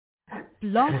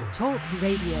Blog Talk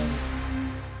Radio.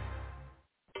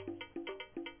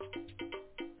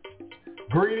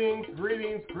 Greetings,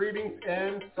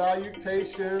 and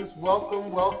salutations.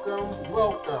 Welcome.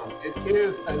 It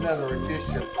is another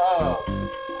edition of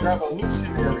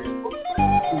Revolutionary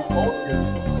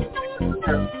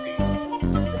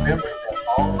Remember that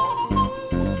all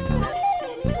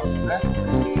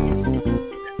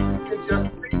is just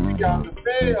reach beyond the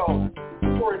veil,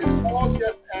 for it is all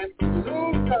just an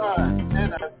illusion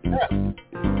and a test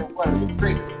in one of the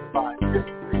greatest divine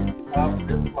histories of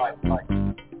this lifetime.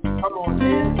 Come on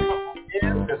in.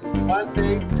 This is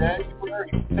Monday,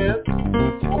 January 10th.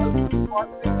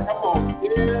 Come on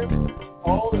in.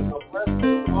 All is a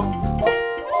blessing.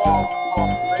 Welcome on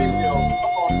radio.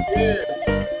 Come on in.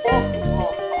 Welcome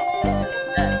on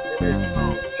at it is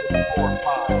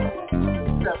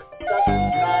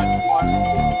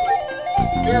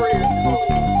 845-779-123. Area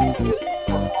code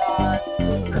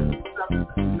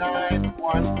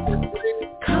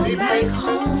 845-779-123. Come back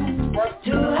home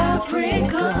to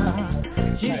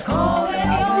Africa. She's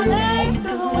calling your name to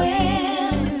the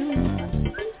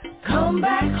wind. Come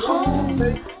back home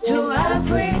to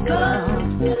Africa.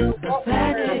 The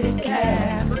fatted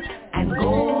calf and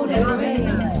golden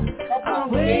ring are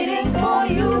waiting for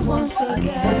you once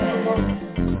again.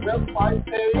 Coming back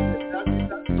to you.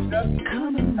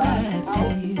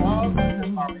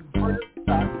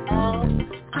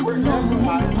 I'm alone on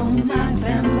my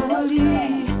family.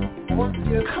 Coming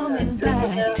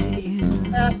back to you.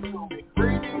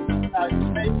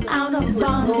 Out of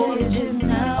bondage and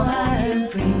now I am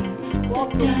free.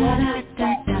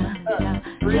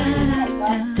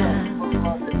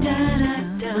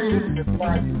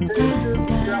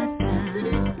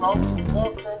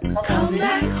 Come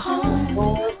back home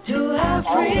to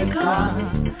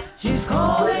Africa. She's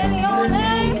calling your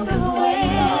name to the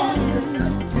wind.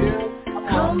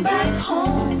 Come back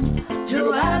home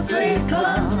to Africa.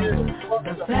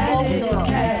 The fatted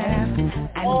calf and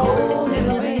golden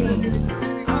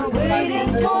ring are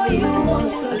waiting for you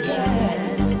once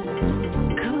again.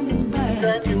 Coming back.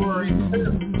 January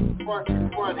 5th,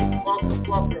 2020.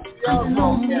 Welcome. I'm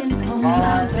longing for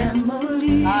my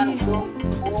family.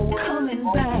 Coming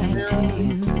back to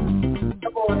you.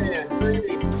 Come on in,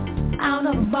 greetings. Out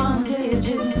of bondage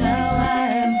and now I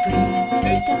am free.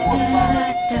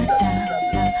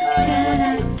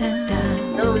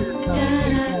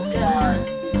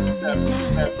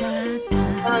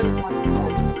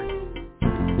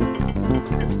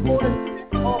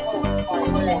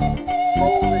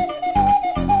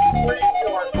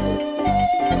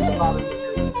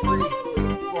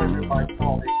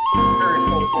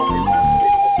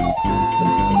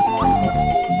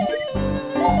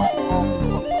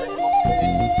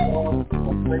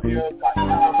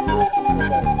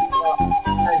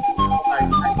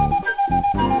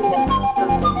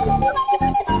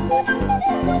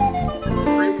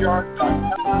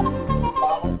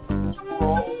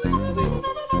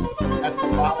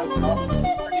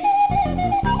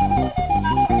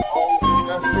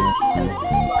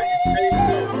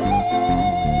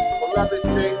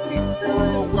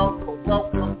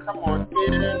 Welcome. Come on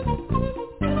in.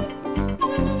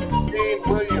 Dean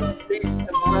Williams, peace and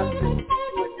blessings to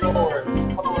you and yours.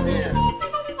 Come on in.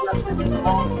 Blessings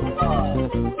all of God.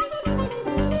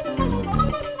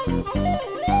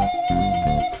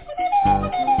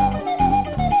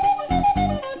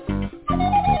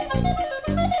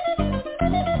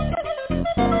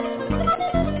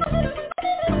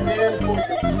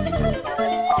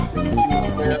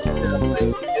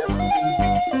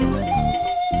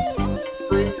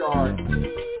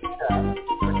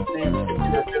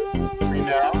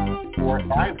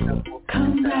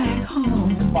 Come back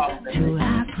home to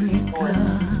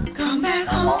Africa. Come back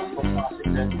home.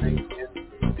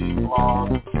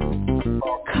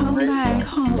 Come back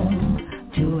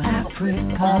home to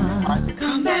Africa.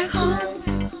 Come back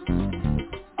home.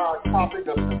 Our topic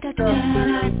of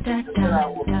discussion that I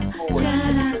will forward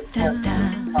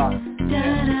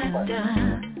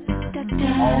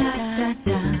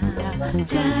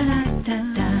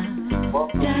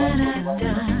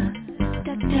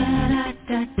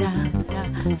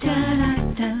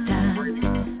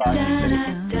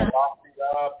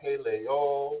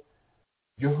Paleo,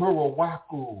 Uhuru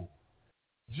Waku,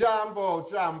 Jambo,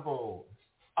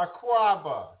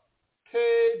 Akwaba,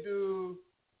 Kedu,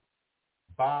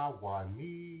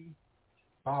 Bawani,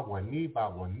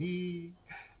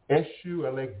 Eshu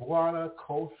Elegbuana,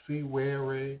 Kosi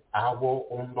Were, Awo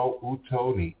Ono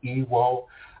Uto, Ni Iwo,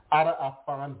 Ada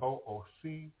Afanbo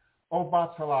Osi,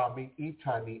 Obatalami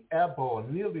Itani Ebo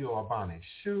Nilio Abane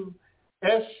Shu,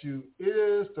 Eshu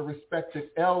is the respected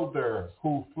elder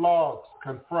who flogs,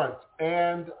 confronts,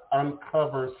 and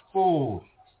uncovers fools.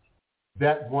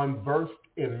 That one versed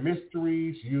in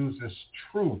mysteries uses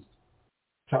truth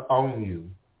to own you.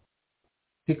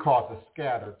 He causes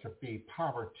scatter to feed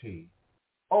poverty.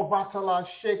 Obatala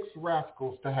shakes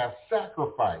rascals to have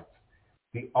sacrifice.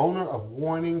 The owner of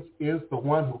warnings is the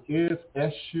one who is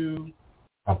Eshu,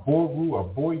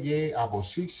 Aboru, Aboye,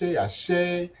 Aboshishe,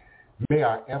 Ashe. May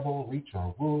our Ebo reach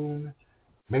our rune.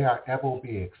 May our Ebo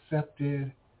be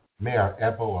accepted. May our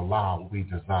Ebo allow what we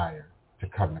desire to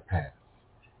come to pass.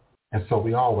 And so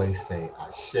we always say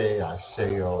Ashe,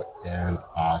 Asheo, and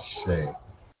Ashe.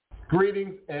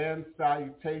 Greetings and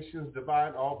salutations,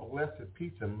 divine, all blessed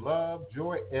peace and love,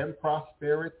 joy and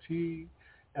prosperity,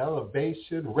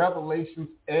 elevation, revelations,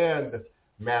 and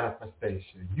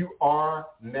manifestation. You are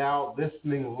now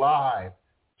listening live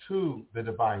to the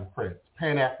Divine Prince,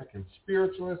 Pan-African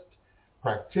spiritualist,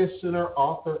 practitioner,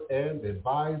 author, and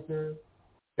advisor,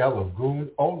 Elagun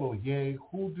Oloye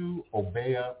Hudu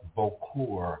Obeya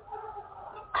Bokur.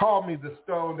 Call me the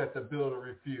stone that the builder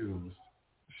refused,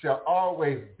 shall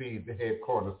always be the head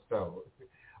cornerstone.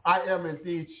 I am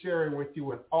indeed sharing with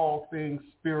you in all things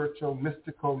spiritual,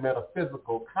 mystical,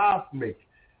 metaphysical, cosmic,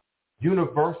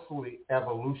 universally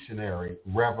evolutionary,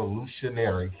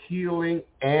 revolutionary, healing,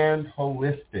 and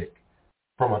holistic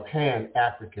from a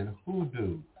Pan-African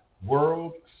hoodoo,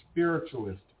 world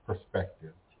spiritualist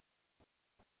perspective.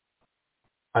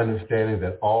 Understanding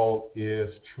that all is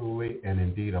truly and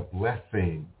indeed a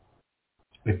blessing.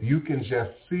 If you can just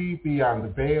see beyond the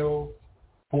veil,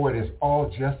 for it is all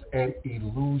just an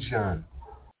illusion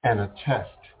and a test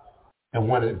and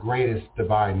one of the greatest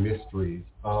divine mysteries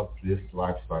of this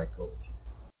life cycle.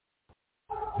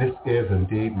 This is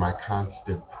indeed my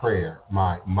constant prayer,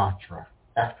 my mantra,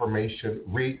 affirmation,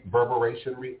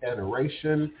 reverberation,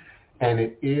 reiteration, and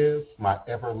it is my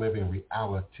ever-living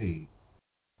reality.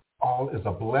 All is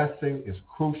a blessing, is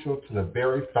crucial to the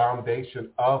very foundation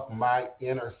of my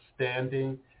inner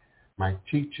standing, my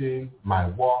teaching, my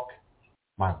walk,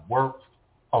 my work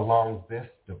along this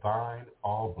divine,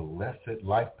 all blessed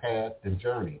life path and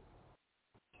journey.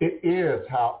 It is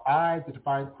how I, the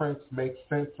Divine Prince, make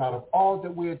sense out of all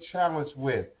that we are challenged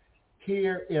with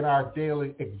here in our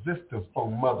daily existence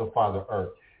on Mother, Father,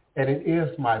 Earth. And it is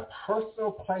my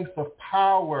personal place of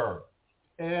power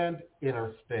and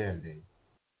inner standing.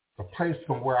 The place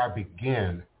from where I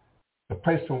begin, the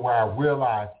place from where I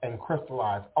realize and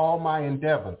crystallize all my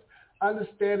endeavors,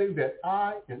 understanding that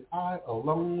I and I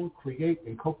alone create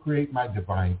and co-create my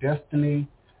divine destiny,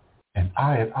 and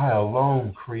I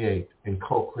alone create and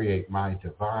co-create my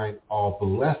divine,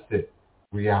 all-blessed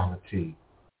reality.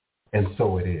 And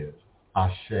so it is.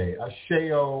 Ashe.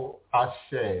 Asheo,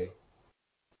 Ashe.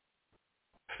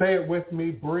 Say it with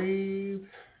me. Breathe.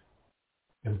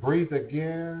 And breathe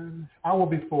again. I will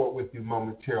be forward with you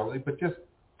momentarily, but just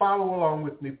follow along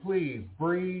with me, please.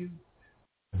 Breathe.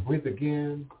 And breathe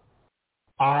again.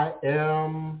 I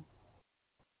am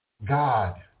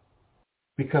God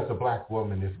because a black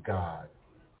woman is God.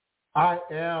 I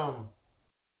am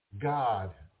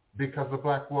God because a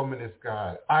black woman is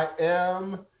God. I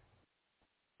am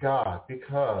God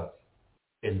because,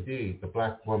 indeed, the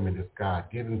black woman is God,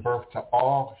 giving birth to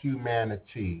all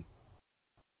humanity,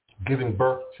 giving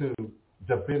birth to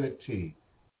divinity.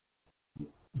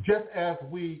 Just as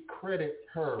we credit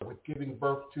her with giving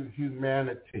birth to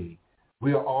humanity,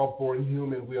 we are all born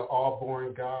human. We are all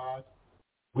born God.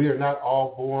 We are not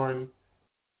all born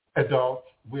adults.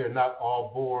 We are not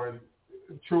all born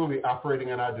truly operating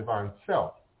in our divine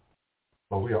self.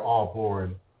 But we are all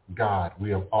born God.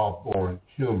 We are all born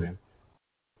human.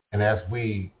 And as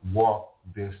we walk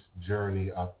this journey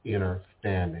of inner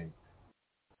standing,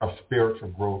 of spiritual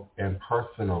growth and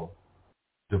personal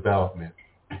development,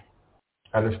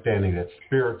 understanding that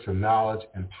spiritual knowledge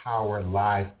and power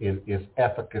lies in its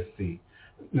efficacy,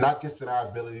 not just in our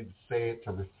ability to say it,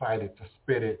 to recite it, to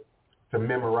spit it, to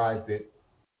memorize it,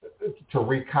 to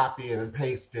recopy it and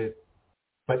paste it,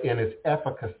 but in its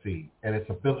efficacy and its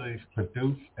ability to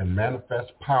produce and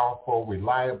manifest powerful,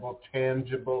 reliable,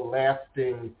 tangible,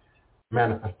 lasting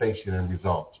manifestation and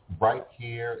results right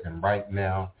here and right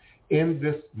now in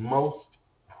this most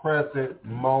present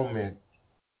moment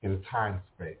in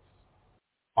time-space.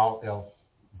 All else,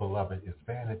 beloved, is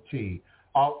vanity.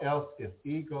 All else is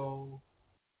ego.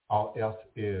 All else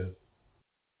is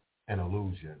an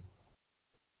illusion.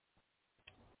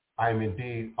 I am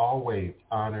indeed always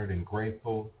honored and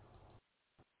grateful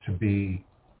to be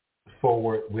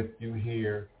forward with you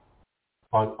here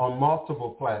on multiple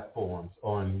platforms,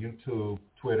 on YouTube,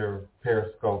 Twitter,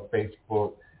 Periscope,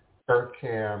 Facebook,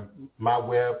 EarthCam, my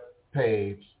web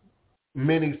page,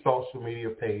 many social media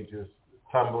pages,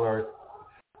 Tumblr,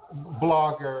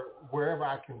 Blogger, wherever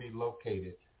I can be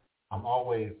located. I'm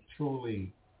always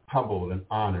truly humbled and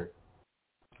honored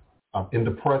in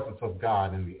the presence of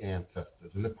God and the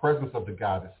ancestors, in the presence of the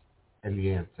goddess and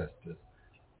the ancestors,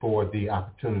 for the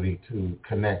opportunity to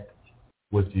connect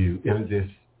with you in this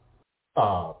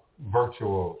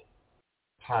virtual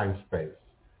time space.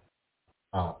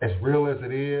 As real as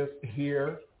it is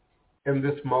here in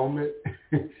this moment,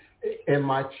 in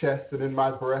my chest and in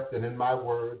my breath and in my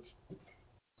words,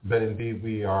 that indeed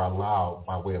we are allowed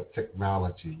by way of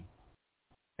technology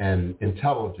and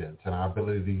intelligence and our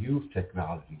ability to use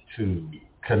technology to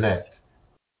connect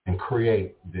and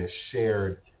create this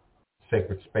shared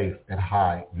sacred space at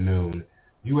high noon,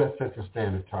 U.S. Central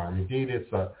Standard Time. Indeed,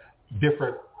 it's a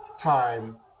different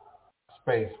time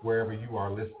space wherever you are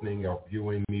listening or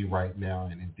viewing me right now.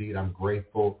 And indeed, I'm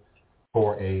grateful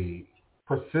for a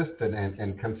persistent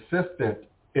and consistent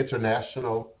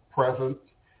international presence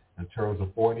in terms of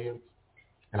audience.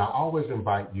 And I always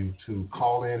invite you to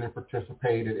call in and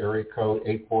participate at area code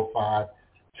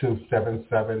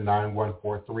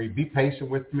 845-277-9143. Be patient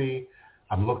with me.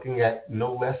 I'm looking at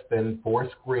no less than 4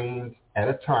 screens at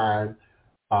a time,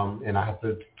 and I have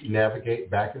to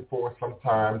navigate back and forth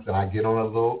sometimes, and I get on a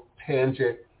little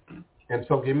tangent. And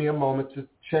so give me a moment to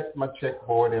check my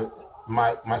checkboard and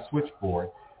my switchboard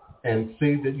and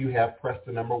see that you have pressed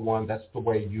the number 1. That's the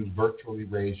way you virtually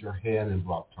raise your hand in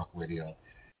Blog Talk Radio.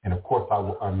 And of course, I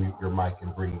will unmute your mic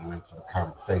and bring you into the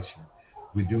conversation.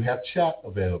 We do have chat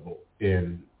available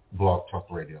in Blog Talk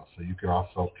Radio, so you can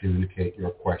also communicate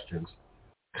your questions,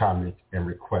 comments, and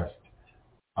requests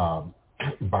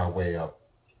by way of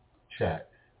chat.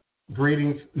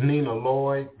 Greetings, Nina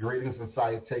Lloyd. Greetings and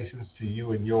salutations to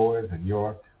you and yours and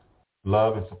your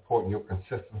love and support and your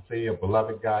consistency, a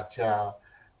beloved godchild.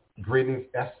 Greetings,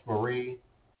 S. Marie.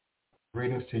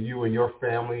 Greetings to you and your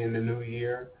family in the new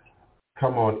year.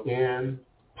 Come on in.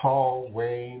 Paul,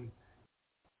 Wayne,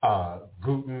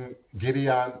 Guten,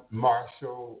 Gideon,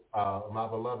 Marshall, my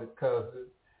beloved cousin.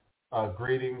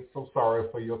 Greetings. So sorry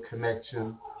for your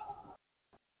connection,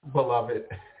 beloved.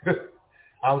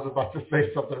 I was about to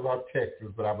say something about Texas,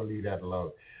 but I will leave that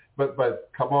alone. But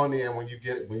come on in when you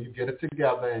get it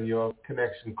together and your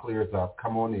connection clears up.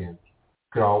 Come on in. You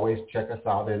can always check us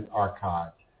out in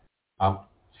archive. I'm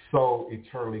so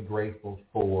eternally grateful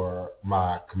for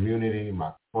my community,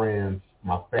 my friends,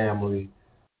 my family,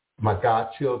 my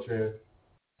godchildren,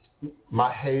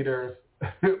 my haters,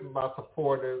 my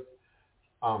supporters.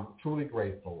 I'm truly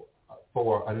grateful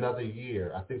for another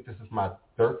year. I think this is my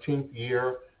 13th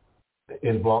year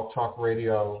in Blog Talk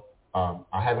Radio.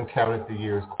 I haven't counted the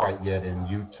years quite yet in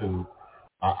YouTube.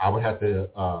 I would have to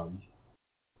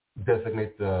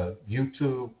designate the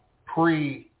YouTube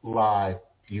pre-live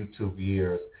YouTube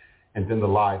years and then the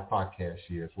live podcast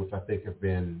years, which I think have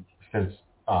been since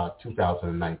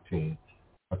 2019.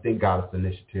 I think Goddess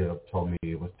Initiative told me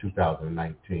it was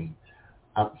 2019.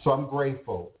 So I'm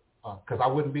grateful because I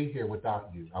wouldn't be here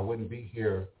without you. I wouldn't be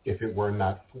here if it were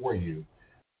not for you.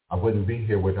 I wouldn't be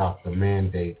here without the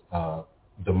mandate of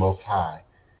the Most High,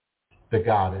 the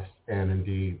Goddess, and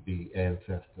indeed the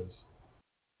ancestors,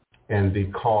 and the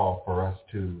call for us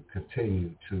to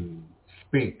continue to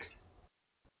speak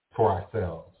for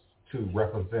ourselves, to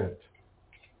represent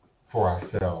for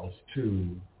ourselves,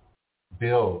 to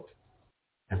build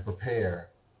and prepare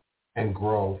and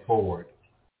grow forward,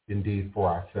 indeed, for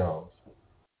ourselves.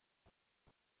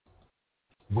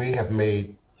 We have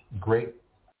made great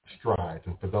strides,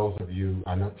 and for those of you,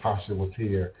 I know Tasha was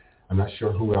here, I'm not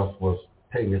sure who else was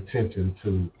paying attention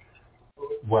to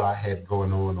what I had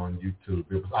going on YouTube.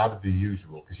 It was out of the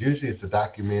usual, because usually it's a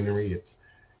documentary. It's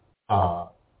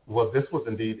well, this was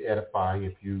indeed edifying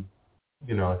if if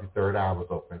your third eye was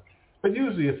open. But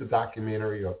usually it's a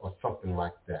documentary or something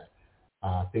like that.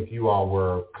 I think you all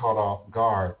were caught off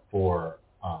guard for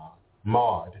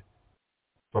Maud.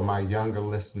 For my younger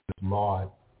listeners,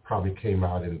 Maud probably came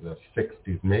out in the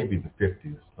 60s, maybe the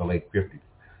 50s, the late 50s.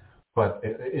 But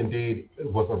indeed, it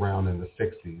was around in the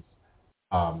 60s,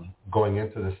 going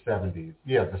into the 70s.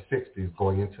 Yeah, the 60s,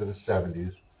 going into the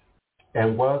 70s,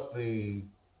 and was the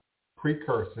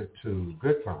precursor to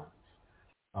Good Times.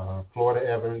 Florida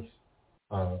Evans,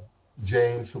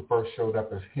 James, who first showed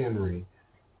up as Henry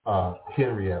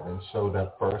Evans, showed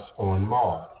up first on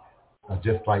Maud,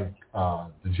 just like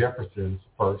the Jeffersons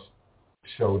first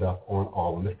showed up on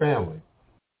All in the Family.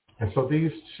 And so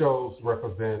these shows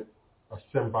represent a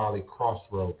symbolic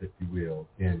crossroads, if you will,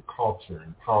 in culture,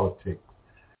 in politics,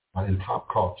 in pop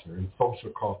culture, in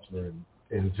social culture,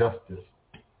 in justice,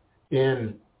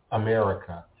 in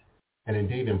America, and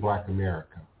indeed in Black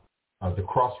America. the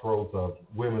crossroads of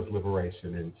women's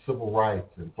liberation and civil rights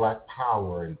and black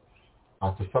power and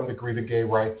to some degree the gay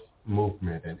rights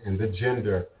movement and the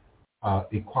gender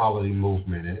equality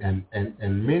movement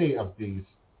and many of these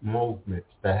movements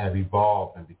that have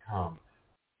evolved and become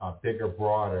bigger,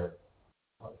 broader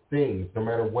things, no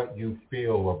matter what you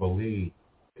feel or believe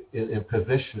in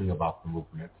positioning about the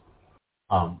movement.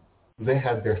 They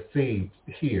have their seeds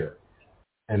here.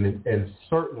 And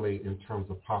certainly in terms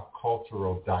of pop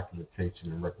cultural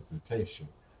documentation and representation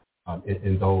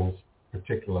in those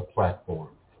particular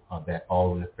platforms, that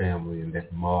All in the Family and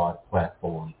that Maude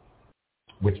platform,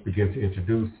 which began to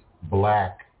introduce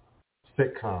black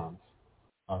sitcoms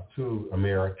to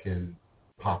American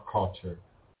pop culture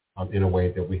in a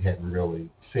way that we hadn't really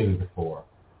seen before.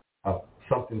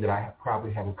 Something that I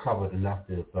probably haven't covered enough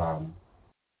is,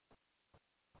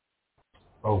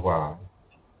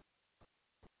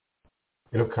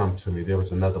 it'll come to me. There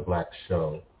was another black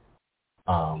show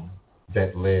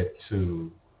that led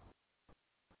to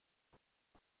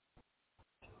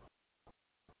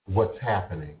What's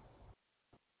Happening.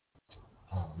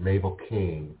 Mabel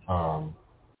King.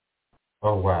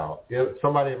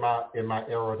 Somebody in my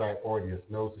erudite audience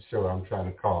knows the show I'm trying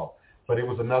to call. But it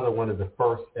was another one of the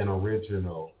first and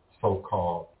original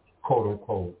so-called,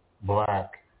 quote-unquote,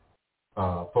 black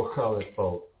for colored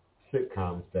folk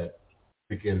sitcoms that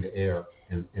began to air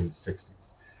in the 60s.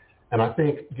 And I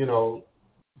think,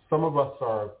 some of us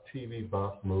are TV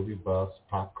buffs, movie buffs,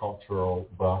 pop cultural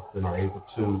buffs, and are able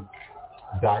to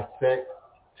dissect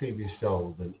TV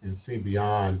shows and see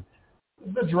beyond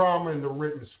the drama and the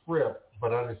written script,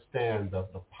 but understand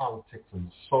the politics and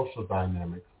the social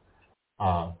dynamics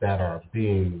that are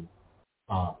being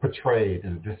portrayed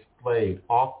and displayed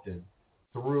often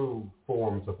through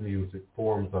forms of music,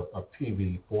 forms of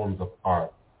TV, forms of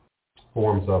art,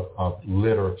 forms of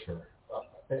literature,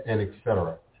 and et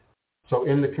cetera. So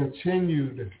in the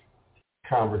continued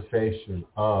conversation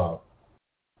of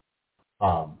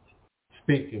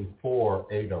speaking for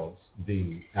ADOS,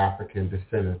 the African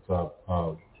descendants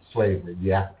of slavery,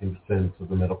 the African descendants of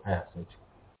the Middle Passage,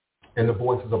 and the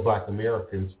voices of Black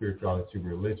American spirituality and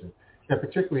religion, and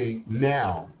particularly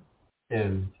now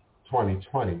in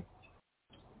 2020,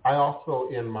 I also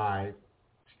in my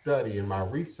study, in my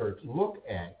research, look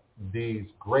at these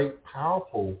great,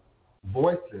 powerful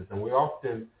voices, and we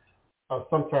often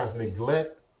sometimes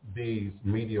neglect these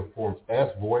media forms as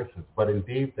voices, but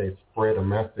indeed they spread a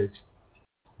message.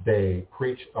 They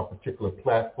preach a particular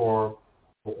platform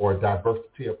or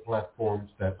diversity of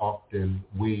platforms that often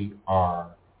we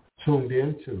are tuned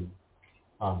into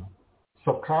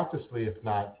subconsciously, if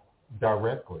not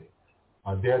directly.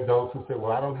 There are those who say,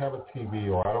 well, I don't have a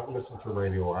TV, or I don't listen to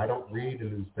radio, or I don't read a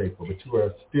newspaper, but you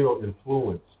are still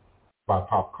influenced by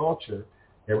pop culture.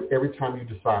 Every time you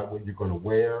decide what you're going to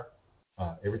wear,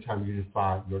 every time you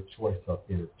decide your choice of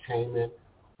entertainment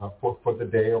for the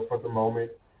day or for the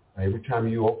moment, every time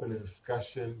you open a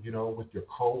discussion, with your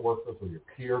co-workers or your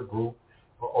peer group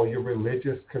or your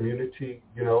religious community,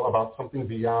 about something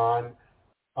beyond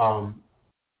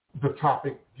the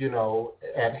topic,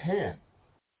 at hand.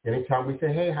 Anytime we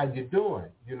say, hey, how you doing?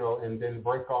 And then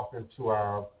break off into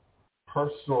our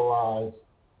personalized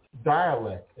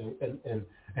dialect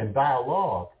and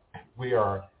dialogue, we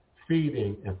are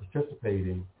feeding and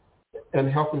participating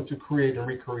and helping to create and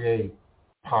recreate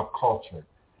pop culture.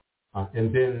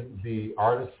 And then the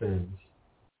artisans,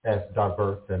 as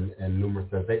diverse and numerous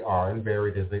as they are and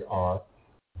varied as they are,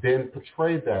 then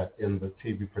portray that in the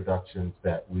TV productions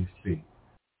that we see,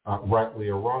 rightly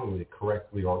or wrongly,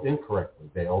 correctly or incorrectly.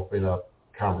 They open up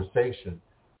conversation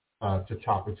to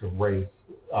topics of race,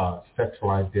 sexual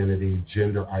identity,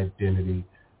 gender identity,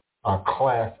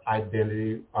 class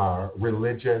identity,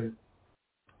 religion.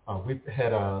 We've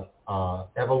had a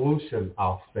evolution,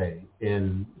 I'll say,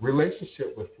 in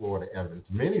relationship with Florida Evans.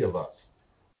 Many of us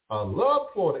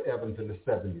loved Florida Evans in the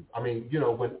 70s. I mean,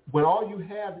 when all you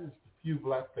have is the few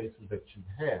black faces that you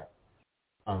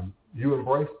have, you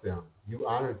embrace them, you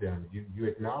honor them, you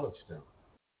acknowledge them.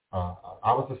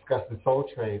 I was discussing Soul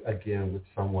Train again with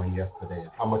someone yesterday,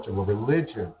 and how much of a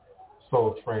religion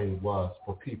Soul Train was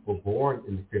for people born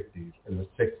in the 50s and the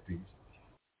 60s.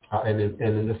 And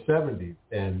in the 70s.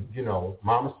 And,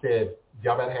 Mama said,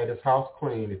 y'all better have this house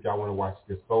clean if y'all want to watch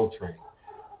this Soul Train.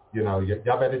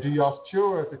 Y'all better do y'all's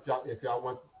chores if y'all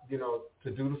want, to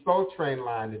do the Soul Train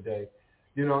line today.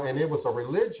 And it was a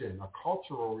religion, a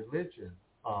cultural religion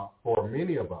for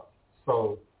many of us.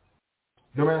 So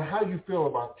no matter how you feel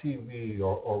about TV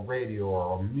or radio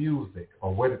or music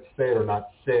or what it's said or not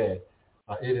said,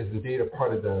 it is indeed a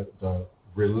part of the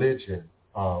religion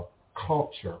of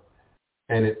culture.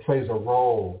 And it plays a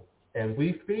role, and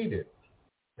we feed it.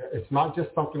 It's not just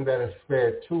something that is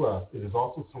fed to us. It is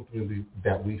also something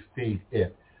that we feed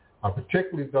it,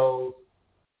 particularly those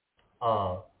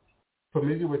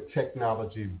familiar with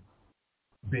technology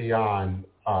beyond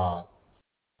the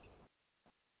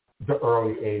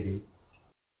early 80s.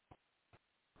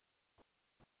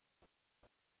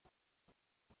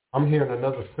 I'm hearing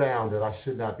another sound that I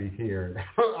should not be hearing.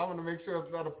 I want to make sure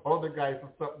it's not a poltergeist or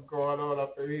something going on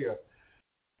up in here.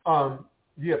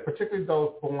 Particularly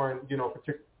those born,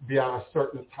 beyond a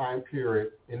certain time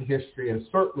period in history, and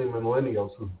certainly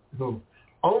millennials who've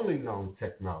only known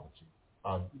technology.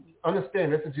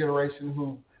 Understand, there's a generation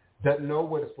who doesn't know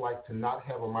what it's like to not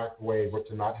have a microwave, or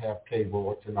to not have cable,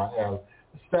 or to not have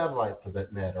satellite for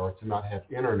that matter, or to not have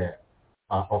internet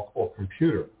or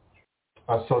computer.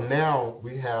 So now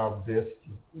we have this,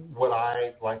 what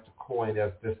I like to coin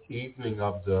as this evening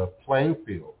of the playing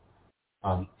field,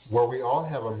 where we all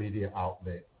have a media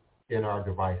outlet in our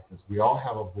devices. We all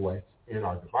have a voice in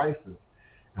our devices,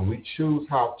 and we choose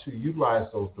how to utilize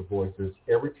those voices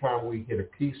every time we hit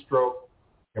a keystroke,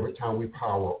 every time we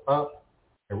power up,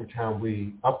 every time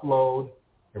we upload,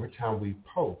 every time we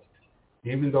post.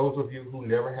 Even those of you who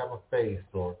never have a face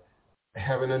or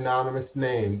have an anonymous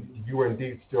name, you are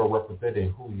indeed still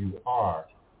representing who you are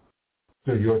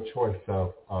through your choice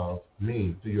of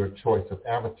means, through your choice of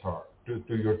avatar, through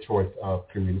your choice of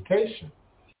communication.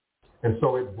 And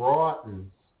so it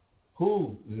broadens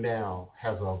who now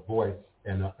has a voice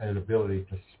and an ability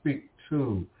to speak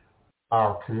to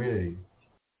our community,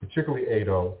 particularly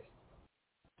ADOS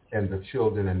and the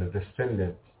children and the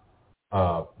descendants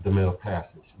of the Middle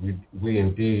Passage. We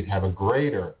indeed have a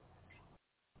greater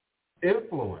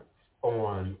influence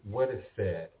on what is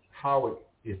said, how it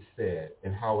is said,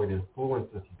 and how it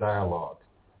influences dialogue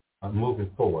moving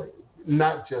forward.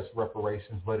 Not just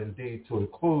reparations, but indeed to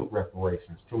include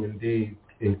reparations, to indeed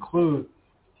include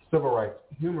civil rights,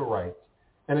 human rights,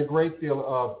 and a great deal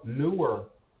of newer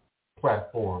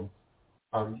platforms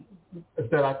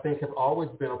that I think have always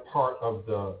been a part of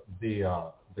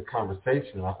the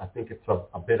conversation. I think it's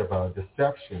a bit of a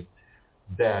deception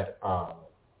that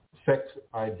sex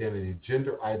identity,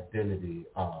 gender identity,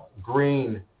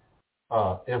 green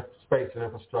space and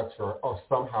infrastructure are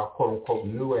somehow, quote unquote,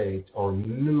 new age or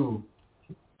new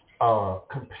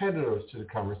competitors to the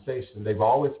conversation. They've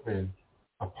always been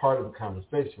a part of the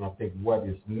conversation. I think what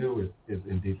is new is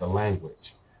indeed the language,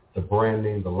 the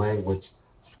branding, the language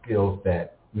skills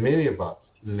that many of us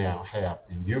now have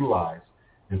and utilize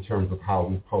in terms of how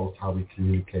we post, how we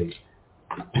communicate,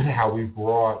 and how we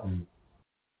broaden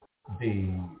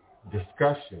the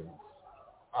discussions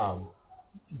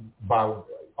by,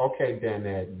 okay,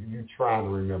 Danette, you trying to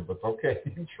remember. Okay,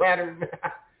 you trying to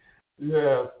remember.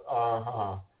 Yes,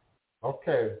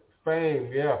 okay, fame.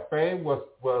 Yeah, fame was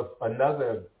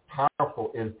another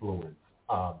powerful influence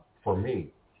for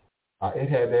me. It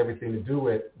had everything to do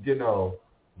with,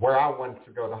 where I wanted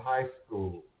to go to high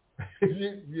school,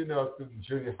 through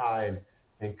junior high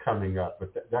and coming up.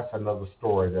 But that's another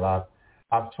story that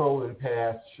I've told in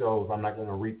past shows. I'm not going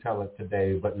to retell it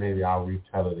today, but maybe I'll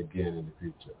retell it again in the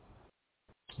future.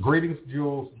 Greetings,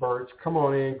 Jules Birch. Come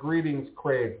on in. Greetings,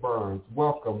 Craig Burns.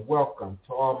 Welcome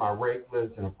to all my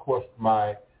regulars and, of course,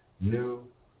 my new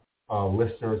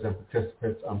listeners and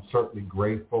participants. I'm certainly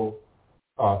grateful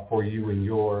for you and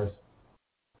yours.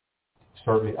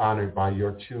 Certainly honored by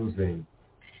your choosing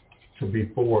to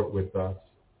be forward with us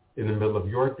in the middle of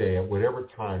your day at whatever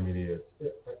time it is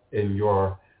in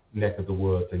your neck of the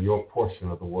woods, in your portion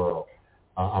of the world.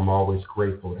 I'm always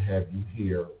grateful to have you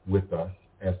here with us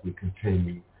as we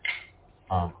continue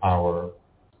our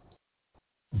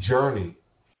journey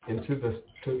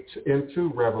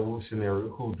into revolutionary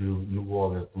hoodoo, New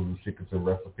Orleans voodoo secrets and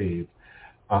recipes,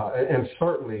 and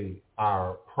certainly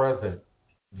our present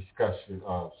discussion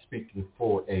of speaking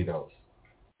for ADOS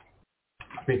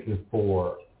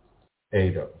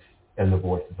and the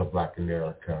voices of Black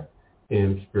America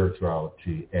in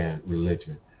spirituality and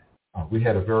religion. We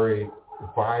had a very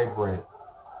vibrant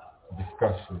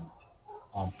discussion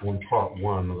on part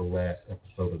one of the last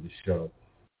episode of the show.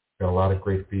 Got a lot of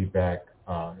great feedback,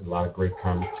 a lot of great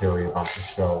commentary about the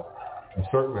show. And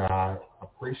certainly I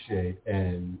appreciate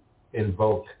and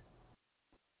invoke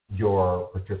your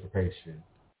participation,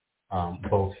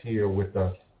 both here with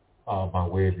us by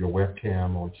way of your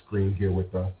webcam on screen here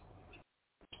with us.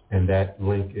 And that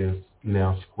link is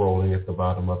now scrolling at the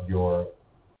bottom of your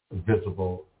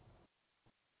visible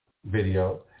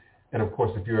video. And of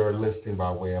course, if you're listening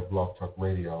by way of Blog Talk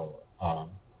Radio,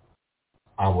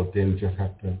 I will then just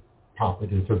have to pop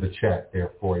it into the chat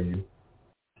there for you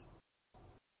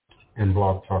in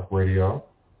Blog Talk Radio.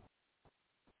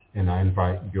 And I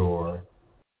invite your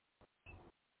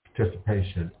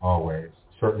participation always.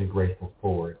 Certainly grateful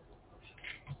for it.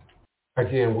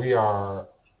 Again, we are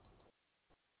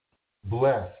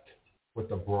blessed with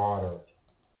a broader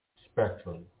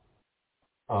spectrum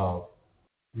of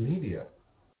media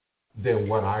than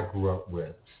what I grew up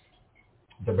with.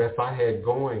 The best I had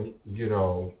going,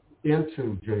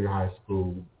 into junior high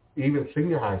school, even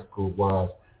senior high school was,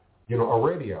 a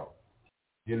radio,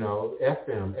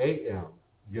 FM, AM,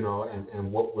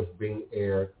 and what was being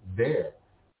aired there.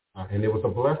 And it was a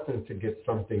blessing to get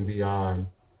something beyond,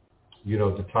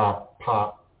 the top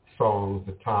pop songs,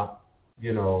 the top,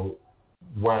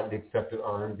 widely accepted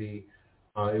R&B.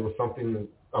 It was something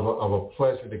of a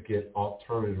pleasure to get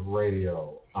alternative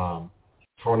radio,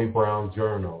 Tony Brown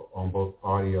Journal on both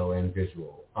audio and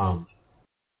visual,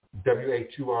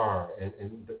 WHUR and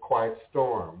The Quiet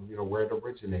Storm, where it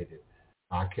originated.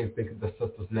 I can't think of the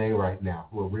sister's name right now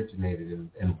who originated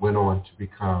and went on to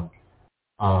become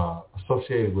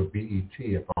associated with BET,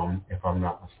 if I'm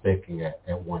not mistaken,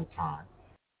 at one time.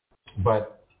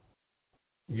 But,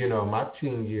 my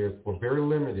teen years were very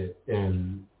limited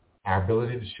in our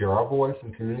ability to share our voice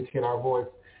and communicate our voice,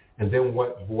 and then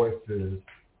what voices,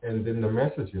 and then the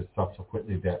messages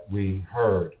subsequently that we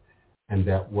heard and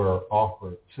that were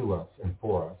offered to us and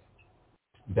for us.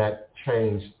 That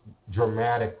changed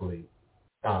dramatically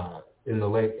in the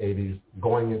late 80s,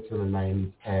 going into the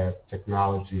 90s as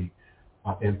technology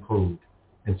improved,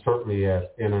 and certainly as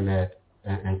internet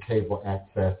and cable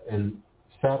access and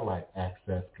satellite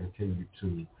access continued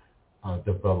to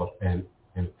develop and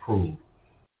improve.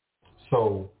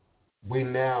 So we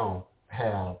now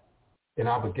have an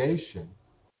obligation,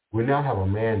 we now have a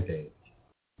mandate,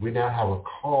 we now have a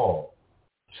call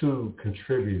to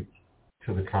contribute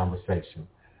to the conversation.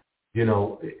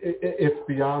 It's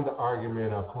beyond the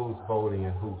argument of who's voting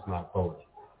and who's not voting,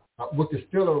 which is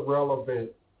still a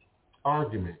relevant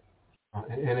argument.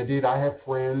 And indeed, I have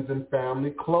friends and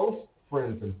family, close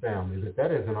friends and family,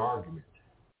 that is an argument,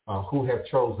 who have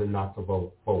chosen not to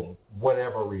vote for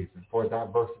whatever reason, for a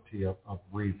diversity of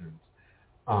reasons.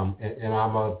 And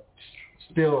I'm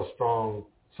still a strong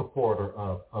supporter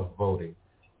of voting.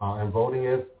 And voting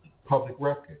is public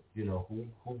record. Who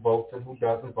votes and who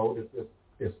doesn't vote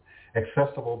is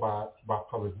accessible by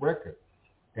public record.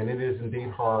 And it is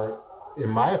indeed hard, in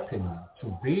my opinion,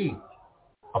 to be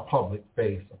a public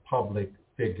face, a public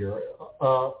figure,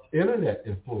 internet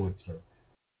influencer,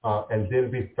 and then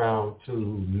be found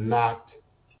to not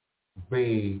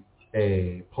be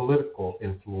a political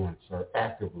influencer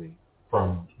actively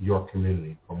from your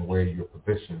community, from where you're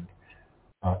positioned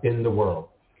in the world.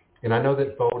 And I know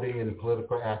that voting and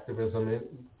political activism, it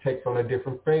takes on a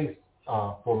different face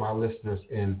for my listeners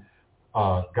in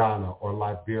Ghana or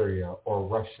Liberia or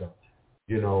Russia,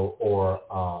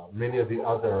 or many of the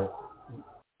other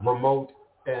remote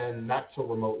and not so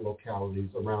remote localities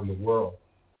around the world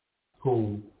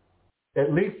who,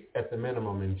 at least at the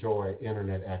minimum, enjoy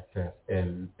internet access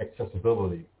and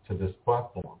accessibility to this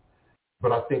platform.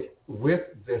 But I think with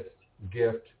this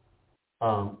gift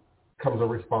comes a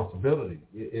responsibility.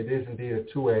 It is indeed a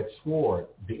two-edged sword,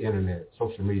 the internet,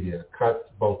 social media, cuts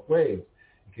both ways.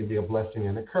 It can be a blessing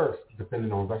and a curse,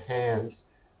 depending on the hands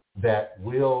that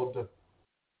wield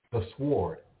the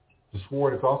sword. The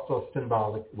sword is also a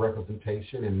symbolic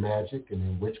representation in magic and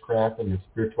in witchcraft and in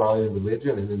spirituality and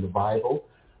religion and in the Bible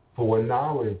for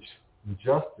knowledge, and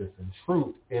justice, and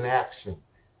truth in action.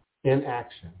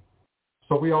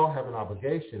 So we all have an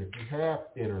obligation. If you have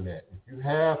internet, if you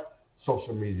have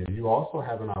social media, you also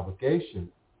have an obligation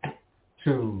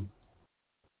to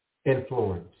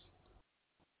influence.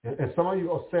 And some of you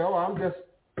will say, I'm just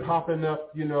popping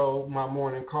up, my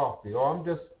morning coffee, or I'm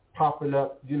just popping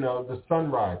up, the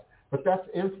sunrise. But that's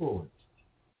influence.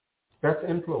 That's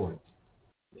influence.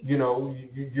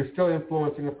 You're still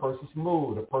influencing a person's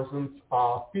mood, a person's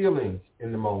feelings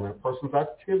in the moment, a person's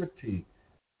activity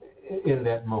in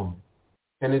that moment.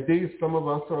 And indeed, some of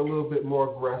us are a little bit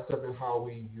more aggressive in how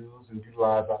we use and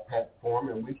utilize our platform,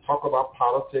 and we talk about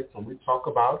politics and we talk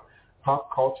about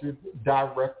pop culture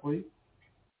directly.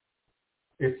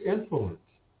 It's influence.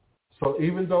 So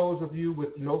even those of you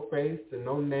with no face and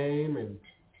no name and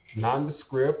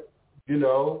nondescript,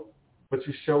 but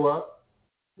you show up,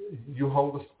 you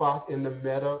hold a spot in the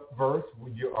metaverse.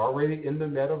 You're already in the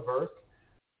metaverse.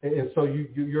 And so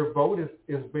your vote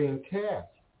is being cast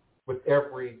with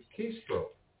every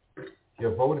keystroke.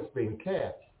 Your vote is being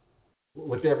cast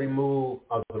with every move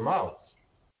of the mouse.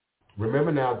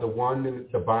 Remember now,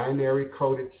 the binary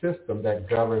coded system that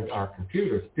governs our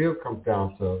computers still comes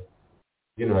down to,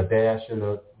 a dash and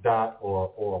a dot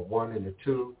or a 1 and a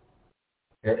 2.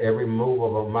 Every move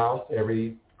of a mouse,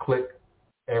 every click,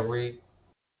 every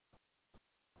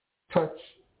touch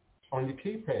on your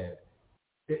keypad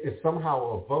is somehow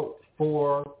a vote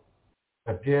for,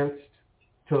 against,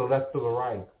 to the left or the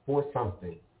right, for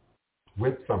something,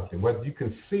 with something, whether you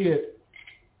can see it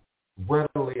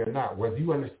readily or not, whether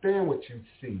you understand what you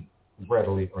see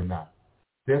readily or not.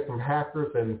 There's some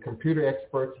hackers and computer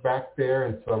experts back there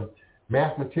and some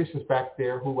mathematicians back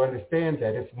there who understand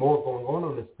that it's more going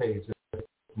on this page than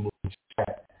this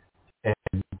chat.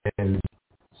 And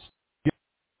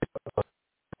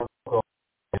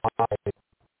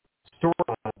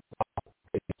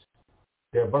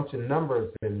there are a bunch of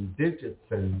numbers and digits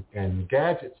and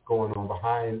gadgets going on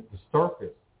behind the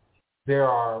surface. There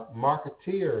are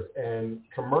marketeers and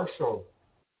commercial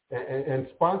and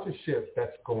sponsorship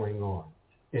that's going on,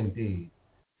 indeed.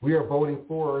 We are voting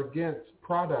for or against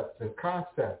products and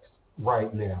concepts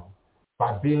right now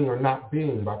by being or not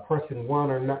being, by pressing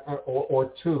one or not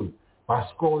or two, by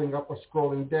scrolling up or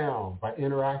scrolling down, by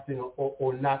interacting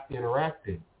or not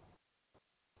interacting,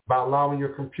 by allowing your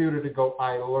computer to go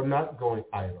idle or not going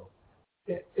idle.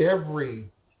 Every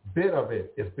bit of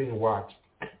it is being watched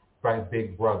by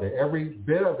Big Brother. Every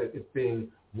bit of it is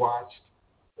being watched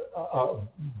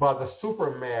by the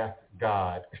super math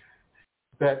god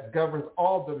that governs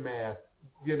all the math,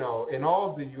 in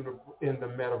all the in the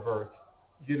metaverse.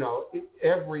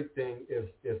 Everything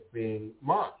is being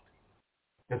mocked.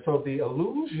 And so the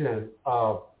illusion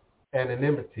of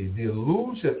anonymity, the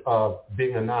illusion of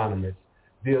being anonymous,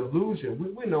 the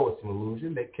illusion, we know it's an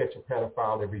illusion. They catch a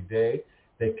pedophile every day.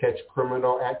 They catch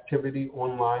criminal activity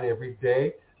online every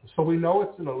day. So we know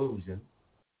it's an illusion.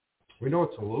 We know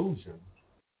it's an illusion.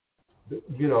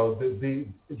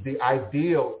 The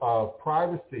ideal of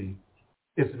privacy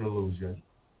is an illusion.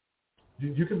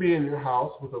 You can be in your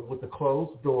house with a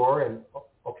closed door, and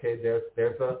okay,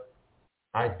 there's a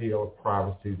ideal of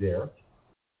privacy there.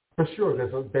 For sure,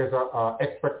 there's a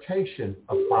expectation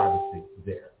of privacy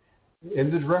there.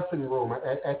 In the dressing room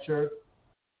at your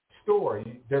store,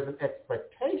 there's an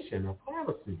expectation of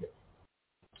privacy there.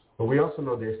 But we also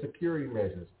know there's security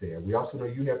measures there. We also know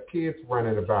you have kids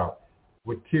running about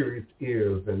with curious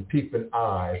ears and peeping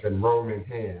eyes and roaming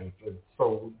hands. And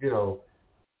so,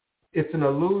 it's an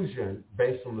illusion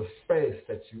based on the space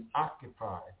that you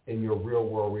occupy in your real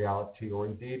world reality or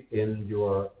indeed in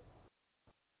your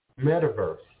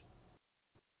metaverse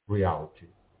reality.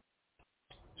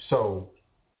 So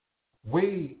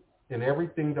we, in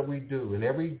everything that we do, in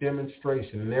every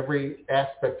demonstration, in every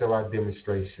aspect of our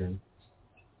demonstration,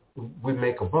 we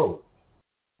make a vote.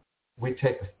 We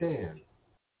take a stand.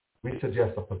 We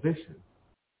suggest a position.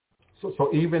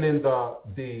 So even in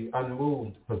the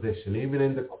unmoved position, even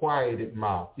in the quieted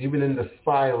mouth, even in the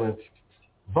silenced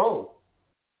vote,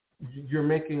 you're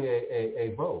making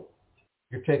a vote.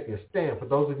 You're taking a stand. For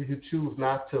those of you who choose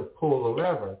not to pull the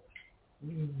lever,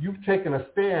 you've taken a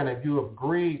stand and you have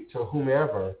agreed to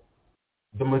whomever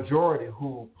the majority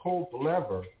who pulled the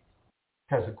lever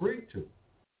has agreed to.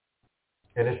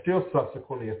 And it still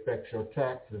subsequently affects your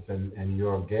taxes and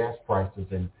your gas prices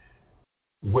and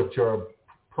what your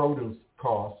produce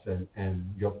costs and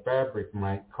your fabric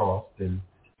might cost and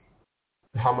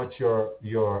how much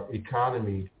your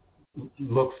economy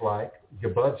looks like,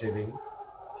 your budgeting.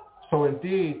 So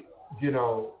indeed,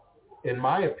 in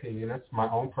my opinion, that's my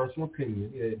own personal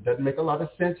opinion, it doesn't make a lot of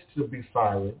sense to be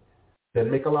silent. Doesn't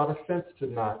make a lot of sense to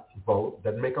not vote.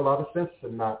 Doesn't make a lot of sense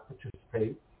to not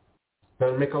participate.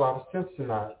 Doesn't make a lot of sense to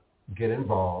not get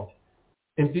involved.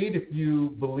 Indeed, if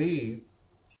you believe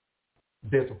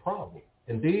there's a problem.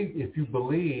 Indeed, if you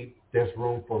believe there's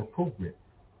room for improvement.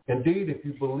 Indeed, if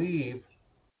you believe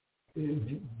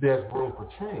there's room for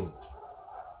change.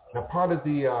 Now, part of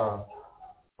the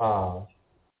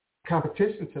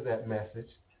competition to that message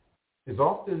is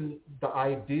often the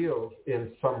ideals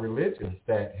in some religions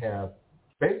that have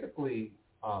basically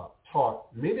taught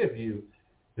many of you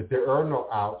that there are no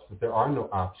outs, that there are no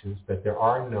options, that there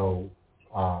are no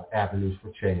avenues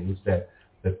for change, that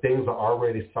things are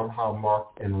already somehow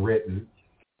marked and written.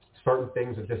 Certain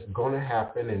things are just going to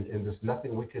happen, and there's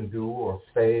nothing we can do or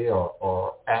say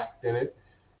or act in it.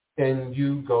 And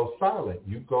you go silent.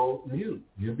 You go mute.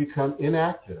 You become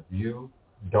inactive. You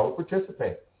don't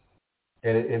participate.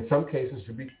 And in some cases,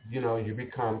 you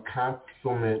become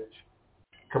consummate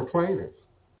complainers.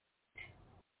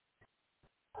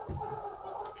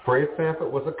 Fred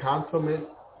Sanford was a consummate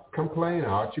complainer.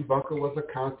 Archie Bunker was a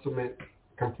consummate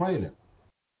complainer.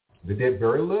 They did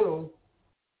very little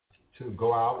to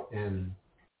go out and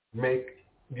make,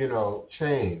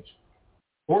 change,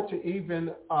 or to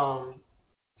even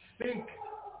seek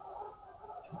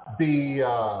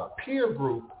the peer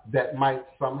group that might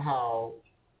somehow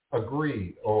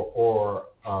agree or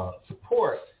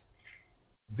support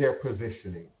their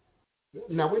positioning.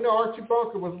 Now, we know Archie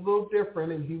Bunker was a little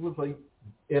different, and he was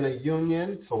in a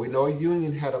union, so we know a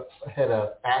union had an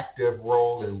active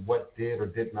role in what did or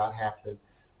did not happen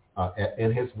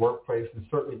in his workplace, and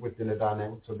certainly within the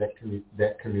dynamics of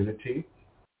that community.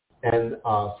 And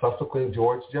subsequently,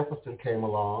 George Jefferson came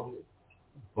along,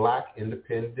 black,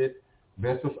 independent,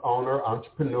 business owner,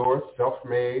 entrepreneur,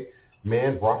 self-made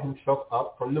man, brought himself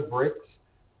up from the bricks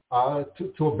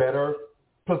to a better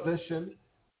position.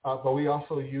 But we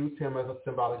also use him as a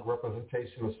symbolic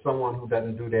representation of someone who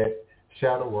doesn't do that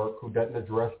shadow work, who doesn't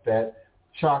address that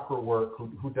chakra work,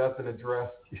 who doesn't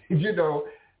address,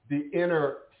 the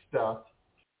inner stuff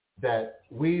that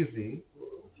Weezy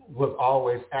was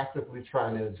always actively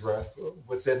trying to address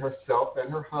within herself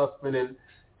and her husband and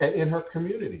in her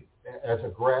community as a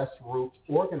grassroots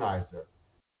organizer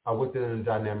within the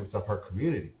dynamics of her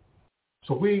community.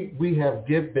 So we have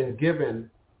been given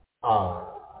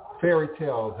fairy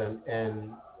tales,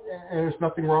 and there's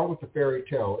nothing wrong with the fairy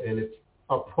tale in its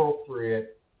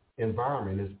appropriate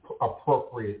environment, its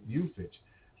appropriate usage.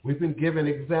 We've been given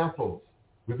examples.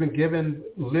 We've been given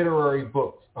literary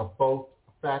books of both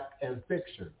fact and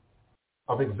fiction,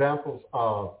 of examples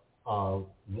of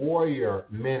warrior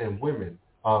men and women,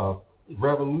 of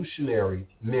revolutionary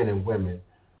men and women,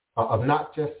 of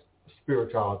not just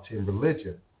spirituality and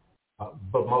religion,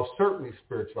 but most certainly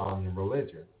spirituality and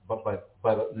religion,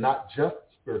 but not just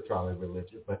spirituality and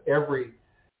religion, but every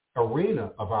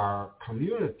arena of our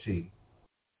community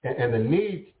and the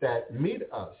needs that meet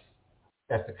us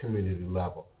at the community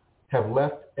level have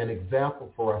left an example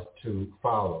for us to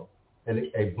follow and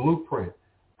a blueprint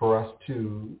for us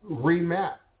to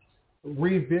remap,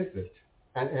 revisit,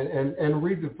 and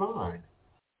redesign.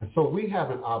 And so we have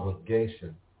an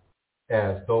obligation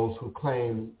as those who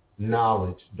claim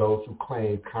knowledge, those who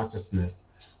claim consciousness,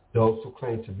 those who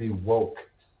claim to be woke,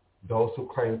 those who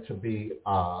claim to be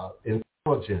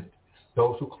intelligent,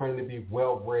 those who claim to be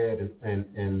well-read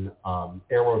and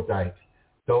erudite,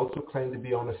 those who claim to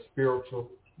be on a spiritual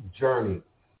journey,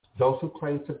 those who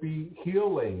claim to be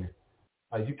healing.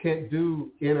 You can't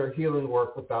do inner healing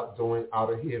work without doing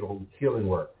outer healing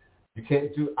work. You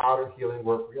can't do outer healing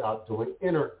work without doing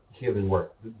inner healing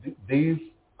work. These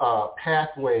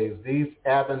pathways, these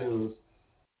avenues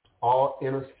all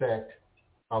intersect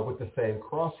with the same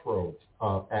crossroads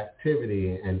of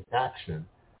activity and action.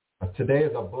 Today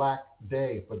is a black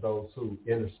day for those who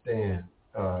understand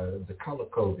the color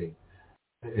coding.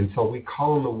 And so we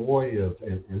call on the warriors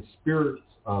and spirits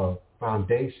of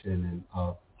foundation and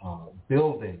of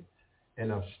building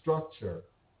and of structure,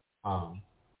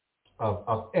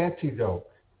 of antidote,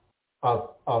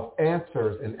 of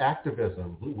answers and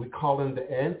activism. We call in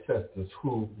the ancestors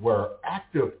who were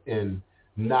active in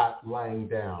not lying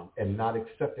down and not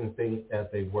accepting things as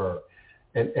they were,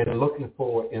 and looking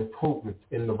for improvements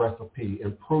in the recipe,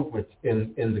 improvements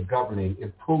in the governing,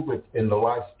 improvements in the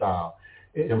lifestyle,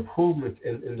 improvements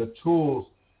in the tools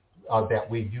that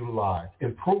we utilize,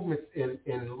 improvements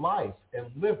in life and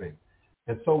living.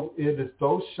 And so it is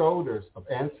those shoulders of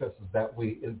ancestors that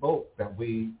we invoke, that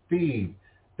we feed,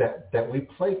 that we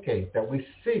placate, that we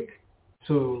seek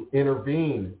to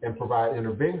intervene and provide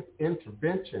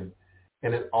intervention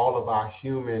in all of our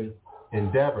human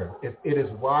endeavor. It is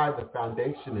why the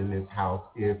foundation in this house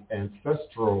is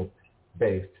ancestral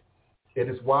based. It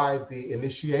is why the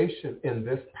initiation in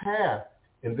this path,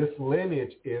 in this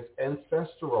lineage, is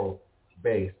ancestral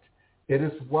based. It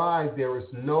is why there is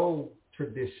no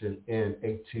tradition in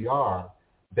ATR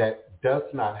that does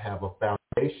not have a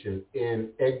foundation in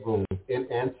Egun, in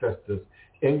ancestors,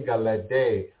 in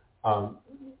Galade,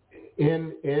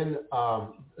 in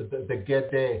the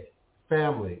Gede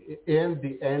family, in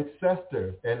the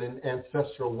ancestors, and in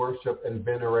ancestral worship and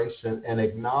veneration and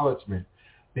acknowledgement,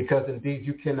 because indeed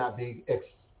you cannot be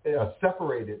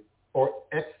separated or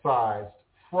excised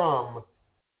from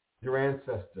your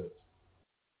ancestors.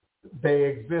 They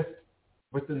exist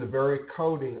within the very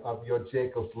coding of your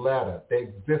Jacob's ladder. They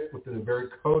exist within the very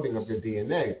coding of your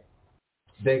DNA.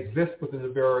 They exist within the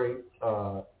very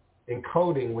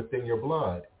encoding within your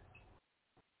blood,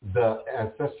 the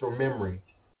ancestral memory.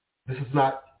 This is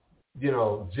not,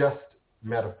 just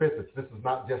metaphysics. This is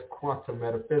not just quantum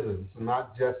metaphysics. This is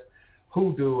not just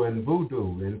hoodoo and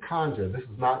voodoo and conjure. This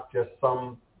is not just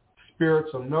some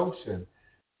spiritual notion.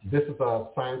 This is a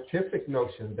scientific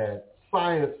notion that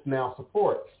science now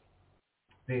supports,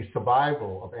 the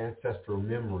survival of ancestral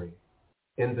memory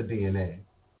in the DNA.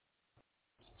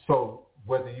 So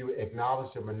whether you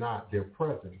acknowledge them or not, they're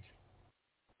present.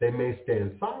 They may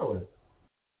stand silent.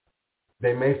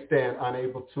 They may stand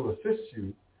unable to assist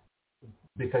you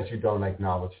because you don't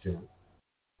acknowledge them.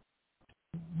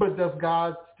 But does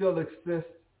God still assist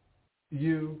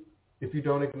you if you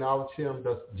don't acknowledge him?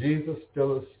 Does Jesus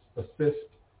still assist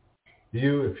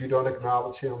you if you don't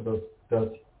acknowledge him? Does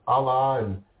Allah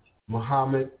and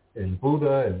Muhammad and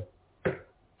Buddha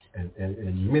and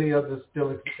many others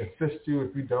still assist you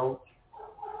if you don't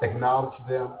acknowledge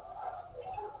them?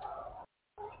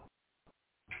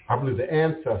 I believe the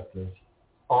ancestors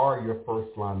are your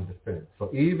first line of defense.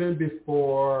 So even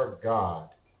before God,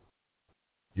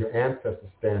 your ancestors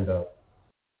stand up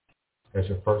as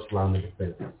your first line of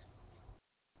defense.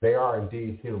 They are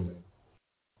indeed human,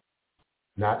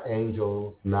 not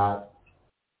angels, not,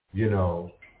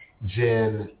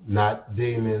 jinn, not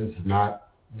demons, not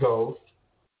ghosts.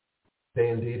 They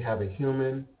indeed have a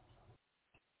human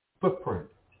footprint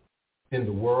in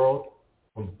the world,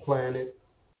 on the planet,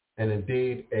 and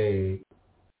indeed a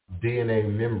DNA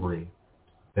memory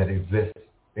that exists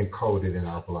encoded in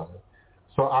our blood.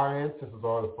 So our ancestors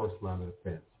are the first line of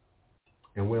defense.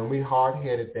 And when we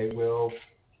hard-headed, they will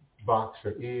box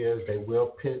your ears. They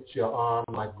will pinch your arm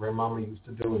like grandmama used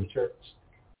to do in church.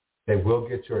 They will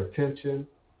get your attention.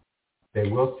 They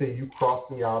will see you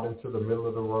crossing out into the middle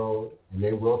of the road, and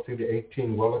they will see the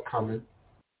 18-wheeler coming,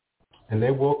 and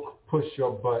they will push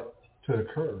your butt to the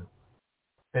curb.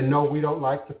 And no, we don't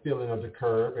like the feeling of the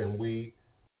curb, and we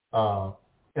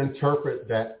interpret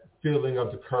that feeling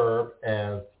of the curb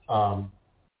as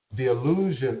the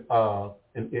illusion of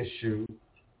an issue,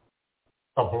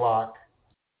 a block,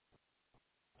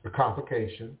 a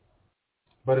complication.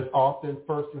 But it's often,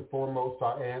 first and foremost,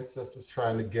 our ancestors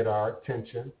trying to get our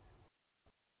attention,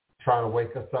 trying to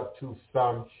wake us up to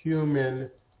some human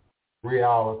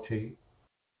reality,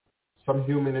 some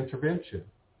human intervention.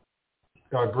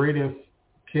 Greetings,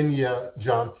 Kenya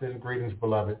Johnson. Greetings,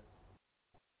 beloved.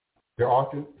 They're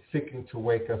often seeking to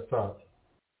wake us up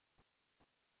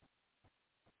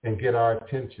and get our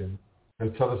attention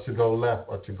and tell us to go left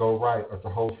or to go right or to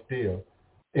hold still.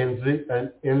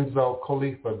 Enzo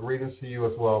Khalifa, greetings to you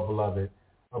as well, beloved.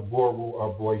 Aboru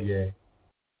Aboye.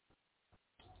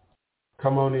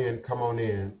 Come on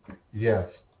in. Yes.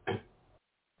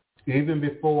 Even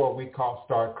before we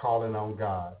start calling on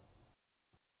God,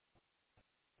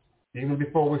 even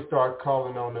before we start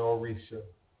calling on the Orisha,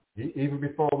 even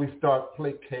before we start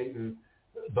placating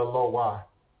the Loa,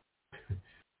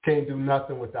 can't do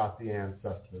nothing without the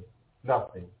ancestors.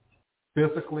 Nothing.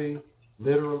 Physically,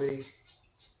 literally,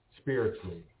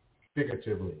 spiritually,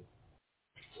 figuratively.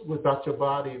 Without your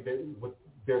body,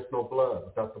 there's no blood.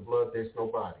 Without the blood, there's no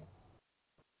body.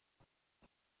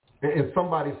 And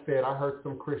somebody said, I heard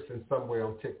some Christian somewhere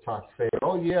on TikTok say,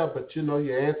 oh yeah, but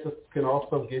your ancestors can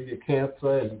also give you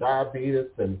cancer and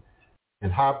diabetes and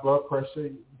high blood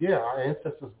pressure. Yeah, our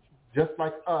ancestors, just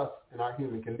like us in our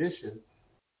human condition,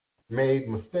 made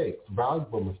mistakes,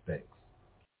 valuable mistakes.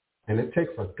 And it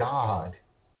takes a God,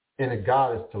 and a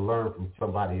God is to learn from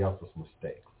somebody else's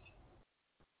mistakes.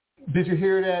 Did you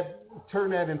hear that? Turn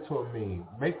that into a meme.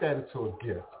 Make that into a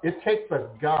gift. It takes a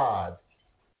God.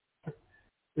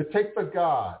 It takes a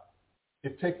God.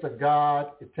 It takes a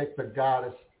God. It takes a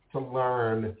goddess to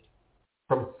learn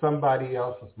from somebody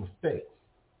else's mistakes.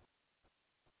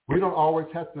 We don't always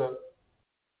have to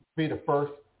be the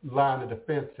first line of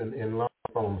defense and learn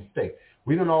from a mistake.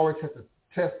 We don't always have to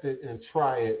test it and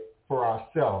try it for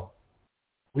ourselves.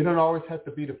 We don't always have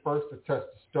to be the first to touch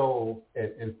the stove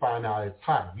and find out it's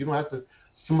hot. You don't have to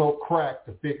smoke crack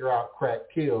to figure out crack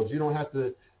kills. You don't have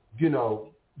to,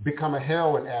 become a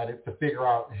heroin addict to figure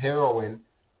out heroin,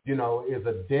 is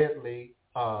a deadly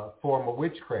form of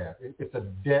witchcraft. It's a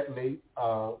deadly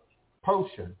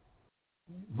potion.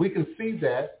 We can see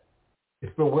that.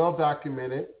 It's been well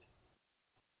documented.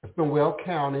 It's been well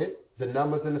counted. The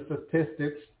numbers and the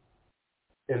statistics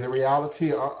and the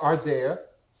reality are there.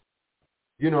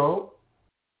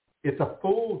 It's a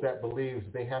fool that believes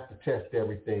they have to test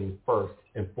everything first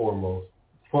and foremost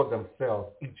for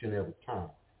themselves each and every time.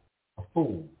 A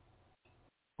fool.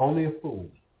 Only a fool.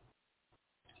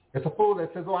 It's a fool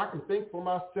that says, I can think for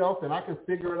myself and I can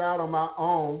figure it out on my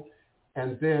own,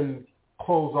 and then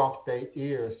close off their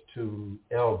ears to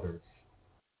elders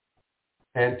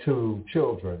and to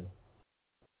children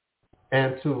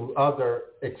and to other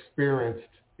experienced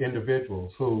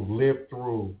individuals who lived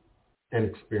through an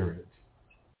experience.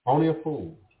 Only a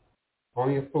fool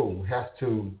has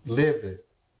to live it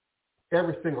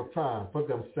every single time for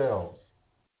themselves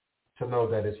to know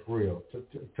that it's real,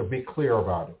 to be clear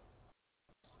about it.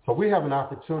 So we have an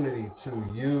opportunity to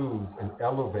use and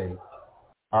elevate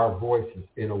our voices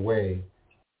in a way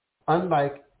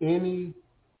unlike any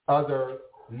other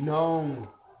known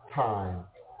time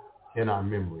in our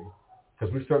memory,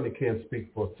 because we certainly can't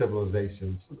speak for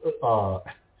civilizations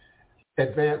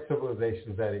advanced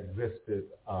civilizations that existed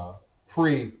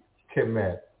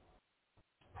pre-Kemet,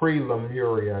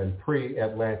 pre-Lemuria, and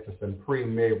pre-Atlantis, and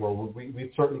pre-Meroe.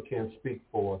 We certainly can't speak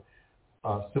for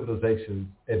civilizations,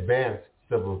 advanced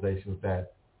civilizations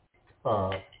that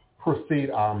precede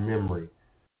our memory,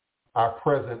 our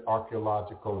present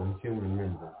archaeological and human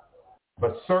memory.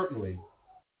 But certainly,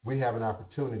 we have an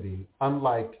opportunity,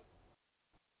 unlike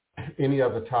any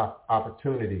other top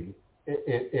opportunity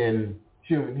in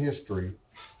human history,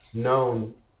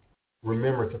 known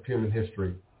remembrance of human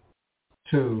history,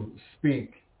 to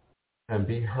speak and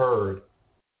be heard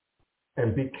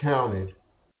and be counted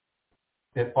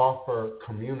and offer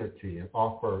community and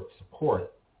offer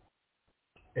support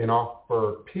and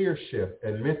offer peership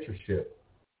and mentorship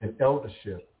and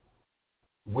eldership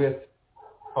with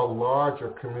a larger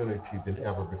community than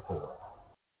ever before.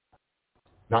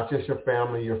 Not just your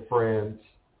family, your friends,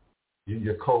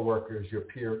 your coworkers,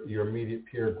 your immediate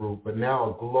peer group, but now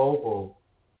a global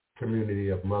community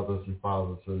of mothers and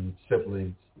fathers and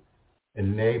siblings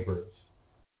and neighbors,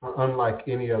 unlike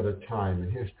any other time in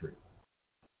history.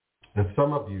 And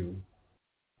some of you,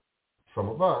 some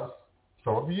of us,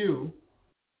 some of you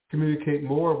communicate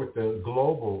more with the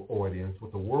global audience,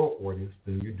 with the world audience,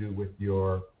 than you do with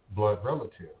your blood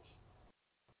relatives,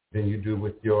 than you do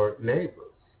with your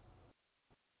neighbors,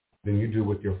 than you do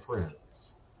with your friends.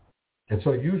 And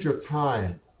so use your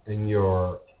time and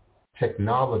your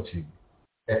technology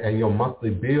and your monthly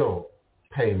bill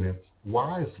payments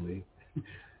wisely.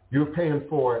 You're paying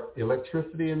for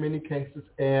electricity in many cases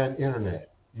and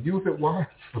internet. Use it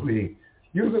wisely.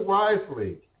 Use it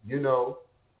wisely.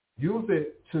 Use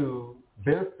it to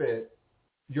benefit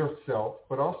yourself,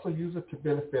 but also use it to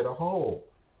benefit a whole.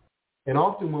 And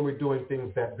often when we're doing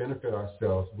things that benefit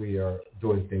ourselves, we are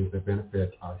doing things that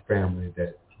benefit our family,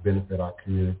 that benefit our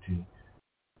community,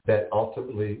 that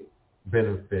ultimately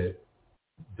benefit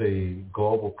the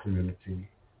global community,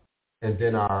 and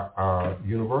then our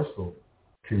universal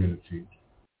community.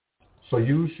 So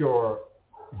use your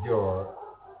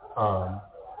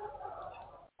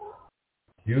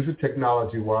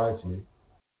technology wisely,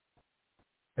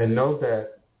 and know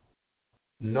that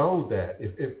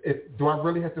if do I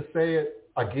really have to say it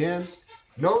again?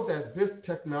 Know that this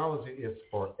technology is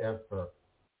forever.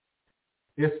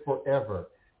 It's forever.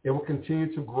 It will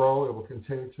continue to grow. It will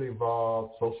continue to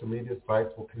evolve. Social media sites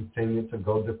will continue to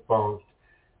go defunct,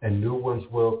 and new ones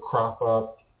will crop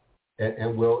up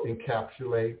and will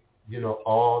encapsulate,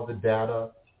 all the data,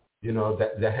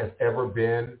 that has ever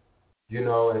been,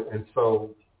 and so,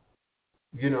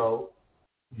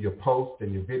 your posts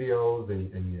and your videos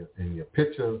and your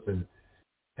pictures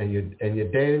and your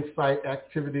dating site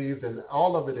activities, and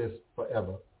all of it is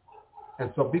forever.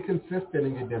 And so be consistent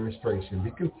in your demonstration.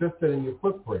 Be consistent in your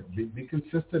footprint. Be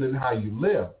consistent in how you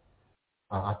live.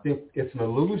 I think it's an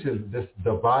illusion, this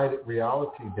divided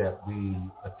reality that we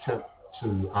attempt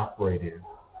to operate in.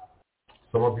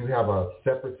 Some of you have a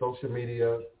separate social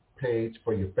media page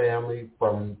for your family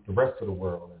from the rest of the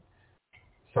world.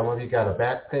 Some of you got a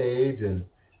back page, and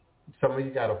some of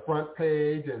you got a front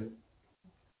page,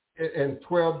 and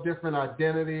 12 different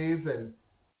identities, and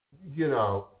you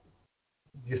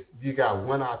got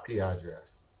one IP address.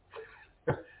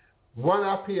 One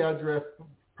IP address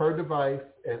per device,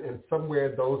 and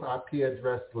somewhere those IP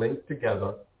addresses link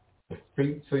together.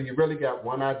 So you really got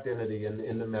one identity in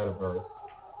the metaverse.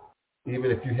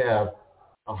 Even if you have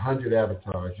 100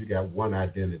 avatars, you got one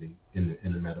identity in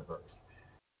the metaverse.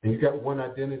 And you got one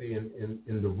identity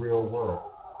in the real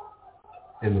world,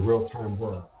 in the real-time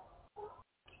world.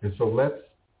 And so let's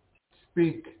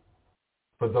speak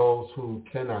for those who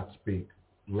cannot speak.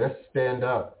 Let's stand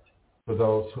up for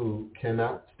those who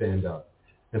cannot stand up.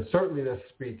 And certainly let's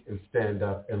speak and stand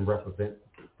up and represent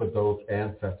for those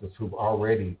ancestors who've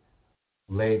already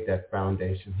laid that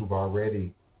foundation, who've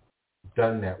already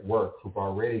done that work, who've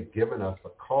already given us a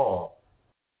call,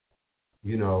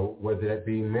 whether that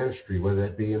be in ministry, whether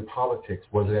that be in politics,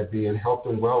 whether that be in health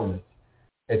and wellness,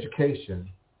 education,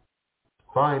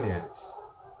 finance,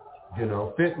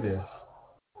 fitness,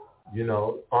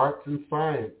 arts and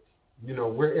science,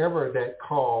 wherever that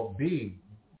call be,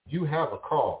 you have a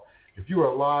call. If you're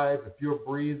alive, if you're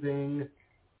breathing,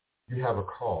 you have a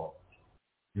call.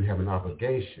 You have an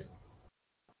obligation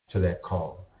to that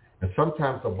call. And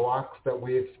sometimes the blocks that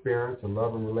we experience in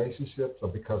love and relationships are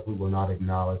because we will not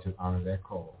acknowledge and honor that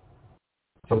call.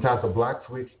 Sometimes the blocks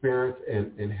we experience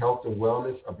in health and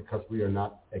wellness are because we are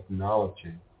not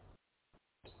acknowledging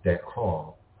that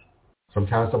call.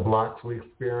 Sometimes the blocks we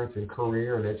experience in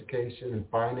career and education and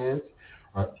finance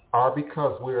are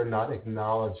because we are not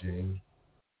acknowledging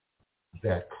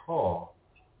that call.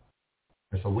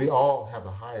 And so we all have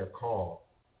a higher call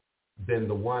than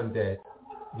the one that,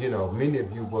 many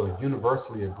of you will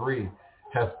universally agree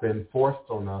has been forced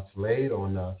on us, laid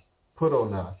on us, put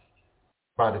on us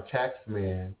by the tax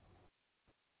man,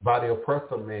 by the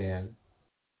oppressor man,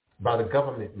 by the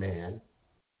government man.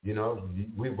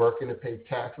 We working to pay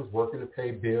taxes, working to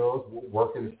pay bills,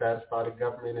 working to satisfy the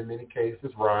government in many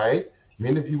cases, right?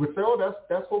 Many of you would say, oh,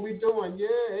 that's what we're doing.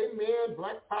 Yeah, amen,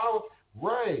 Black power.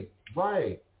 Right.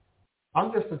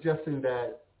 I'm just suggesting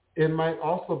that it might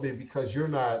also be because you're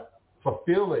not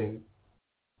fulfilling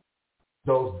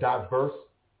those diverse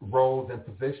roles and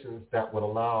positions that would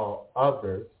allow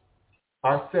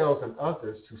ourselves and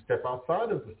others to step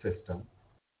outside of the system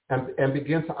and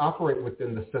begin to operate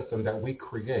within the system that we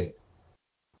create.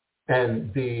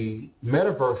 And the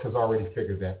metaverse has already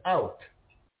figured that out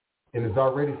and is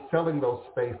already selling those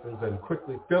spaces and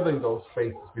quickly filling those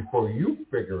spaces before you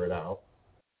figure it out,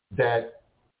 that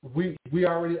we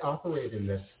already operate in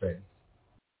that space.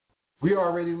 We are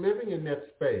already living in that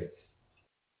space.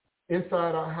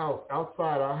 Inside our house,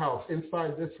 outside our house,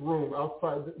 inside this room,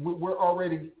 outside, we're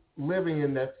already living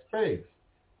in that space.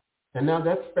 And now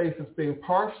that space is being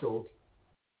partialed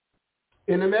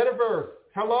in the metaverse.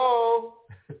 Hello?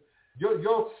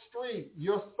 Your street,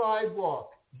 your sidewalk,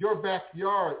 your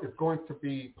backyard is going to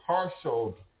be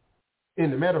partialed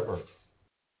in the metaverse.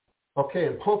 Okay,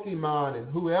 and Pokemon and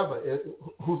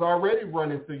who's already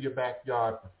running through your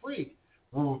backyard for free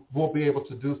will be able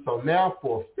to do so now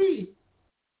for a fee.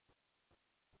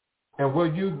 And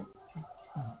will you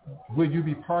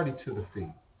be party to the fee?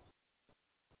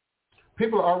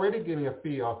 People are already getting a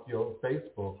fee off your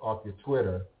Facebook, off your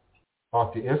Twitter,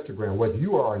 off your Instagram. Whether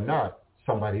you are or not,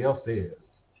 somebody else is.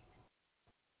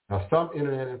 Now, some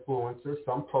internet influencers,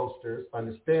 some posters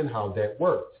understand how that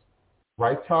works.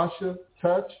 Right, Tasha?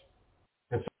 Touch?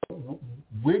 And so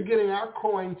we're getting our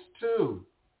coins, too,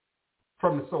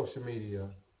 from the social media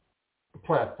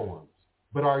platforms.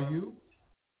 But are you?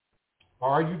 Or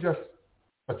are you just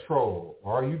a troll?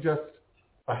 Or are you just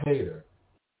a hater?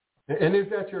 And is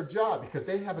that your job? Because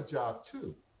they have a job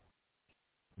too.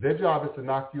 Their job is to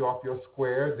knock you off your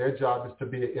square. Their job is to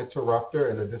be an interrupter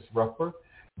and a disruptor.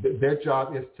 Their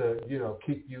job is to,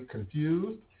 keep you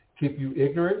confused, keep you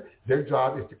ignorant. Their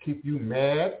job is to keep you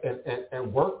mad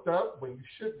and worked up when you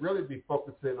should really be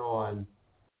focusing on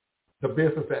the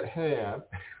business at hand.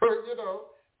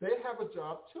 They have a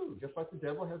job too, just like the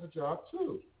devil has a job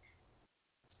too.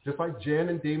 Just like jinn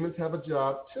and demons have a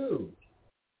job too.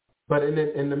 But in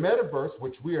the metaverse,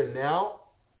 which we are now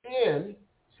in,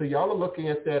 so y'all are looking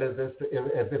at that as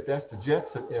if that's the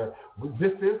Jetson era.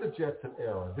 This is the Jetson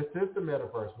era. This is the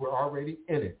metaverse. We're already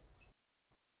in it.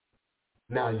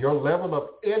 Now, your level of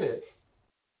in it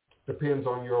depends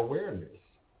on your awareness,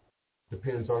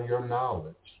 depends on your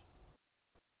knowledge.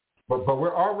 But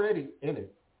we're already in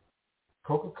it.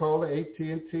 Coca-Cola,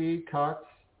 AT&T, Cox,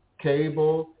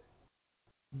 Cable,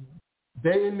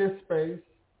 they're in this space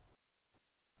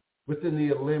within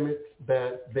the limits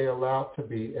that they're allowed to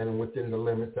be and within the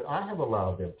limits that I have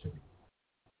allowed them to be.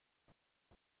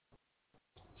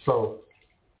 So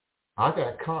I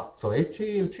got caught. So AT&T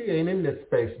ain't in this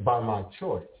space by my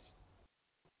choice.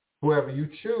 Whoever you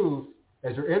choose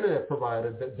as your internet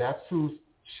provider, that's who's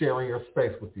sharing your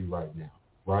space with you right now,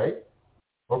 right?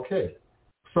 Okay.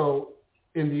 So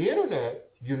in the internet,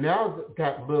 you now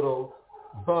got little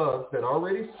bugs that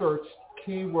already search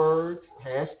keywords,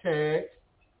 hashtags,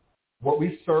 what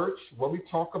we search, what we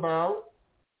talk about.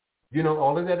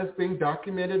 All of that is being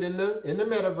documented in the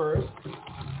metaverse.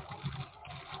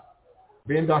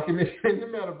 Being documented in the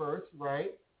metaverse,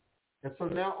 right? And so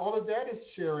now all of that is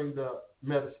sharing the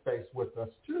metaspace with us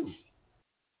too.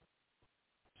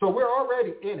 So we're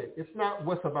already in it. It's not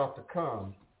what's about to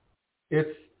come.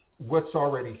 It's what's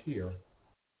already here.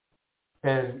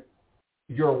 And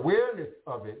your awareness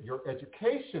of it, your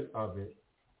education of it,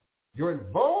 your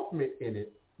involvement in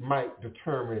it might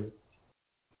determine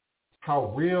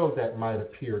how real that might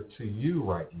appear to you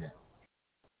right now.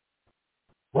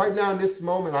 Right now in this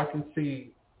moment, I can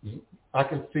see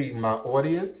my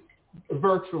audience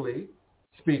virtually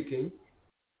speaking.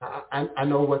 I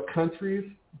know what countries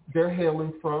they're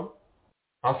hailing from.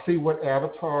 I'll see what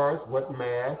avatars, what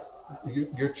masks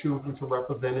you're choosing to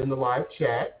represent in the live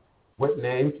chat, what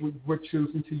names we're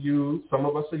choosing to use. Some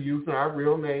of us are using our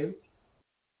real names.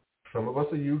 Some of us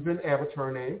are using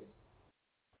avatar names.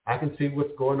 I can see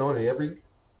what's going on in every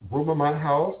room of my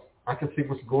house. I can see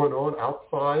what's going on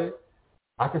outside.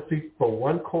 I can see from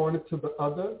one corner to the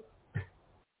other.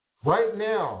 Right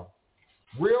now,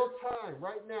 real time,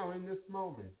 right now in this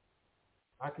moment,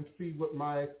 I can see what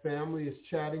my family is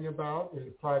chatting about in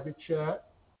the private chat.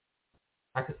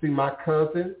 I can see my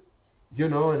cousin, you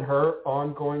know, and her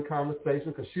ongoing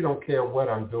conversation, because she don't care what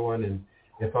I'm doing and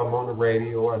if I'm on the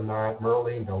radio or not.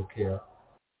 Merlene don't care.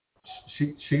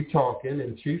 She talking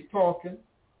and she's talking,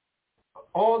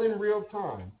 all in real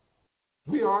time.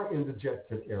 We are in the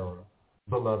Jetson era,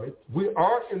 beloved. We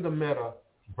are in the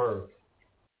metaverse,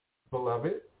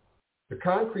 beloved. The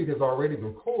concrete has already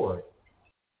been poured.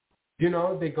 You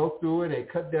know, they go through and they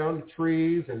cut down the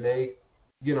trees and they,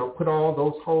 you know, put all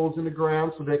those holes in the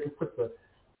ground so they can put the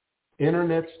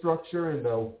internet structure and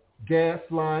the gas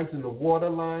lines and the water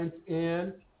lines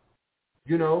in,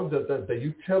 you know, the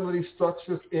utility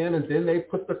structures in, and then they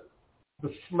put the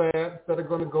slabs that are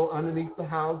going to go underneath the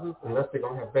houses, unless they're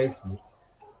going to have basements.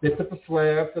 They put the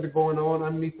slabs that are going on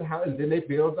underneath the house, and then they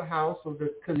build the house or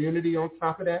the community on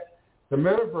top of that. The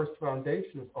metaverse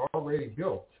foundation is already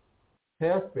built,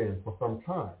 has been for some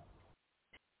time.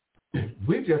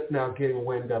 We're just now getting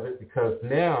wind of it because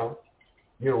now,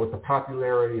 you know, with the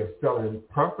popularity of selling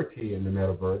property in the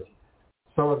metaverse,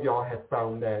 some of y'all have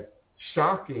found that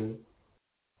shocking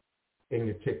in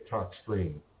your TikTok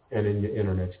stream and in your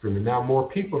internet stream. And now more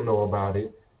people know about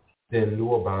it than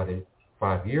knew about it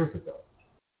 5 years ago.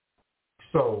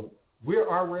 So we're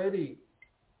already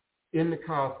in the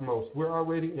cosmos. We're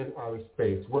already in outer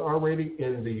space. We're already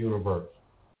in the universe.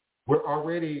 We're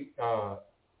already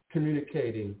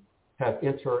communicating, have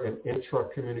inter and intra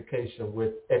communication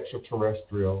with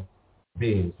extraterrestrial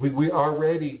beings. We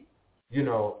already, you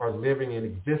know, are living and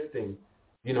existing,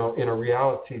 you know, in a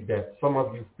reality that some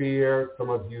of you fear, some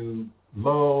of you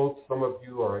loathe, some of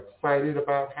you are excited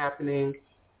about happening,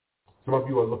 some of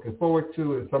you are looking forward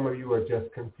to, and some of you are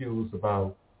just confused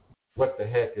about what the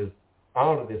heck is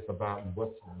all of this about and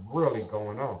what's really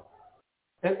going on.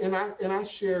 And I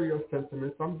share your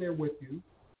sentiments. I'm there with you.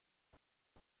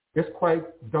 It's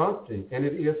quite daunting, and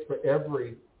it is for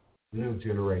every new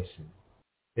generation.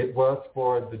 It was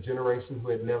for the generation who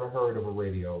had never heard of a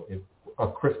radio, a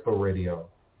crystal radio.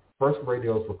 First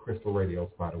radios were crystal radios,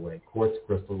 by the way, quartz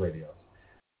crystal radios.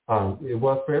 It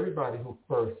was for everybody who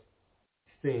first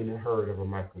seen and heard of a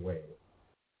microwave.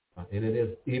 And it is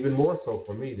even more so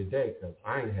for me today, because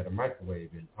I ain't had a microwave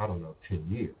in, 10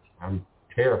 years. I'm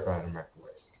terrified of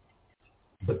microwaves.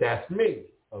 But that's me,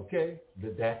 okay?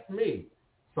 That's me.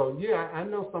 So, yeah, I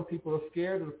know some people are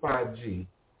scared of the 5G,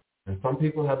 and some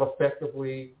people have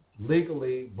effectively,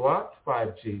 legally blocked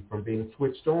 5G from being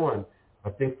switched on,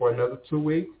 I think, for another 2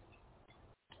 weeks,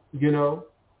 you know?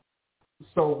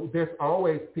 So there's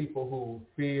always people who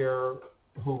fear,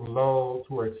 who loathe,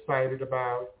 who are excited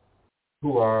about,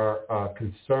 who are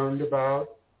concerned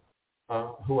about,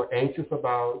 who are anxious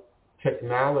about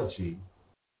technology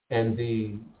and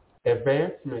the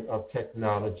advancement of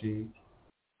technology,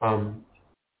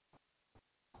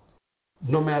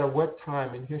 no matter what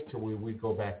time in history we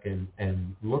go back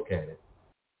and look at it.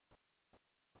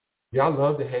 Y'all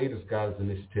love the Haters Guys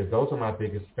Initiative. Those are my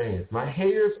biggest fans. My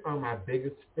haters are my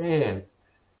biggest fans.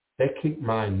 They keep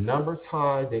my numbers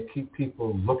high. They keep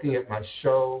people looking at my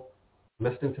show,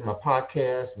 listening to my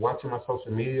podcast, watching my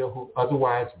social media, who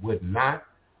otherwise would not.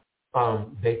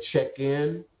 They check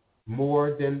in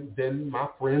more than my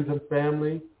friends and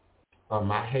family.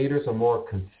 My haters are more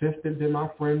consistent than my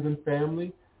friends and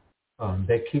family.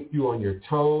 They keep you on your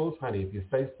toes. Honey, if you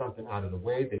say something out of the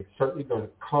way, they're certainly going to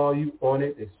call you on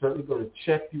it. They're certainly going to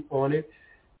check you on it,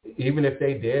 even if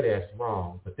they dead ass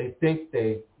wrong. But they think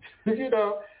they, you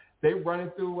know, they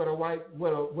running through with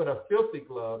a filthy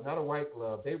glove, not a white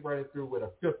glove. They running through with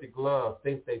a filthy glove,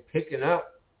 think they picking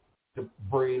up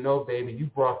debris. No, baby, you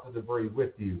brought the debris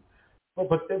with you.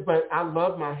 But I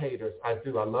love my haters. I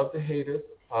do. I love the haters.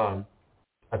 I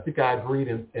think I agreed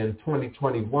in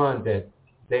 2021 that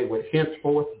they would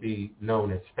henceforth be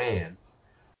known as fans.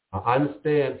 I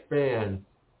understand fans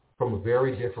from a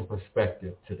very different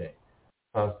perspective today.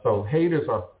 So haters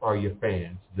are your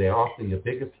fans. They're often your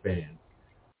biggest fans.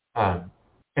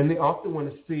 And they often want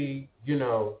to see, you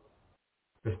know,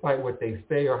 despite what they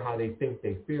say or how they think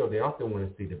they feel, they often want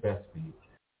to see the best for you.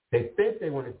 They think they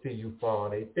want to see you fall.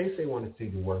 They think they want to see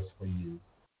the worst for you.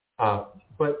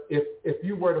 But if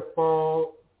you were to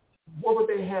fall, what would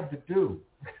they have to do?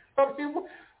 I mean,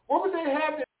 what would they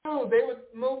have to do? They would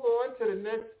move on to the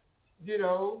next, you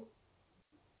know,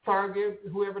 target,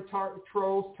 whoever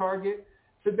trolls target.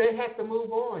 So they have to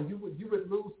move on. You would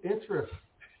lose interest,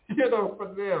 you know, for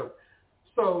them.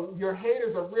 So your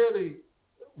haters are really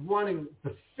wanting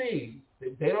to see.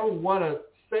 They don't want to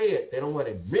say it. They don't want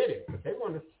to admit it. But they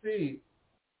want to see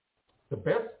the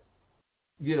best,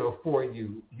 you know, for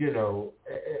you, you know,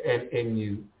 and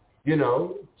you, you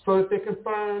know, so that they can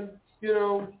find, you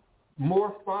know,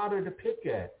 more fodder to pick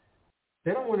at.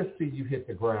 They don't want to see you hit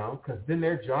the ground because then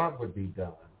their job would be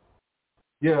done.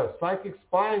 Yeah, psychic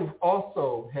spying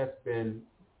also has been,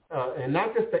 and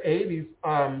not just the 80s,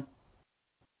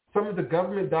 some of the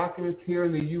government documents here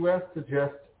in the U.S.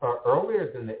 suggest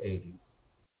earlier than the 80s.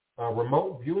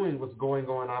 Remote viewing was going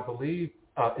on, I believe,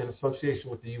 in association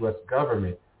with the U.S.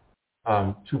 government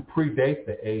to predate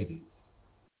the 80s.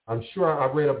 I'm sure I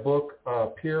read a book,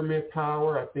 Pyramid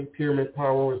Power. I think Pyramid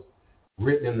Power was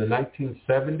written in the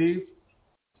 1970s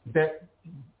that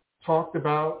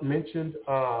mentioned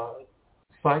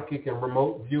psychic and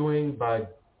remote viewing by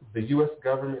the U.S.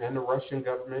 government and the Russian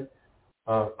government.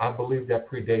 I believe that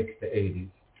predates the 80s.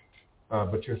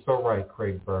 But you're so right,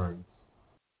 Craig Burns.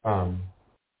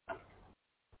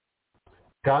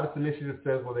 Goddess Initiative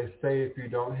says, well, they say if you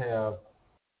don't have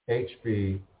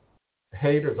HB,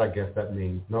 haters, I guess that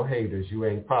means, no haters, you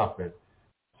ain't popping.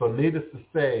 So needless to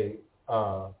say,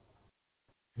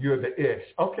 you're the ish.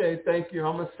 Okay, thank you.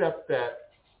 I'm going to accept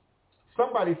that.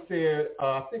 Somebody said,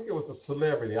 I think it was a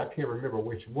celebrity, I can't remember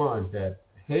which one, that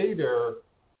haters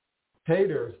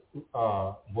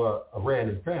were ran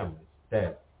in families.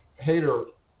 That haterism,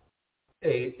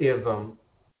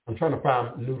 I'm trying to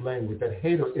find new language, that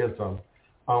haterism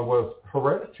was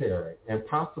hereditary and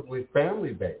possibly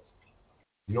family-based.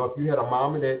 You know, if you had a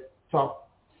mama that talked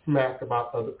smack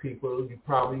about other people, you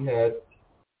probably had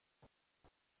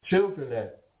children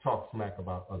that talked smack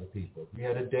about other people. You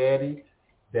had a daddy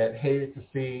that hated to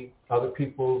see other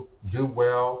people do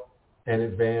well and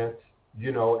advance,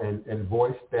 you know, and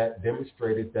voice that,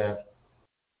 demonstrated that.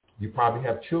 You probably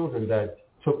have children that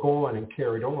took on and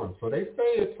carried on. So they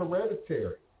say it's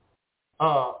hereditary.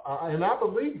 And I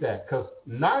believe that because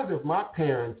neither of my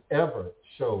parents ever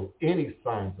showed any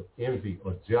signs of envy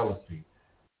or jealousy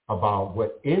about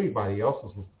what anybody else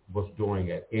was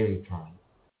doing at any time.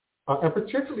 And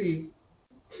particularly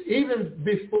even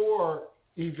before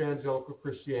evangelical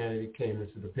Christianity came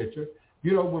into the picture,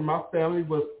 you know, when my family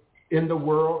was in the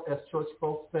world, as church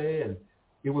folks say, and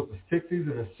it was the 60s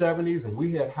and the 70s, and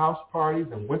we had house parties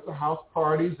and went to house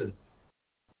parties, and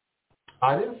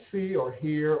I didn't see or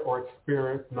hear or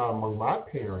experience, not among my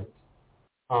parents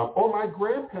or my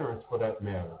grandparents for that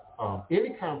matter,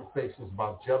 any conversations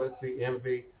about jealousy,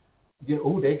 envy, you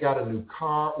know, they got a new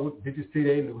car, did you see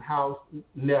their new house?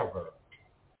 Never.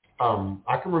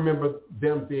 I can remember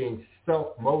them being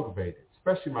self-motivated,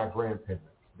 especially my grandparents.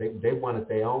 They wanted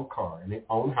their own car and their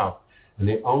own house and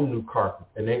their own new carpet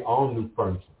and their own new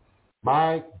furniture.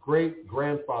 My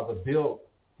great-grandfather built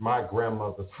my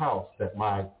grandmother's house that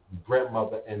my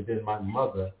grandmother and then my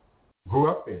mother grew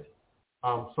up in.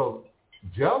 So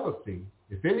jealousy,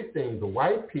 if anything, the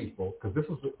white people, because this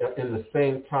was in the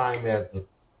same time as the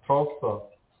Tulsa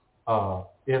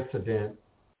incident,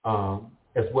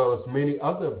 as well as many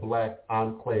other black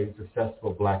enclaves,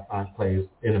 successful black enclaves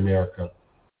in America,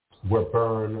 were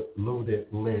burned, looted,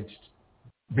 lynched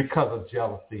because of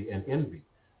jealousy and envy.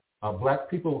 Black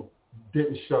people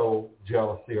didn't show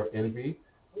jealousy or envy.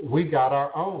 We got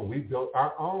our own. We built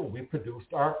our own. We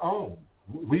produced our own.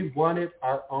 We wanted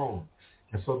our own.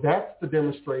 And so that's the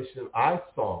demonstration I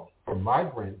saw from my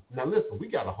grand. Now listen, we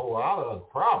got a whole lot of other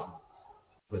problems,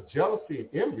 but jealousy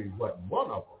and envy wasn't one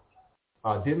of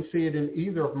them. Didn't see it in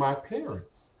either of my parents.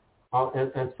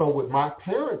 And so with my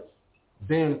parents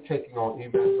then taking on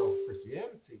evangelical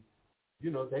Christianity,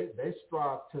 you know, they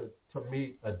strived to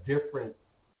meet a different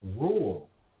rule.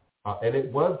 And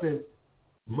it wasn't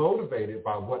motivated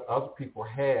by what other people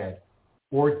had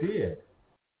or did.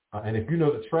 And if you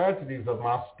know the tragedies of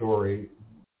my story,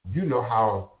 you know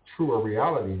how true a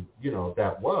reality, you know,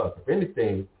 that was. If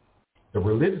anything, the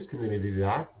religious community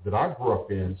that I grew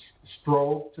up in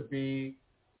strove to be,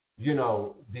 you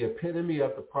know, the epitome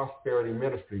of the prosperity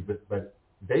ministry, but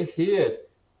they hid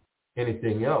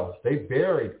anything else. They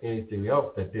buried anything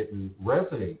else that didn't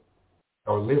resonate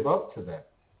or live up to that.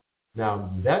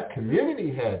 Now, that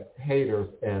community had haters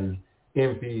and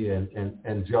envy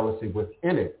and jealousy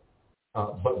within it.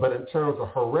 But in terms of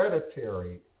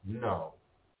hereditary, no.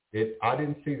 I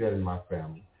didn't see that in my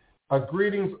family.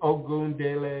 Greetings,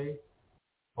 Ogundele,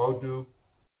 Odu,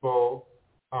 Bo.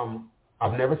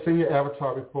 I've never seen your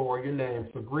avatar before or your name,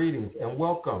 so greetings and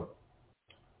welcome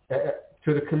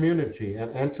to the community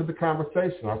and to the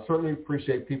conversation. I certainly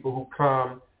appreciate people who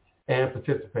come and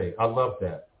participate. I love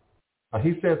that.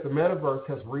 He says the metaverse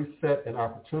has reset an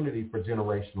opportunity for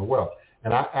generational wealth,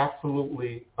 and I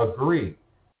absolutely agree.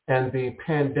 And the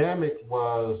pandemic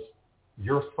was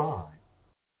your sign.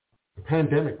 The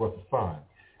pandemic was a sign.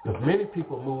 As many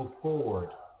people move forward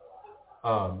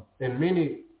in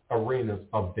many arenas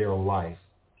of their life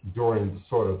during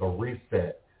sort of the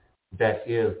reset that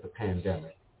is the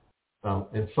pandemic.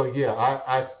 And so, yeah,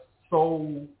 I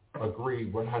so agree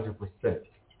 100%.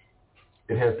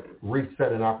 It has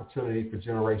reset an opportunity for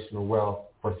generational wealth,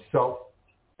 for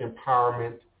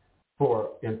self-empowerment,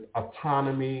 for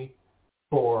autonomy,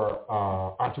 for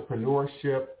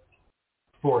entrepreneurship,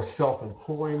 for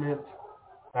self-employment,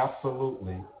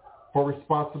 absolutely. For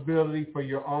responsibility for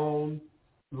your own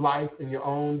life and your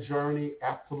own journey,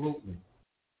 absolutely.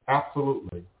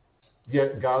 Absolutely.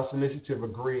 Yet God's Initiative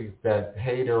agrees that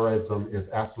haterism is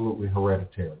absolutely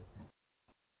hereditary.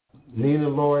 Nina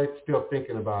Lloyd's still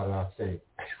thinking about it, I think.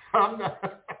 I'm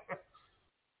not.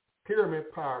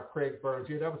 Pyramid Power, Craig Burns.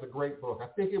 Yeah, that was a great book. I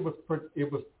think it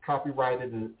was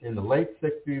copyrighted in the late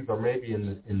 60s or maybe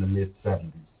in the mid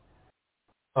 70s.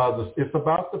 It's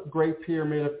about the Great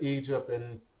Pyramid of Egypt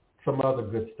and some other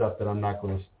good stuff that I'm not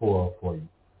going to spoil for you.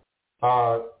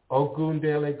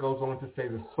 Ogundele goes on to say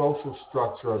the social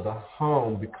structure of the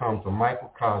home becomes a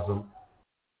microcosm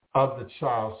of the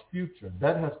child's future.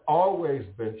 That has always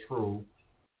been true,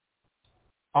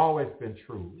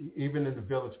 even in the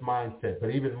village mindset, but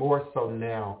even more so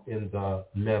now in the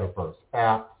metaverse.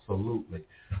 Absolutely.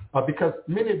 Because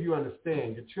many of you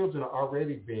understand your children are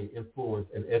already being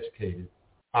influenced and educated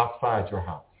outside your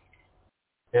house.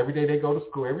 Every day they go to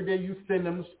school. Every day you send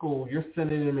them to school, you're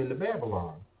sending them into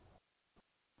Babylon.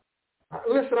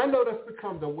 Listen, I know that's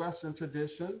become the Western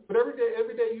tradition, but every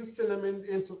day you send them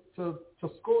into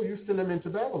school, you send them into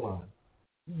Babylon.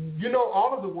 You know,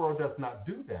 all of the world does not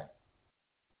do that.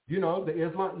 You know, the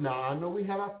Islam, now I know we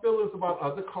have our feelings about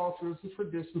other cultures and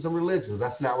traditions and religions.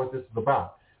 That's not what this is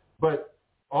about. But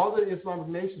all the Islamic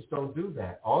nations don't do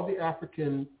that. All the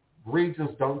African regions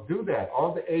don't do that.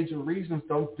 All the Asian regions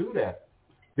don't do that.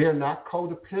 They're not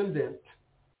codependent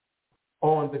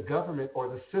on the government or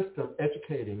the system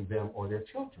educating them or their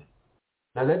children.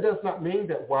 Now, that does not mean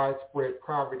that widespread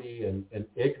poverty and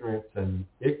ignorance and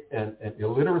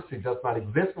illiteracy does not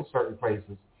exist in certain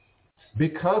places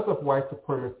because of white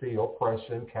supremacy,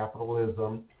 oppression,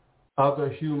 capitalism, other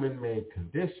human-made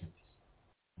conditions.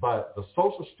 But the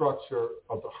social structure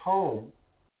of the home,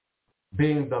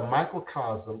 being the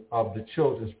microcosm of the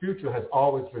children's future, has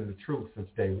always been the truth since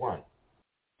day one.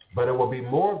 But it will be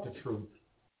more of the truth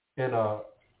in a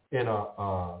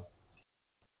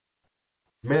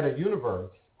meta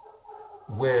universe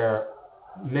where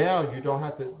now you don't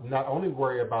have to not only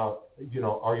worry about,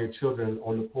 are your children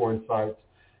on the porn sites,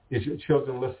 is your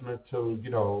children listening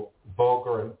to,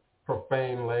 vulgar and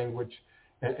profane language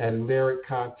and lyric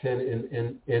content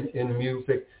in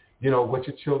music, what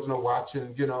your children are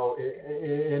watching,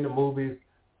 in the movies.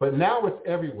 But now it's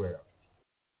everywhere.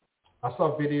 I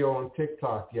saw a video on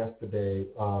TikTok yesterday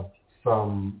of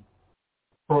some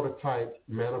prototype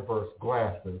metaverse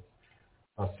glasses.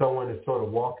 Someone is sort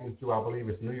of walking through, I believe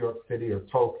it's New York City or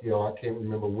Tokyo, I can't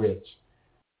remember which.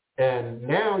 And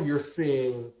now you're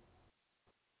seeing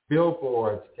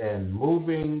billboards and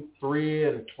moving 3-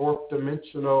 and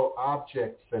 4th-dimensional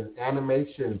objects and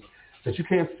animations that you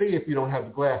can't see if you don't have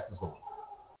the glasses on.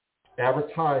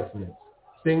 Advertisements,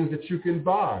 things that you can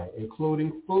buy,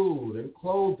 including food and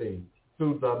clothing,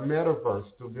 through the metaverse,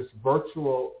 through this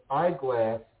virtual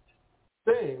eyeglass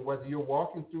thing, whether you're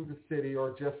walking through the city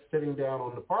or just sitting down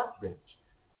on the park bench.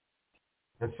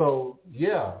 And so,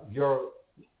 yeah, your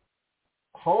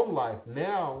home life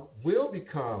now will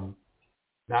become,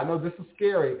 now I know this is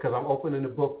scary because I'm opening the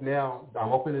book now,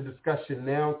 I'm opening the discussion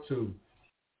now to,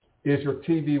 is your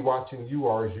TV watching you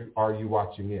or are you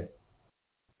watching it?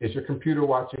 Is your computer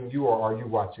watching you or are you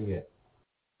watching it?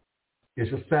 Is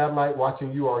your satellite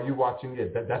watching you or are you watching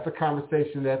it? That's a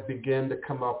conversation that began to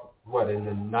come up, in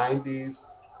the 90s,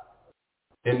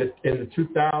 in the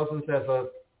 2000s as a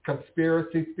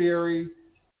conspiracy theory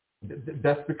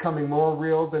that's becoming more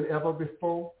real than ever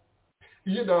before.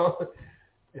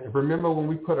 Remember when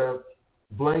we put a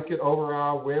blanket over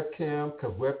our webcam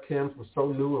because webcams were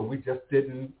so new and we just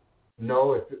didn't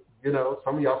know if,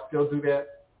 some of y'all still do that.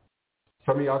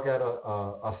 Some of y'all got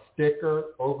a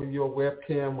sticker over your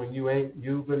webcam when you ain't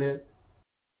using it.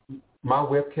 My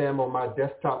webcam on my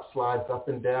desktop slides up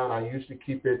and down. I usually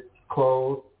keep it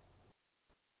closed.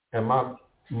 And my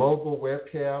mobile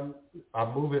webcam, I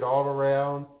move it all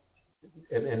around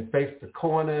and face the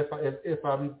corner if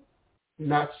I'm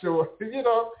not sure,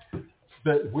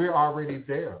 that we're already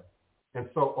there. And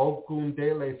so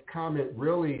Ogundele's comment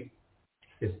really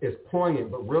is poignant,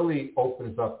 but really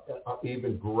opens up an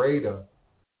even greater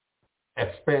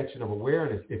expansion of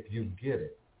awareness if you get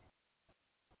it.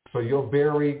 So your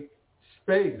very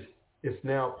space is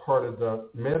now part of the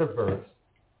metaverse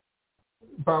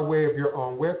by way of your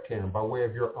own webcam, by way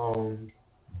of your own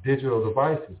digital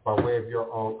devices, by way of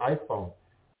your own iPhone,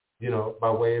 by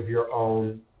way of your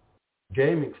own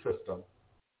gaming system,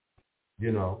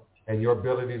 you know, and your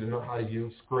ability to know how to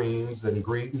use screens and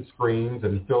green screens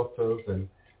and filters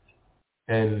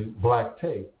and black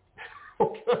tape.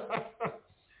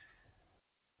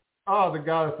 Oh, the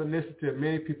Goddess Initiative.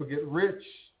 Many people get rich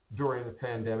during the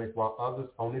pandemic while others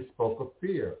only spoke of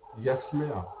fear. Yes,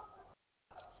 ma'am.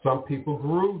 Some people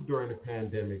grew during the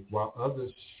pandemic while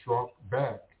others shrunk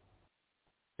back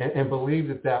and believed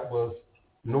that was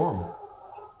normal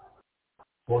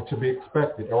or to be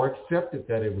expected, or accepted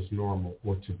that it was normal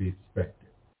or to be expected.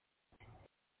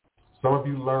 Some of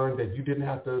you learned that you didn't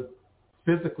have to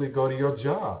physically go to your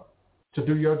job to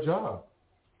do your job,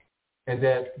 and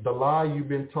that the lie you've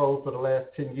been told for the last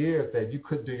 10 years that you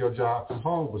could do your job from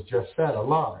home was just that, a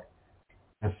lie.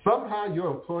 And somehow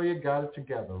your employer got it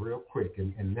together real quick,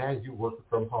 and now you're working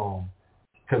from home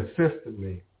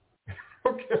consistently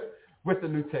with the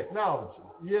new technology.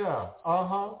 Yeah,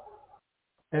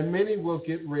 And many will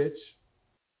get rich.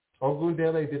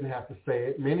 Ogundele didn't have to say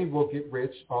it. Many will get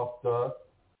rich off the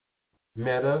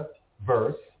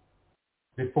metaverse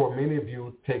before many of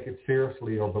you take it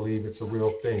seriously or believe it's a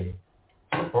real thing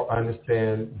or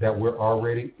understand that we're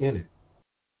already in it.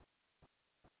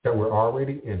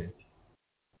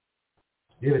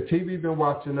 Yeah, the TV been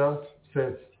watching us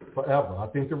since forever. I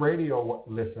think the radio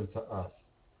listened to us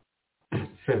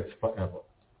since forever.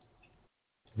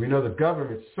 We know the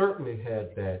government certainly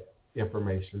had that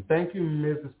information. Thank you,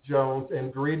 Mrs. Jones,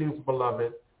 and greetings,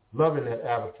 beloved. Loving that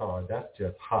avatar. That's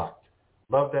just hot.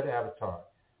 Love that avatar.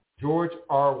 George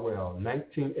Orwell,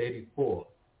 1984.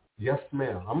 Yes,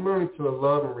 ma'am. I'm learning to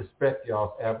love and respect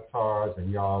y'all's avatars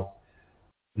and y'all's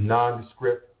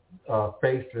nondescript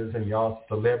faces and y'all's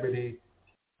celebrity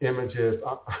images.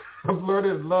 I'm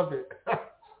learning to love it.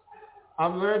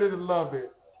 I'm learning to love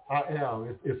it. I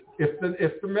am. It's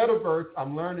the metaverse.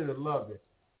 I'm learning to love it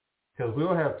because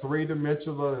we'll have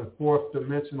 3-dimensional and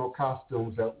 4th-dimensional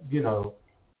costumes that, you know,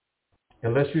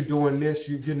 unless you're doing this,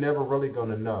 you're never really going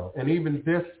to know. And even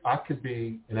this, I could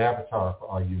be an avatar for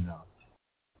all you know.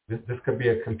 This could be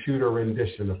a computer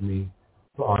rendition of me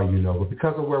for all you know. But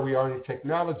because of where we are in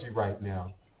technology right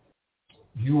now,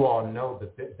 you all know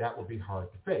that would be hard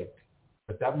to fake.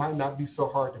 But that might not be so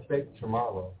hard to fake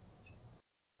tomorrow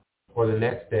or the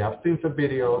next day. I've seen some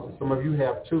videos, and some of you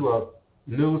have too, of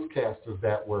newscasters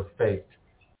that were faked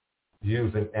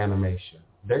using animation.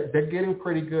 They're getting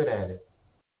pretty good at it.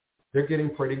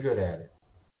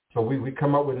 So we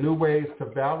come up with new ways to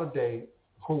validate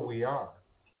who we are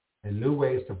and new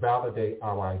ways to validate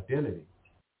our identity.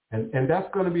 And that's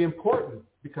going to be important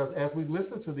because as we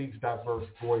listen to these diverse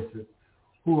voices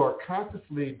who are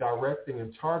consciously directing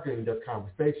and targeting their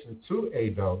conversation to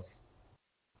ADOS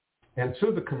and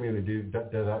to the community,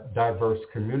 the diverse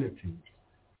communities,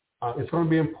 it's going to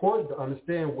be important to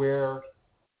understand where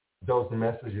those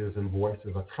messages and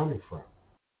voices are coming from,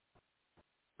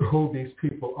 who these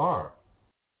people are,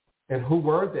 and who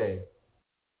were they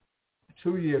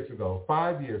 2 years ago,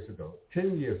 5 years ago,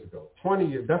 10 years ago, 20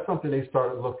 years. That's something they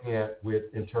started looking at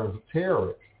in terms of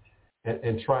terrorists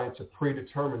and trying to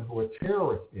predetermine who a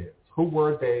terrorist is. Who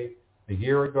were they a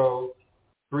year ago,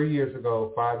 3 years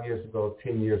ago, 5 years ago,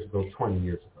 10 years ago, 20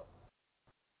 years ago?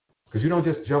 Because you don't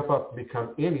just jump up and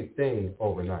become anything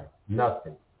overnight,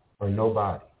 nothing or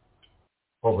nobody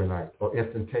overnight or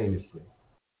instantaneously.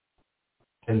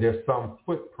 And there's some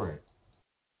footprint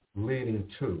leading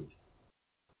to.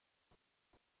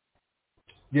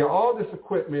 Yeah, all this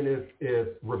equipment is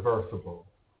reversible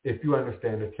if you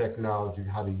understand the technology,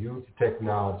 how to use the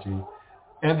technology,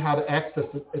 and how to access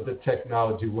the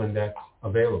technology when that's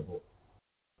available.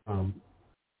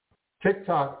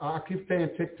 TikTok, I keep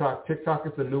saying TikTok. TikTok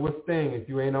is the newest thing. If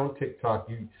you ain't on TikTok,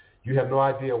 you have no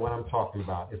idea what I'm talking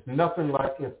about. It's nothing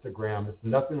like Instagram. It's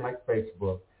nothing like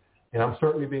Facebook. And I'm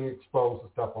certainly being exposed to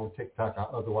stuff on TikTok I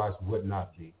otherwise would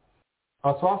not be.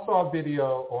 So I saw a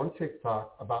video on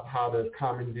TikTok about how to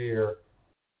commandeer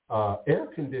air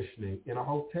conditioning in a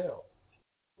hotel,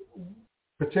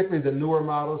 particularly the newer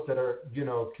models that are,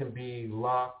 can be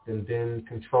locked and then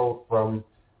controlled from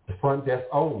the front desk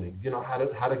only,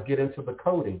 how to get into the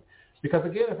coding. Because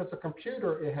again, if it's a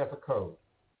computer, it has a code.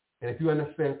 And if you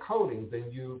understand coding,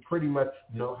 then you pretty much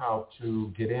know how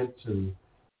to get into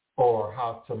or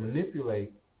how to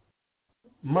manipulate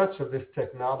much of this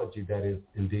technology that is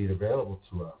indeed available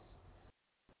to us.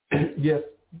 Yes,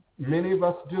 many of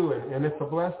us do, and it's a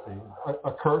blessing,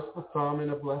 a curse for some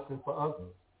and a blessing for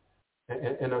others,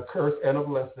 and a curse and a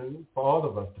blessing for all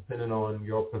of us, depending on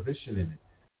your position in it,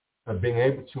 of being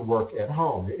able to work at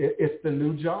home. It's the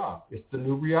new job. It's the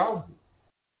new reality.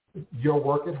 Your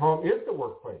work at home is the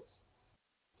workplace.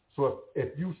 So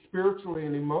if you spiritually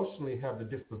and emotionally have the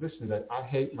disposition that I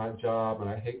hate my job and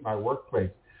I hate my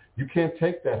workplace, you can't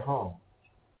take that home.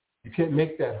 You can't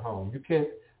make that home. You can't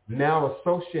now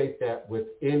associate that with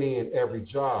any and every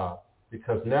job,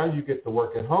 because now you get the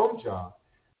work at home job.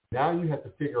 Now you have to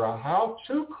figure out how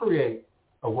to create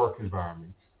a work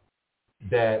environment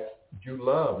that you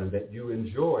love and that you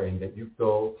enjoy and that you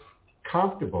feel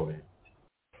comfortable in.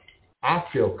 I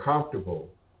feel comfortable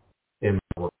in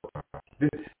my work environment. This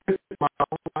is my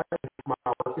own life, my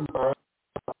work environment,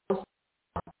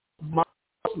 my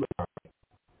personal environment.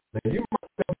 Now you might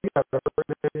say you have to heard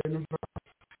that in the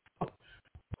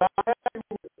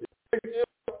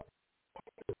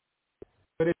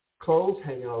but it's clothes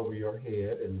hanging over your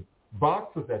head and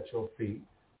boxes at your feet,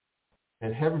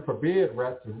 and heaven forbid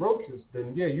rats and roaches,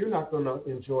 then yeah, you're not going to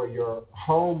enjoy your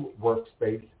home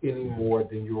workspace any more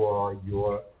than you are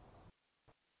your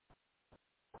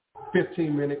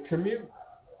 15-minute commute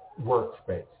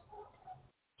workspace.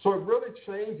 So it really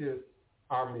changes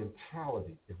our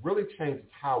mentality. It really changes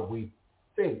how we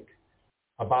think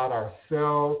about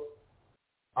ourselves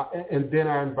and then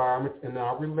our environment and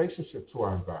our relationship to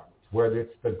our environment, whether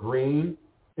it's the green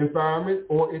environment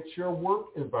or it's your work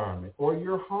environment or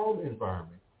your home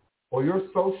environment or your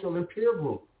social and peer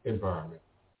group environment.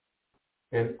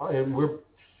 And we're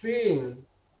seeing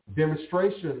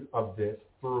demonstration of this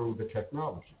through the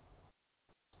technology.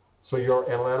 So your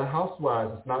Atlanta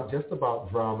Housewives is not just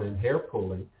about drama and hair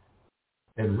pulling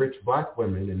and rich black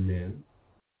women and men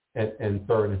and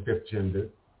third and fifth gender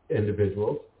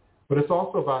individuals, but it's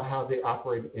also about how they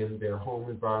operate in their home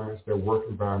environments, their work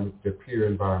environments, their peer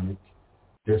environments,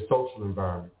 their social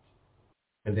environments.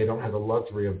 And they don't have the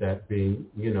luxury of that being,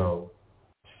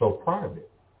 so private,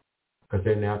 because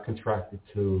they're now contracted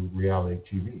to reality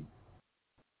TV.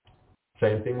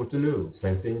 Same thing with the news.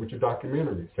 Same thing with your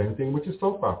documentaries. Same thing with your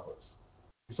soap operas.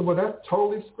 You say, well, that's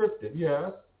totally scripted.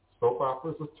 Yes, soap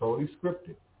operas are totally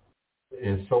scripted.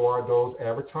 And so are those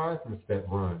advertisements that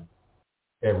run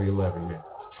every 11 minutes.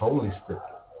 Totally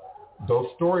scripted. Those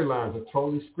storylines are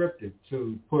totally scripted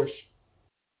to push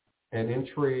and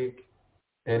intrigue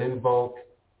and invoke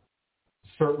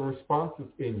certain responses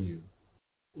in you,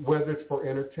 whether it's for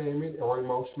entertainment or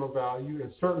emotional value.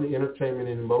 And certainly entertainment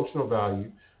and emotional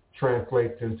value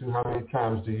translates into how many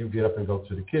times do you get up and go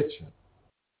to the kitchen.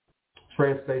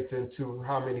 Translates into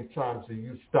how many times do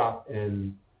you stop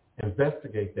and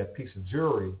investigate that piece of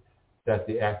jewelry that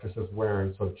the actress is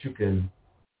wearing so that you can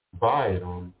buy it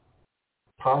on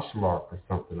Poshmark or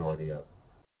something or the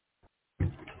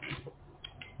other.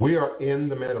 We are in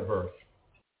the metaverse,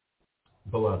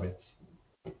 beloveds.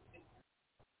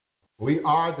 We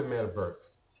are the metaverse,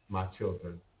 my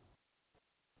children.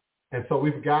 And so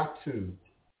we've got to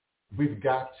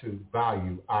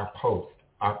value our post,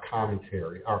 our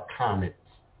commentary, our comments,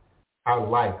 our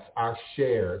likes, our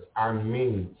shares, our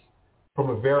memes from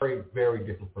a very, very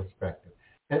different perspective.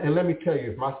 And let me tell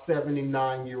you, if my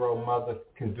 79-year-old mother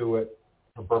can do it,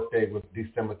 her birthday was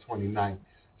December 29th,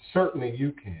 certainly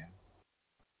you can.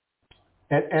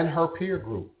 And her peer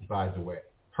group, by the way,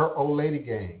 her old lady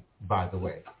gang, by the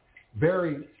way,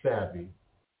 very savvy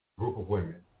group of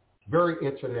women, very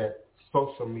internet,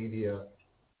 social media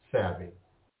savvy.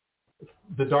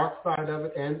 The dark side of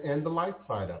it and the light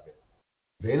side of it.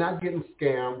 They're not getting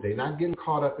scammed. They're not getting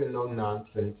caught up in no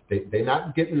nonsense. They're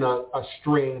not getting a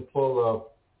string full of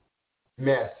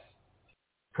mess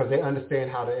because they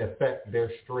understand how to affect their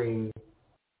string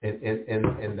and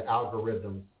the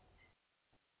algorithms.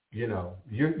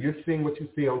 You're seeing what you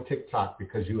see on TikTok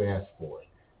because you asked for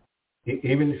it,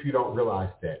 even if you don't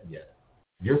realize that yet.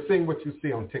 You're seeing what you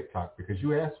see on TikTok because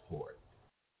you asked for it.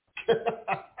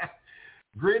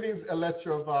 Greetings,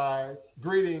 Electro Vibes.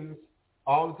 Greetings.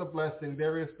 All is a blessing.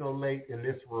 There is no late in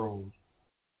this room.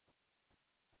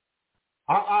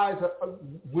 Our eyes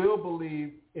will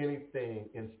believe anything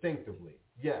instinctively.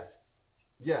 Yes.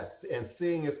 And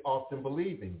seeing is often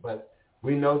believing. But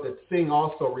we know that seeing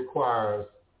also requires,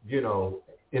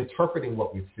 interpreting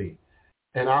what we see.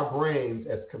 And our brains,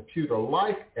 as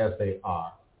computer-like as they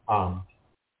are,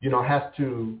 has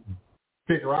to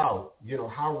figure out,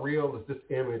 how real is this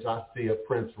image I see of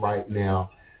Prince right now,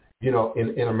 in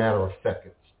a matter of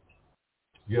seconds.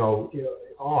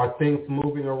 Are things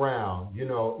moving around?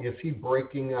 Is he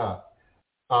breaking up?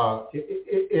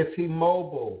 Is he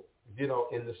mobile, in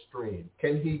the stream?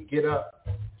 Can he get up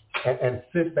and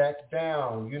sit back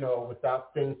down,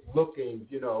 without things looking,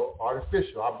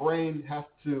 artificial? Our brain has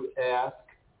to ask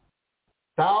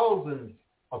thousands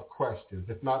of questions,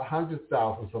 if not hundreds of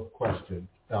thousands of questions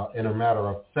in a matter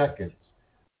of seconds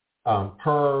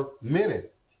per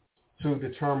minute to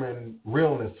determine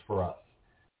realness for us.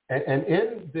 And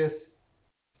in this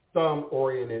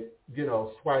thumb-oriented,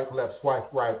 swipe left,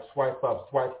 swipe right, swipe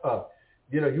up,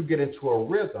 you get into a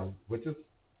rhythm, which is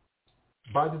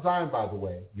by design, by the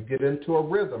way. You get into a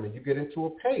rhythm and you get into a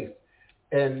pace.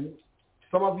 And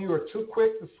some of you are too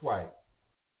quick to swipe,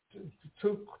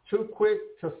 too quick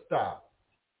to stop.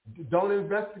 Don't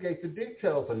investigate the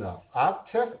details enough. I've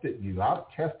tested you. My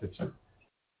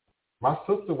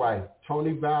sister wife,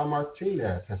 Tony Val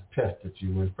Martinez, has tested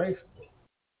you in Facebook.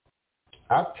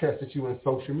 I've tested you in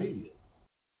social media.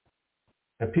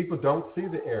 And people don't see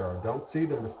the error, don't see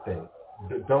the mistake,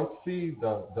 don't see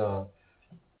the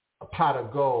pot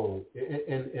of gold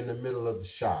in the middle of the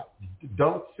shot.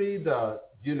 Don't see the,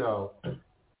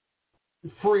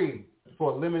 free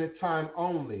for a limited time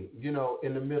only,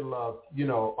 in the middle of,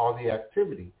 all the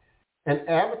activity. And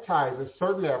advertisers,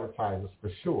 certain advertisers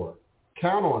for sure,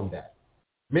 count on that.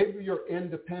 Maybe your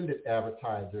independent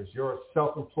advertisers, your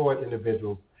self-employed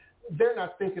individuals, they're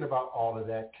not thinking about all of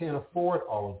that, can't afford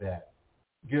all of that.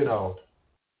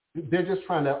 They're just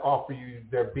trying to offer you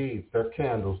their beads, their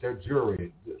candles, their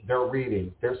jewelry, their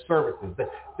readings, their services.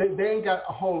 They ain't got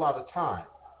a whole lot of time.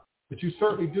 But you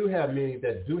certainly do have many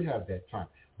that do have that time.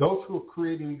 Those who are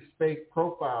creating these fake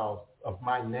profiles of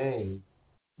my name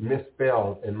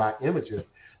misspelled and my images,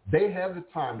 they have the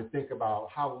time to think about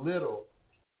how little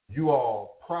you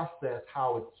all process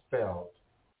how it's spelled,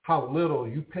 how little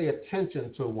you pay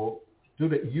attention to, well, do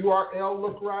the URL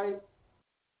look right?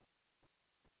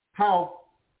 How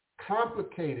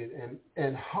complicated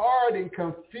and hard and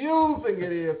confusing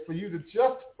it is for you to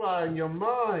justify in your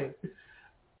mind.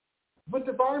 Would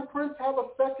Divine Prince have a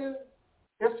second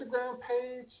Instagram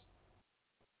page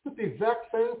with the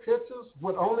exact same pictures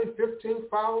with only 15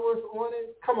 followers on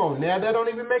it? Come on now, that don't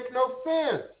even make no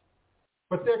sense.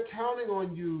 But they're counting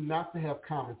on you not to have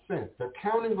common sense. They're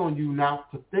counting on you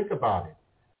not to think about it.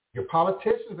 Your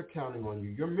politicians are counting on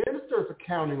you. Your ministers are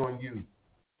counting on you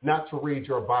not to read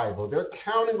your Bible. They're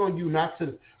counting on you not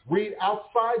to read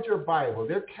outside your Bible.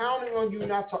 They're counting on you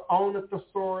not to own a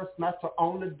thesaurus, not to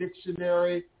own a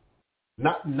dictionary,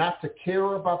 not to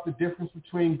care about the difference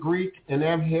between Greek and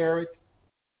Amharic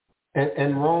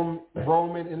and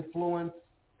Roman influence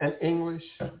and English.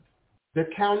 They're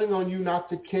counting on you not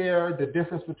to care the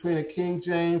difference between a King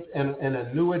James and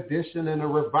a new edition and a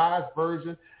revised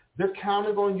version. They're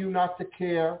counting on you not to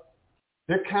care.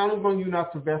 They're counting on you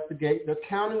not to investigate. They're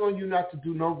counting on you not to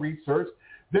do no research.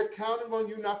 They're counting on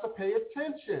you not to pay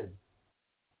attention.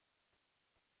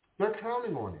 They're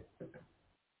counting on it.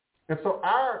 And so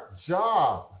our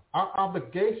job, our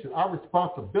obligation, our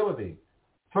responsibility,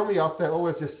 some of y'all say, oh,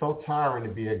 it's just so tiring to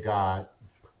be a God.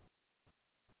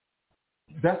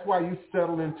 That's why you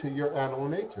settle into your animal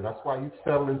nature. That's why you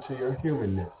settle into your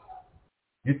humanness.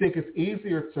 You think it's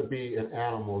easier to be an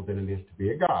animal than it is to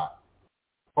be a God.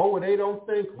 Oh, they don't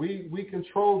think. We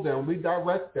control them. We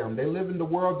direct them. They live in the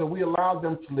world that we allow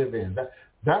them to live in.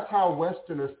 That's how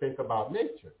Westerners think about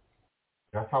nature.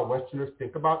 That's how Westerners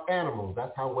think about animals.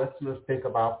 That's how Westerners think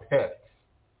about pets.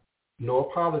 No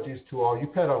apologies to all you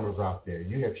pet owners out there.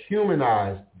 You have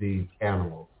humanized these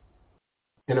animals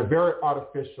in a very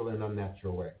artificial and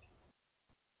unnatural way.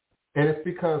 And it's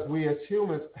because we as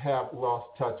humans have lost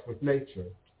touch with nature,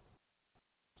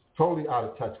 totally out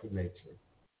of touch with nature.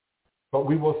 But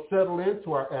we will settle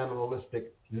into our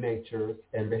animalistic natures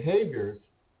and behaviors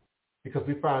because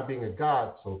we find being a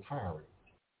God so tiring.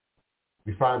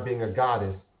 We find being a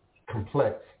goddess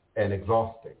complex and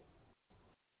exhausting.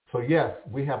 So yes,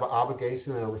 we have an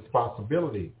obligation and a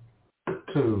responsibility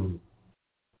to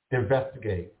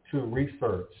investigate, to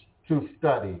research, to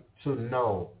study, to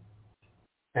know.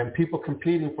 And people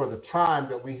competing for the time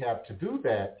that we have to do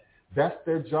that, that's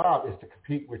their job, is to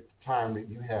compete with the time that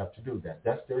you have to do that.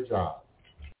 That's their job.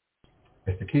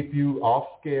 It's to keep you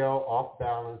off scale, off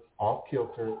balance, off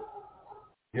kilter,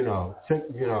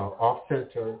 off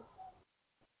center,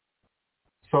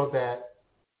 so that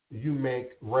you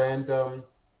make random,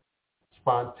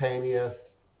 spontaneous,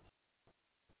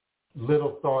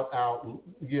 little thought out,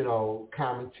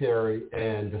 commentary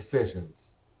and decisions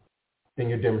in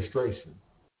your demonstration.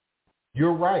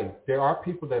 You're right. There are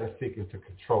people that are seeking to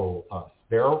control us.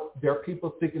 There are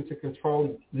people seeking to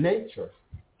control nature.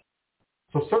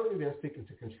 So certainly they're seeking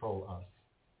to control us.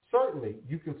 Certainly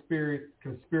you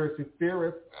conspiracy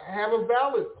theorists have a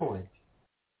valid point.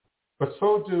 But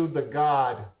so do the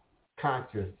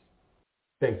God-conscious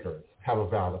thinkers have a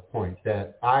valid point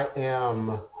that I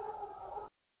am,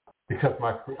 because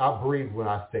I breathe when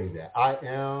I say that. I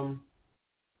am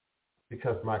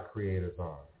because my creators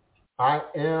are. I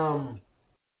am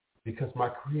because my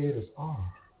creators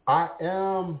are. I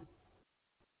am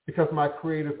because my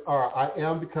creators are. I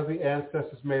am because the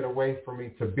ancestors made a way for me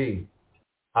to be.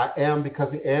 I am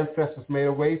because the ancestors made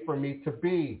a way for me to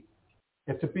be.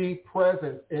 And to be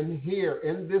present in here,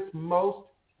 in this most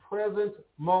present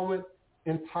moment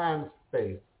in time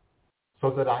space,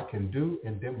 so that I can do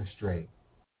and demonstrate,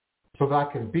 so that I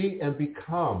can be and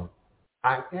become.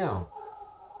 I am.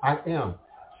 I am.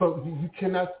 So you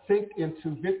cannot sink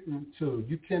into victimhood.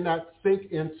 You cannot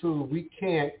sink into we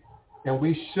can't and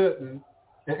we shouldn't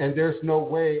and there's no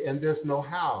way and there's no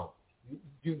how.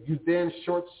 You then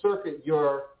short circuit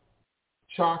your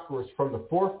chakras from the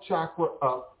fourth chakra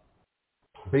up,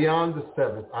 beyond the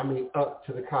seventh, up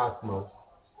to the cosmos.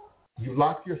 You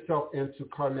lock yourself into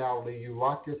carnality. You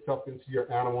lock yourself into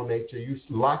your animal nature. You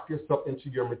lock yourself into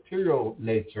your material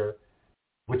nature,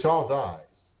 which all dies,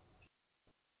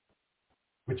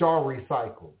 which all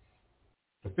recycles.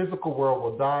 The physical world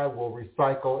will die, will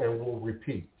recycle, and will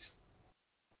repeat.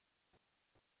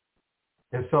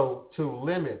 And so to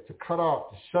limit, to cut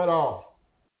off, to shut off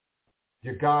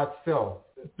your God self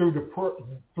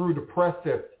through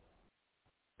depressive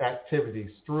activities,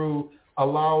 through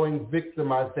allowing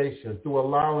victimization, through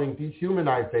allowing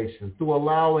dehumanization, through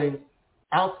allowing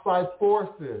outside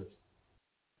forces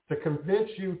to convince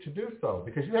you to do so,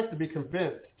 because you have to be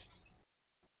convinced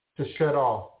to shut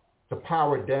off, to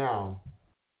power down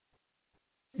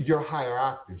your higher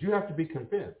octaves. You have to be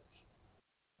convinced.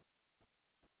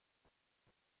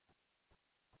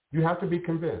 You have to be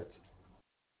convinced.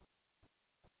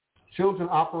 Children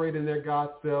operate in their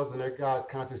God selves and their God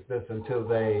consciousness until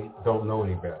they don't know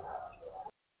any better,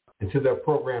 until they're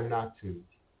programmed not to,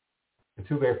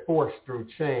 until they're forced through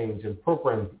change and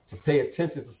programmed to pay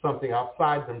attention to something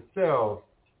outside themselves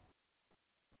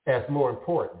as more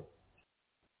important.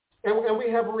 And we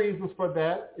have reasons for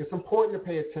that. It's important to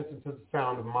pay attention to the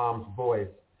sound of mom's voice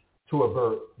to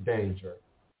avert danger.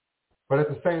 But at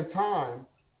the same time,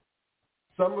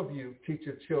 some of you teach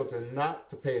your children not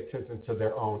to pay attention to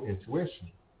their own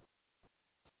intuition.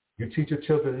 You teach your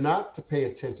children not to pay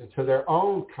attention to their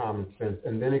own common sense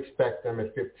and then expect them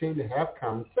at 15 to have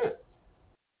common sense.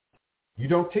 You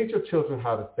don't teach your children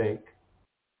how to think,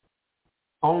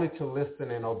 only to listen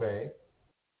and obey.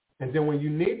 And then when you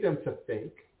need them to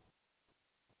think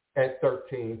at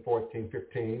 13, 14,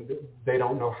 15, they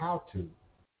don't know how to,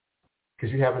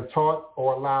 because you haven't taught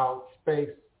or allowed space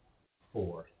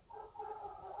for.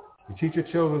 You teach your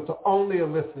children to only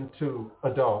listen to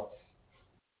adults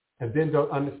and then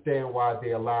don't understand why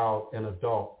they allow an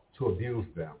adult to abuse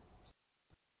them.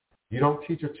 You don't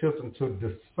teach your children to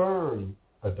discern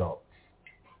adults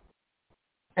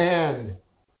and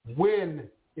when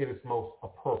it is most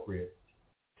appropriate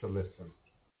to listen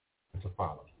and to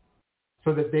follow,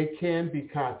 so that they can be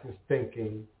conscious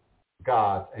thinking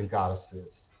gods and goddesses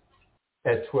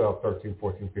at 12, 13,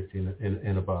 14, 15,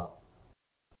 and above.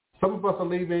 Some of us are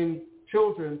leaving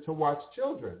children to watch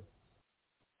children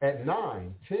at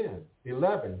 9, 10,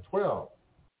 11, 12.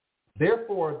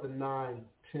 Therefore, the 9,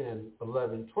 10,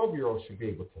 11, 12-year-olds should be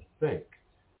able to think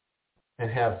and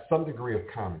have some degree of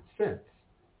common sense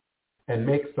and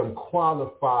make some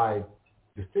qualified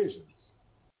decisions.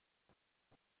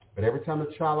 But every time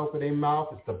a child opens their mouth,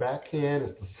 it's the backhand,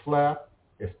 it's the slap,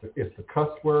 it's the cuss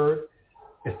word,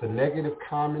 it's the negative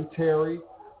commentary.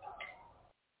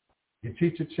 You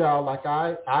teach a child, like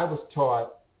I was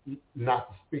taught, not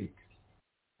to speak,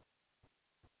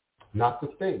 not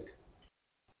to think.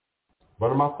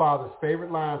 One of my father's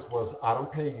favorite lines was, "I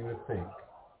don't pay you to think."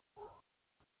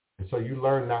 And so you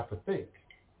learn not to think.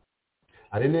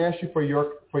 I didn't ask you for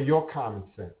your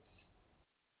common sense.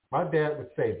 My dad would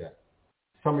say that.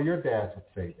 Some of your dads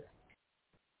would say that.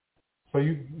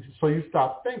 So you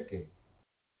stop thinking.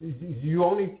 You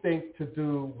only think to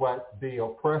do what the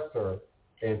oppressor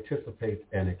anticipates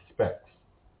and expects.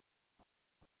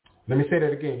 Let me say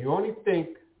that again. You only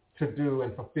think to do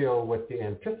and fulfill what the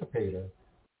anticipator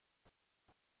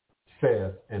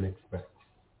says and expects.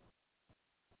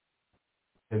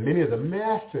 And many of the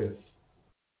masses,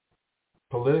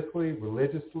 politically,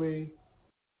 religiously,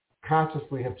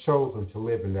 consciously have chosen to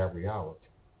live in that reality.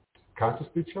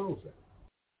 Consciously chosen.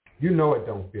 You know it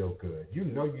don't feel good. You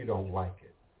know you don't like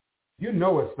it. You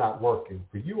know it's not working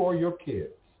for you or your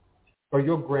kids or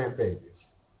your grandbabies.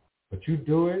 But you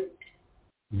do it,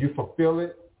 you fulfill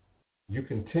it, you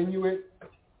continue it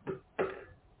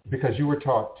because you were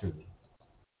taught to,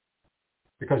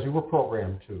 because you were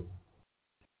programmed to.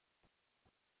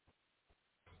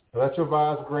 That's your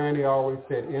wise granny always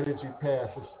said, energy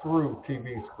passes through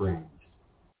TV screens.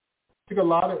 I think a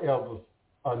lot of elders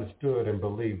understood and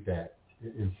believed that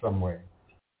in some way.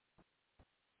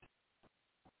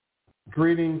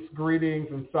 Greetings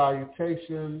and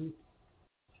salutations.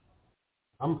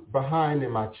 I'm behind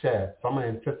in my chat, so I'm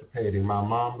anticipating my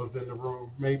mom was in the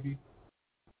room, maybe.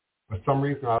 For some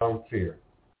reason, I don't see her.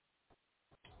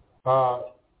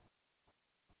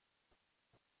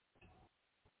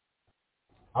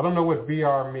 I don't know what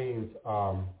VR means,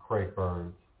 Craig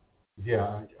Burns.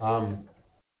 Yeah,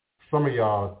 some of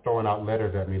y'all throwing out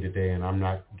letters at me today, and I'm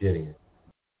not getting it.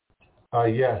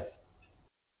 Yes.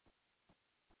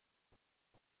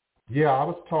 Yeah, I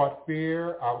was taught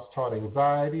fear. I was taught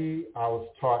anxiety. I was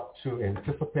taught to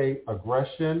anticipate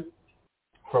aggression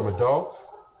from adults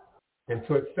and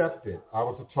to accept it. I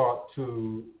was taught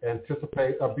to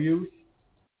anticipate abuse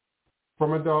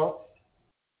from adults,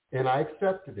 and I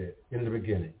accepted it in the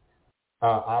beginning.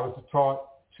 I was taught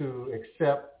to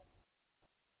accept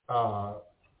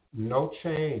no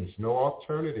change, no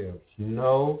alternatives,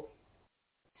 no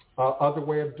other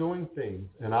way of doing things,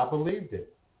 and I believed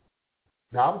it.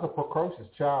 Now, I was a precocious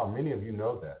child. Many of you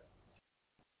know that.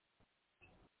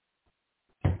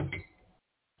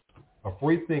 A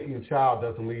free-thinking child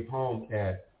doesn't leave home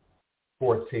at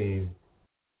 14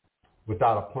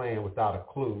 without a plan, without a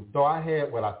clue, though I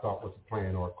had what I thought was a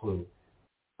plan or a clue,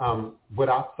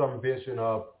 without some vision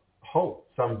of hope,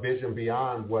 some vision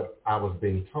beyond what I was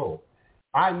being told.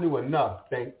 I knew enough,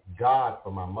 thank God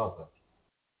for my mother,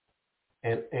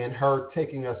 and her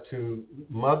taking us to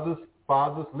mothers,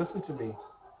 fathers, listen to me.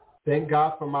 Thank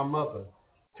God for my mother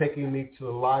taking me to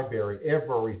the library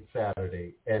every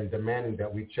Saturday and demanding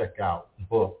that we check out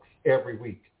books every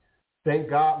week. Thank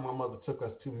God my mother took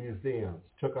us to museums,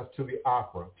 took us to the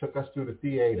opera, took us to the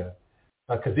theater.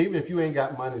 Because even if you ain't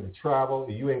got money to travel,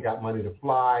 you ain't got money to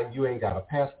fly, you ain't got a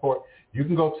passport, you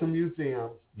can go to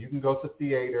museums, you can go to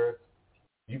theaters,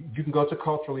 you can go to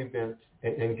cultural events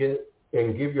and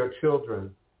give your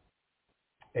children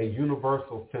a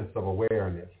universal sense of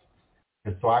awareness.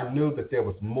 And so I knew that there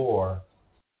was more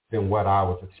than what I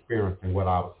was experiencing, what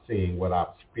I was seeing, what I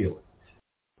was feeling.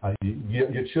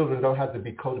 Your children don't have to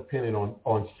be codependent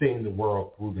on seeing the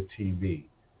world through the TV.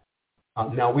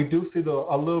 Now, we do see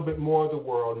a little bit more of the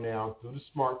world now through the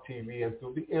smart TV and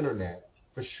through the internet,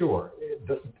 for sure,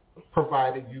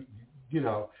 provided you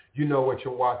know what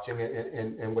you're watching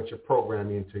and what you're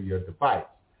programming into your device.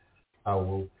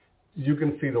 Well, you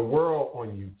can see the world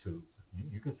on YouTube.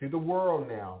 You can see the world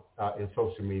now in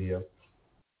social media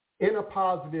in a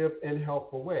positive and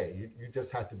helpful way. You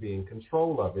just have to be in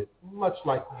control of it, much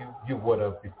like you would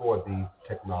have before these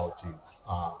technologies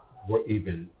were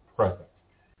even present.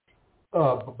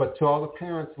 But to all the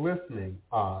parents listening,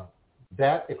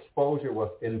 that exposure was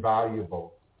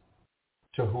invaluable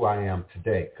to who I am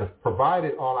today, because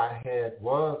provided all I had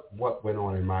was what went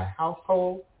on in my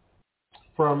household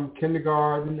from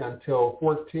kindergarten until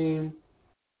 14,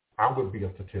 I would be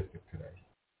a statistic today.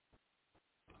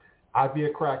 I'd be a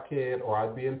crackhead, or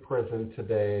I'd be in prison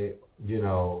today,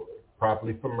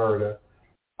 probably for murder.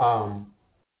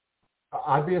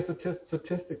 I'd be a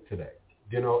statistic today,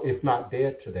 if not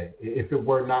dead today, if it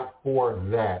were not for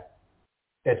that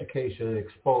education and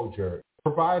exposure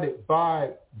provided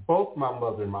by both my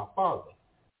mother and my father.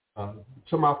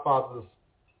 To my father's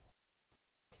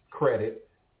credit,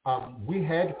 we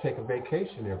had to take a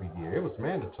vacation every year. It was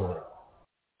mandatory.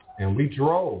 And we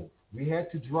drove. We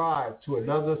had to drive to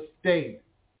another state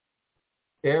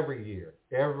every year.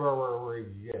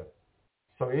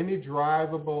 So any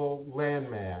drivable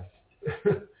landmass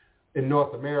in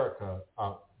North America,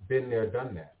 been there,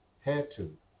 done that, had to.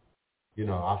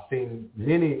 I've seen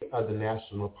many of the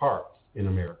national parks in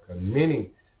America,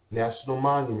 many national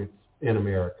monuments in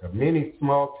America, many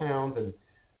small towns in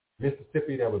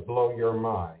Mississippi that would blow your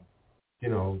mind.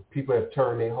 People have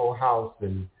turned their whole house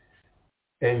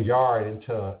and yard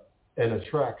into an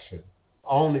attraction,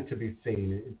 only to be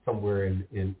seen somewhere in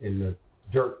the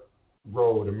dirt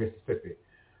road of Mississippi.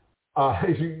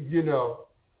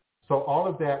 So all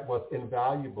of that was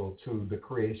invaluable to the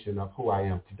creation of who I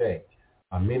am today.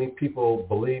 Many people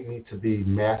believe me to be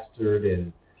mastered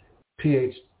and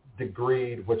PhD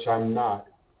degreed, which I'm not,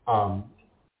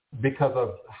 because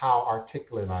of how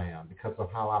articulate I am, because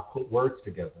of how I put words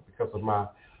together, because of my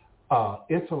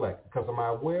intellect, because of my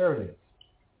awareness.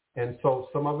 And so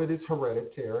some of it is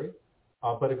hereditary,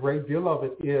 but a great deal of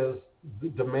it is the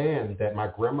demand that my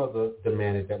grandmother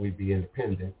demanded that we be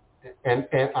independent and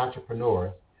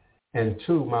entrepreneurs. And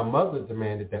two, my mother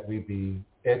demanded that we be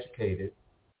educated,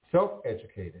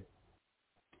 self-educated,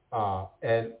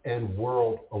 and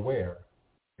world aware.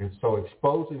 And so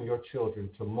exposing your children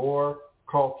to more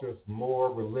cultures,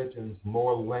 more religions,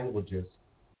 more languages,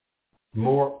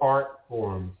 more art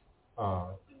forms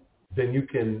than you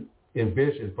can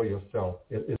envision for yourself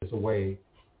is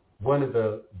one of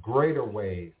the greater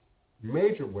ways,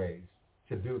 major ways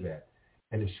to do that.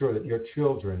 and ensure that your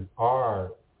children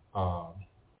are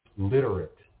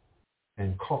literate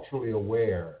and culturally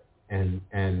aware and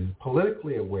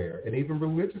politically aware and even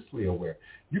religiously aware.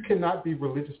 You cannot be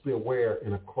religiously aware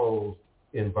in a closed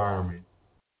environment,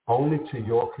 only to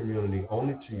your community,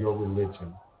 only to your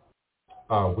religion,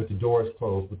 with the doors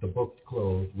closed, with the books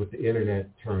closed, with the internet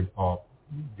turned off.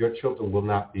 Your children will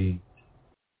not be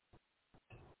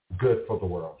good for the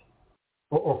world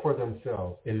or for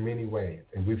themselves in many ways.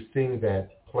 And we've seen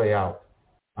that play out,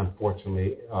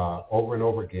 unfortunately, over and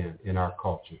over again in our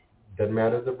culture. Doesn't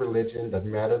matter the religion, doesn't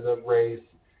matter the race.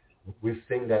 We've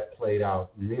seen that played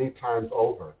out many times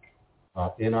over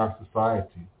in our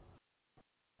society.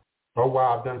 Oh,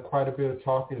 wow, I've done quite a bit of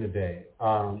talking today.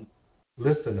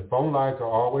 Listen, the phone lines are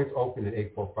always open at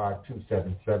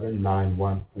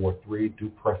 845-277-9143. Do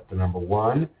press the number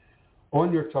 1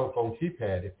 on your telephone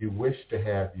keypad if you wish to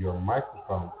have your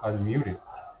microphone unmuted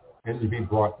and to be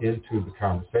brought into the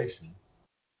conversation.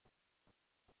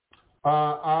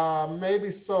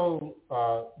 Maybe so,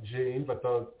 Gene, but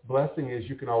the blessing is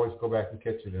you can always go back and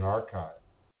catch it in archive.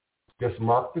 Just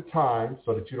mark the time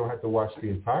so that you don't have to watch the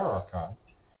entire archive,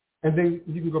 and then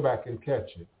you can go back and catch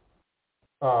it.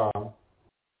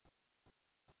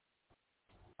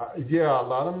 Yeah, a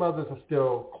lot of mothers are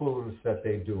still clueless that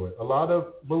they do it. A lot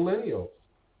of millennials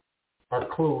are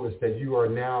clueless that you are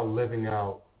now living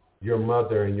out your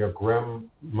mother and your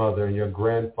grandmother and your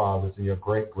grandfathers and your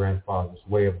great-grandfathers'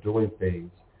 way of doing things,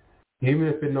 even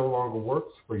if it no longer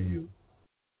works for you,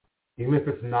 even if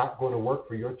it's not going to work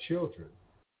for your children.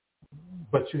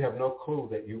 But you have no clue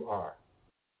that you are.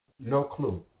 No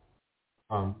clue.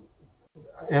 And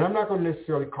I'm not going to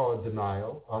necessarily call it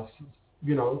denial.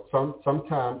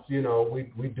 Sometimes, we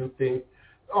do things.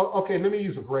 Oh, okay, let me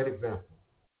use a great example.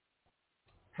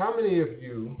 How many of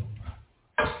you,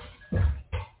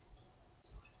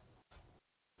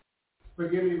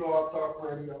 forgive me, Lord, talk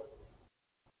radio.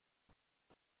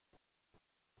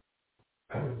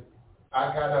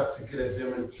 I got up to get a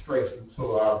demonstration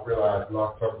so I realized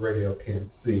Blog Talk Radio can't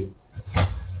see,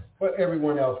 but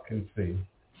everyone else can see.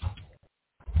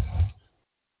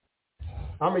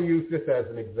 I'm going to use this as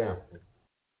an example.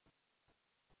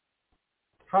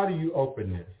 How do you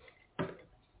open this?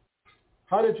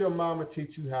 How did your mama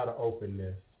teach you how to open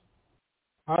this?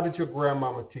 How did your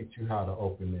grandmama teach you how to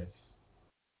open this?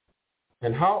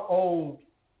 And how old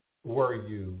were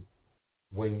you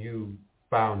when you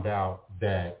found out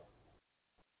that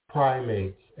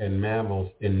primates and mammals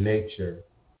in nature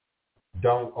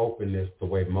don't open this the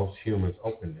way most humans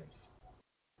open this?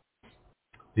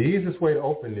 The easiest way to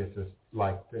open this is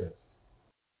like this.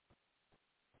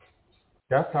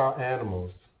 That's how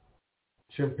animals,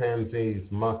 chimpanzees,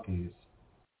 monkeys,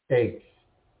 apes,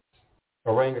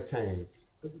 orangutans,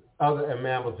 other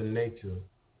mammals in nature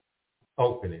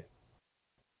open it.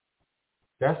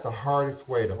 That's the hardest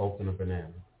way to open a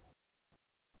banana.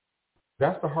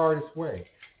 That's the hardest way.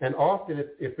 And often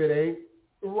if it ain't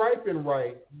ripened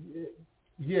right,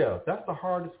 yeah, that's the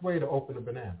hardest way to open a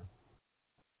banana.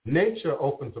 Nature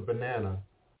opens a banana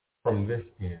from this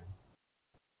end.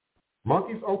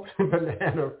 Monkeys open a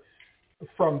banana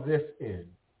from this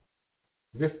end.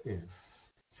 This end.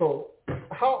 So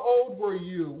how old were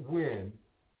you when?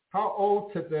 How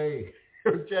old today,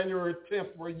 January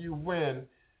 10th, were you when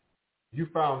you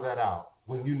found that out,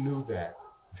 when you knew that,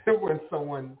 when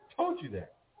someone told you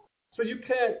that? So you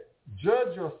can't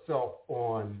judge yourself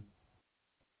on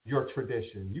your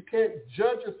tradition. You can't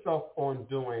judge yourself on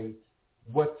doing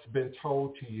what's been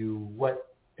told to you,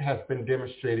 what has been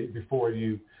demonstrated before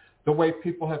you, the way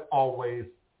people have always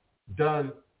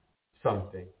done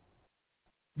something.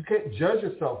 You can't judge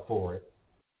yourself for it.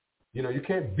 You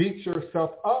can't beat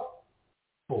yourself up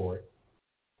for it.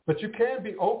 But you can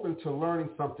be open to learning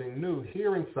something new,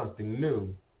 hearing something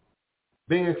new,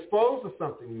 being exposed to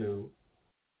something new,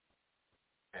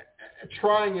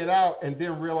 trying it out, and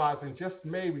then realizing just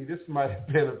maybe this might have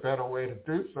been a better way to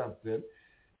do something.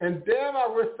 And damn, I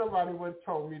wish somebody would have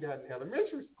told me that in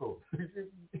elementary school.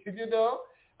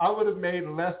 I would have made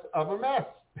less of a mess,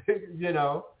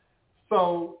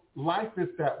 So life is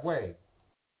that way.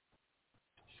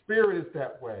 Spirit is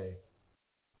that way.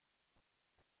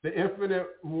 The Infinite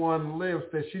One lives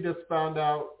that she just found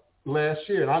out last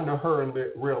year, and I know her in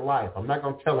real life. I'm not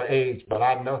going to tell her age, but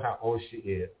I know how old she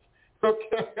is.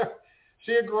 Okay?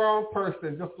 She a grown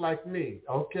person just like me,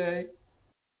 okay?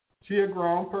 She a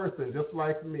grown person just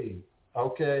like me,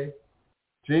 okay?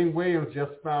 Gene Williams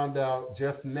just found out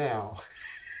just now.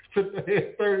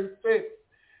 At 36.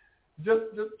 Just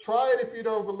try it if you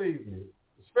don't believe me,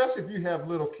 especially if you have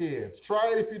little kids.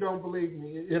 Try it if you don't believe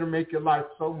me. It'll make your life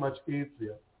so much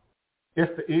easier.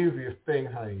 It's the easiest thing,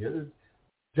 honey.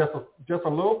 Just a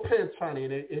little pinch, honey,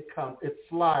 and it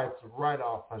slides right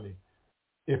off, honey.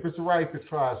 If it's ripe, it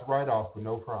slides right off with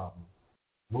no problem.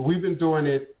 Well, we've been doing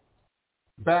it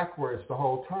backwards the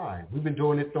whole time. We've been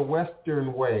doing it the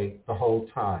Western way the whole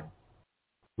time.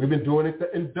 We've been doing it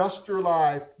the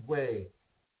industrialized way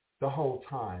the whole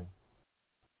time.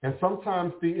 And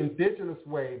sometimes the indigenous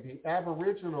way, the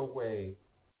aboriginal way,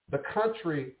 the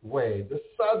country way, the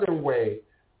southern way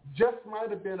just might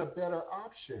have been a better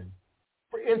option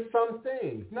in some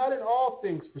things. Not in all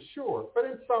things for sure, but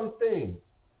in some things.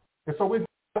 And so we've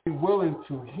got to be willing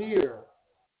to hear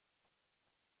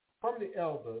from the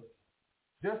elders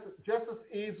just as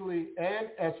easily and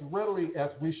as readily as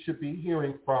we should be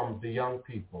hearing from the young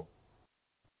people.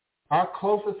 Our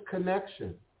closest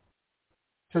connection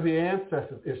to the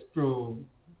ancestors is through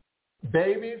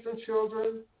babies and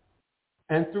children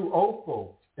and through old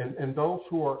folks and those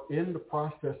who are in the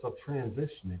process of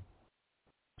transitioning.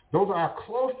 Those are our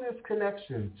closest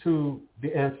connection to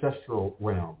the ancestral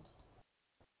realms.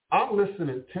 I'm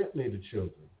listening intently to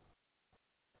children.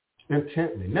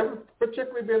 Intently. Never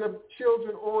particularly been a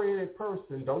children-oriented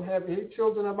person. Don't have any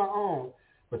children of my own,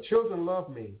 but children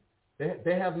love me.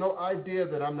 They have no idea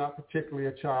that I'm not particularly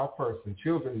a child person.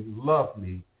 Children love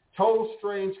me. Total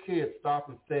strange kids stop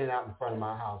and stand out in front of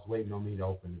my house waiting on me to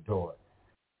open the door.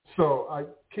 So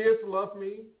kids love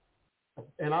me,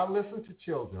 and I listen to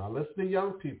children. I listen to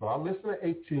young people. I listen to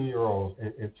 18-year-olds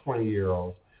and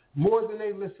 20-year-olds more than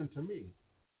they listen to me.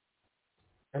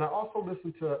 And I also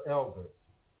listen to elders,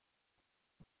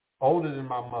 older than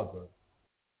my mother,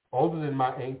 older than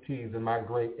my aunties and my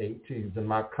great aunties and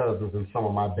my cousins and some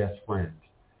of my best friends.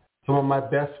 Some of my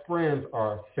best friends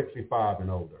are 65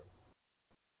 and older.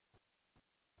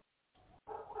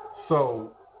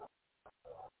 So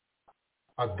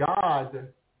a God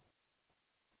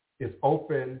is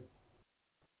open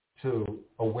to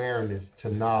awareness,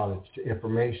 to knowledge, to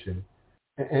information,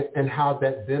 and how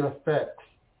that then affects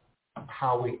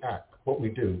how we act, what we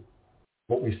do,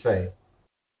 what we say.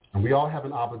 And we all have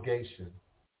an obligation,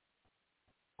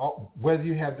 whether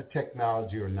you have the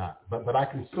technology or not. But I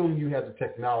can assume you have the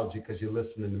technology because you're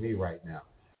listening to me right now.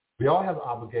 We all have an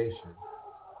obligation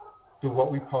through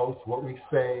what we post, what we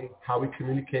say, how we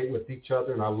communicate with each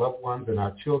other and our loved ones and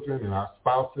our children and our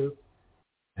spouses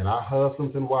and our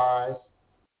husbands and wives,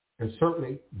 and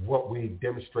certainly what we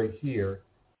demonstrate here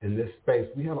in this space.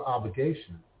 We have an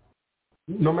obligation.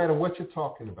 No matter what you're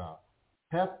talking about,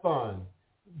 have fun.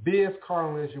 Be as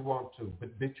carnal as you want to,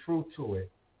 but be true to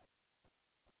it.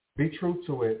 Be true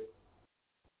to it.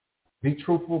 Be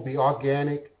truthful. Be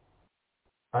organic.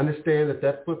 Understand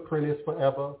that footprint is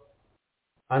forever.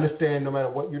 Understand no matter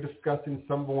what you're discussing,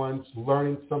 someone's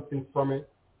learning something from it.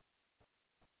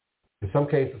 In some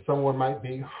cases, someone might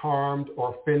be harmed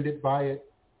or offended by it.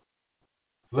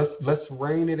 Let's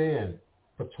rein it in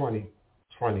for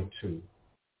 2022.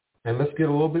 And let's get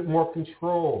a little bit more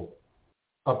control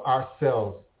of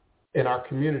ourselves and our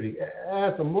community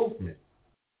as a movement.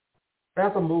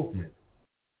 As a movement.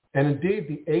 And indeed,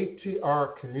 the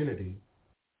ATR community,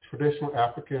 traditional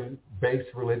African-based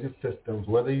religious systems,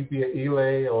 whether you be an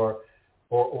Ile or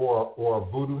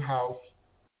a voodoo house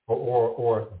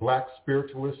or a black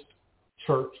spiritualist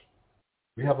church,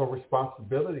 we have a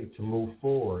responsibility to move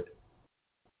forward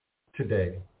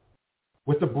today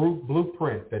with a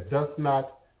blueprint that does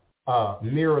not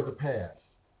mirror the past,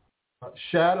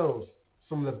 shadows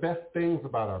some of the best things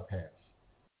about our past,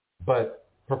 but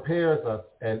prepares us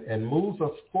and moves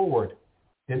us forward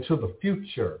into the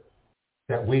future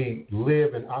that we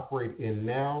live and operate in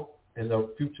now, and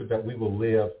the future that we will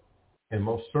live and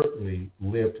most certainly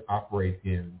live to operate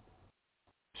in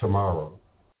tomorrow.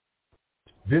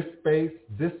 This space,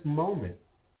 this moment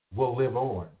will live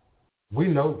on. We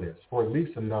know this for at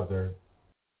least another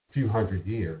few hundred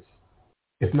years,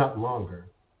 if not longer,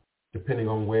 depending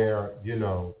on where,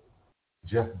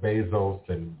 Jeff Bezos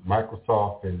and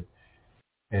Microsoft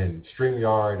and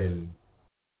StreamYard and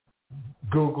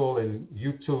Google and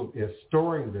YouTube is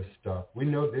storing this stuff. We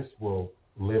know this will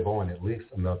live on at least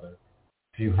another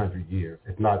few hundred years,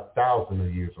 if not thousands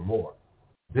of years or more.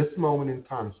 This moment in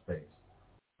time space,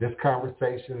 this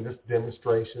conversation, this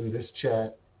demonstration, this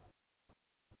chat,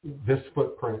 this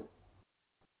footprint.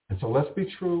 And so let's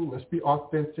be true, let's be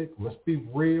authentic, let's be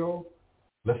real,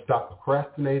 let's stop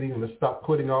procrastinating, let's stop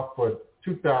putting off for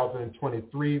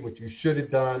 2023 what you should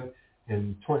have done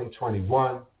in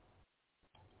 2021.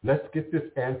 Let's get this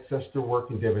ancestor work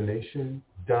and divination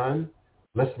done.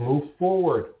 Let's move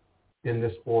forward in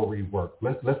this Ori work.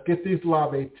 Let's get these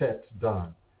Lave texts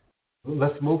done.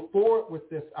 Let's move forward with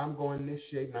this. I'm going to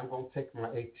initiate and I'm going to take my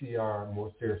ATR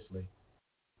more seriously.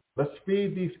 Let's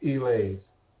feed these Ilays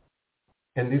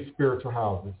in these spiritual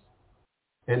houses,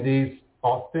 in these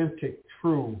authentic,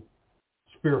 true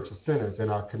spiritual centers in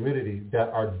our community that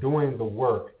are doing the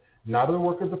work, not the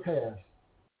work of the past,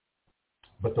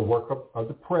 but the work of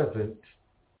the present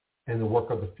and the work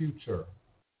of the future.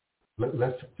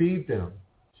 Let's feed them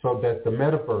so that the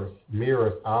metaverse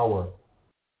mirrors our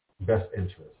best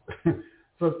interest.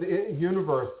 So that the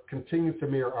universe continues to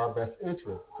mirror our best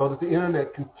interest. So that the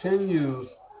internet continues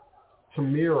to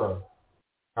mirror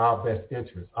our best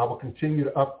interest. I will continue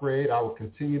to upgrade. I will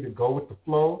continue to go with the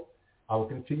flow. I will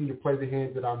continue to play the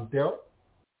hand that I'm dealt.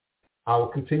 I will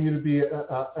continue to be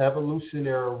an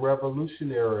evolutionary,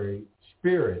 revolutionary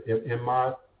spirit in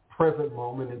my present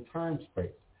moment in time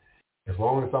space, as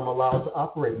long as I'm allowed to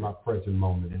operate my present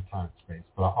moment in time space.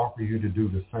 But I offer you to do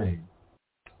the same.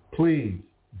 Please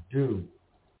do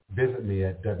visit me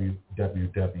at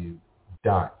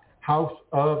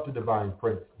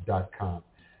www.houseofthedivineprince.com.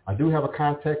 I do have a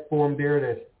contact form there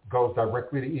that goes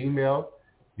directly to email.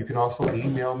 You can also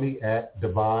email me at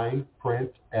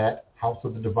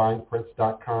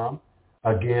divineprince@houseofthedivineprince.com.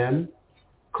 Again,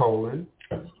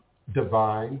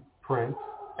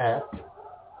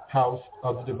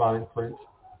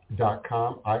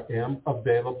 divineprince@houseofthedivineprince.com. I am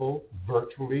available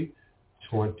virtually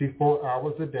 24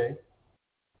 hours a day,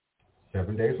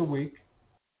 7 days a week,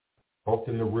 both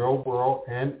in the real world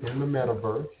and in the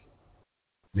metaverse.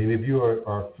 Many of you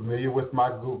are familiar with my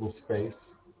Google space,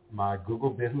 my Google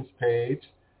business page.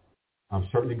 I'm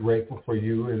certainly grateful for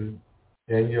you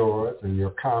and yours and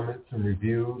your comments and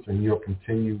reviews and your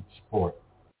continued support.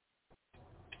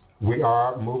 We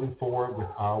are moving forward with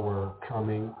our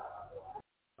coming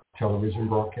television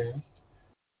broadcast.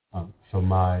 So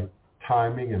my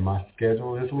timing and my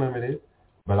schedule is limited,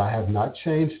 but I have not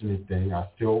changed anything. I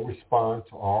still respond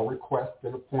to all requests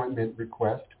and appointment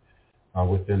requests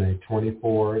within a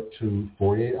 24 to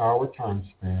 48 hour time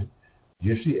span,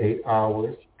 usually 8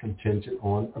 hours contingent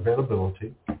on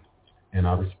availability, and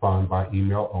I respond by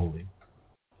email only.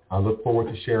 I look forward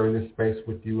to sharing this space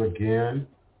with you again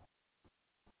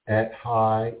at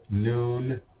high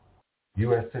noon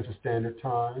U.S. Central Standard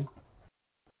Time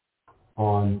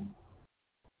on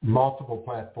multiple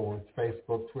platforms: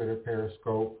 Facebook, Twitter,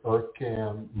 Periscope,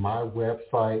 EarthCam, my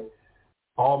website,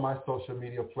 all my social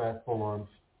media platforms,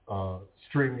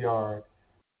 StreamYard,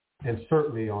 and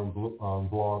certainly on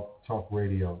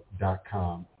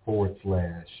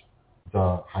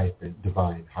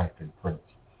blogtalkradio.com/the-divine-prince.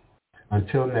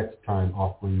 Until next time,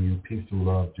 offering you peace and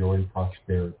love, joy and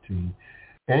prosperity,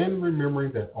 and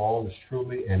remembering that all is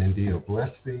truly and indeed a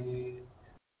blessing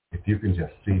if you can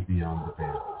just see beyond the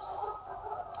veils.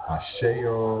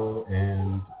 Asheo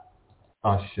and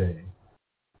Ashe.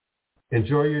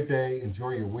 Enjoy your day.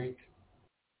 Enjoy your week.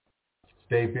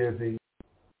 Stay busy.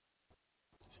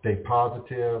 Stay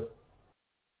positive.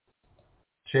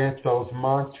 Chant those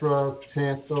mantras.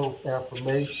 Chant those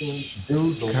affirmations.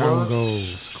 Do the work.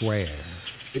 Congo Square.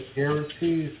 It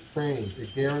guarantees change.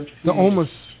 It guarantees the Omus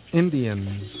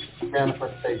Indians.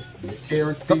 Manifestation. It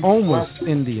guarantees the Omus blessing.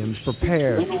 Indians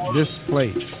prepared this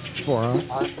place for us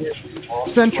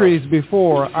centuries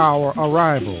before our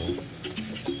arrival.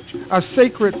 A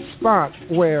sacred spot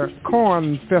where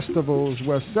corn festivals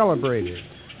were celebrated.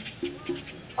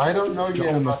 I don't know the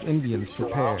yet. Omus Indians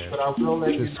prepared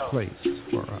this place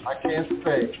for us. I can't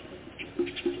say.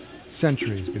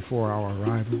 Centuries before our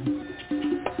arrival.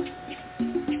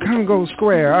 Congo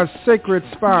Square, a sacred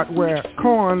spot where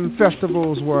corn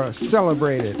festivals were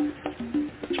celebrated.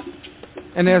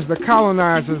 And as the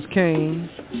colonizers came,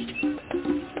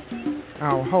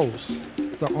 our hosts,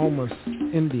 the Omus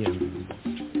Indians,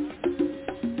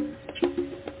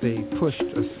 they pushed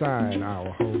aside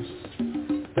our hosts.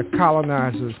 The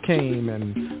colonizers came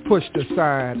and pushed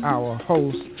aside our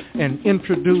hosts and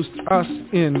introduced us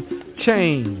in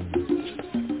chains.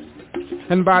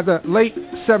 And by the late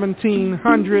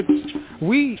 1700s,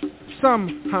 we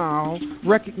somehow,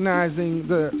 recognizing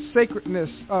the sacredness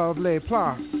of Les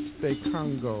Places de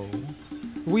Congo,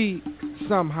 we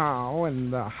somehow,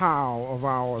 and the how of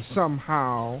our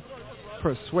somehow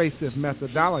persuasive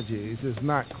methodologies is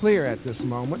not clear at this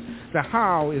moment. The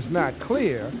how is not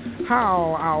clear.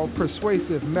 How our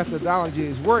persuasive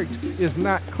methodologies worked is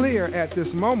not clear at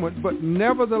this moment, but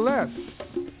nevertheless,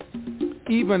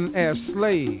 even as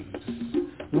slaves,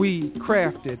 we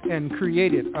crafted and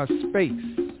created a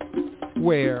space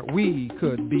where we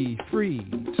could be free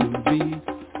to be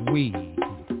we.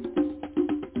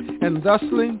 And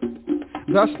thusly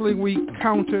we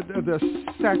countered the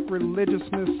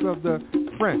sacrilegiousness of the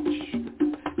French,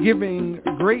 giving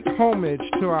great homage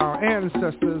to our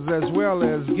ancestors as well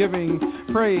as giving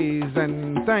praise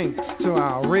and thanks to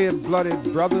our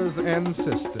red-blooded brothers and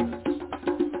sisters.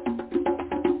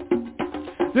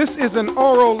 This is an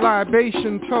oral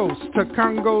libation toast to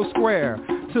Congo Square,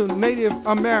 to Native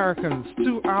Americans,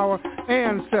 to our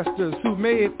ancestors who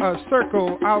made a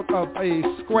circle out of a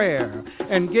square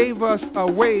and gave us a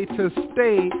way to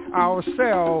save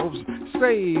ourselves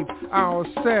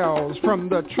from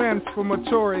the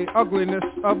transformatory ugliness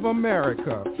of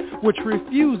America, which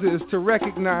refuses to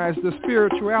recognize the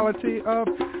spirituality of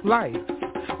life,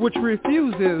 which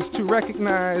refuses to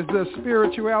recognize the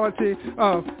spirituality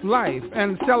of life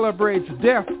and celebrates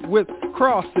death with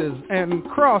crosses and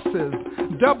crosses,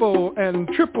 double and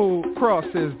triple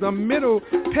crosses, the middle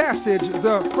passage,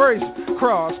 the first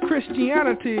cross,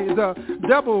 Christianity, the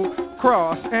double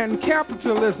cross, and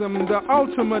capitalism, the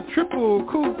ultimate triple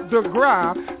coup de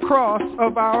grace cross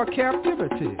of our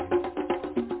captivity.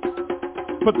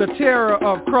 But the terror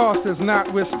of crosses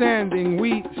notwithstanding,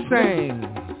 we sang,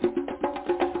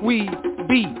 we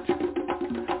beat,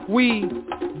 we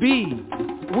be,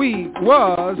 we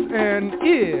was and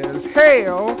is.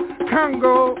 Hail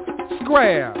Congo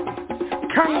Square,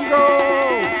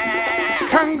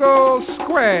 Congo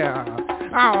Square.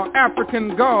 Our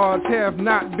African gods have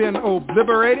not been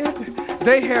obliterated.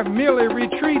 They have merely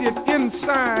retreated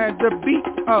inside the beat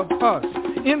of us.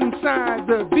 Inside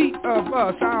the beat of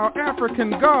us. Our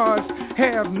African gods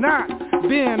have not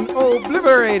been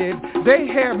obliterated. They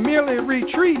have merely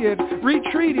retreated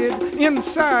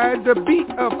inside the beat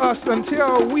of us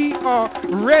until we are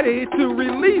ready to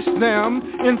release them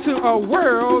into a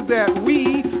world that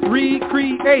we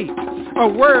recreate. A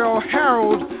world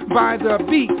heralded by the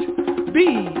beating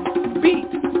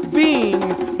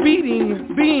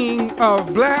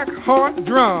of black heart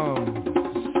drums.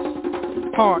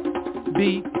 Heart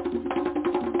beat,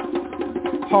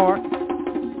 heart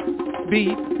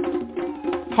beat,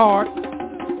 heart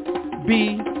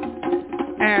beat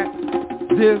at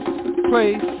this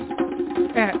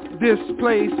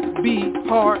place, be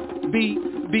heart beat,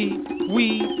 we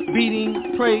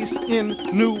beating place in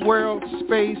new world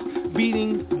space,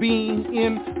 being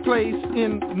in place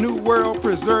in new world,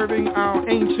 preserving our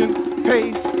ancient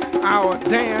pace. Our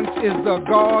dance is the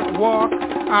God walk,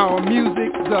 our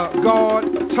music the God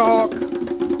talk.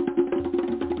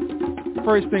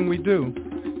 First thing we do,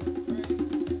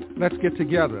 let's get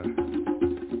together,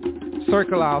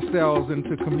 circle ourselves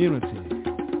into community.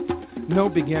 No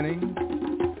beginning,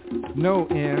 no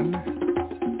end,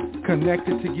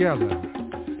 connected together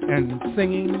and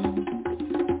singing,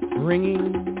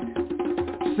 ringing,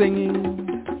 singing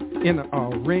in a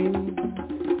ring.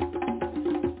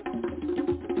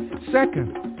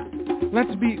 Second,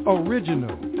 let's be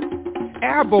original,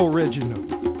 aboriginal.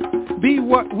 Be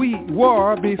what we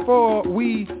were before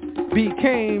we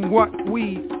became what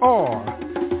we are.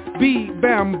 Be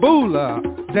bamboola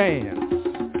dance,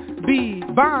 be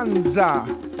banza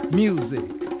music,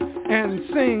 and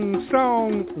sing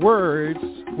song words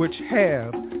which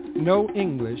have no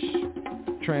English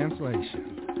translation.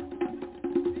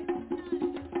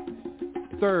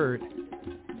 Third,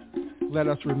 let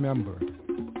us remember.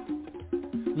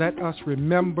 Let us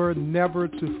remember never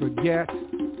to forget.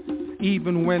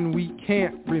 Even when we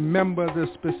can't remember the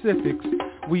specifics,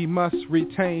 we must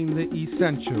retain the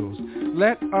essentials.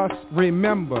 Let us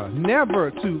remember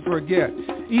never to forget.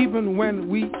 Even when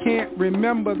we can't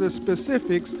remember the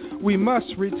specifics, we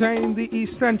must retain the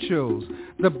essentials.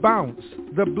 The bounce,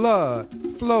 the blood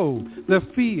flow, the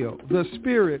feel, the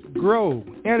spirit grow,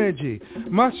 energy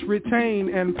must retain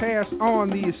and pass on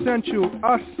the essential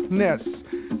us-ness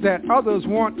that others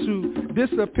want to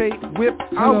dissipate, whip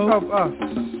out of us.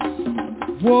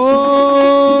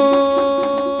 Whoa!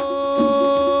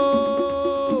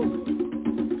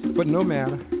 But no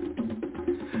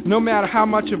matter how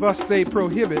much of us they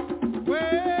prohibit,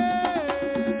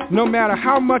 no matter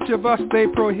how much of us they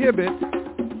prohibit,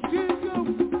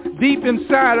 deep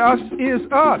inside us is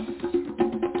us.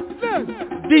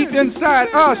 Deep inside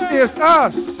us is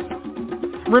us.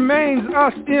 Remains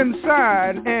us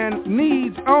inside and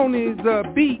needs only the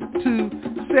beat to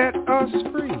set us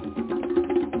free.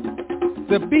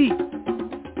 The beat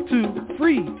to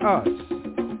free us.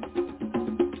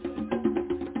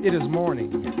 It is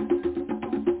morning,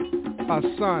 a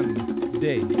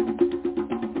Sunday,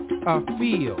 a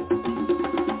field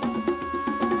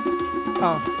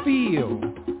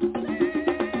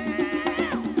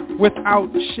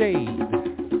without shade,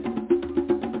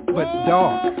 but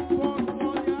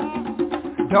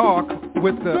dark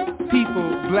with the people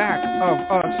black of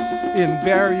us in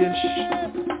various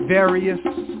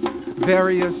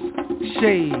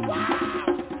shades,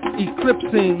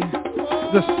 eclipsing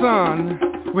the sun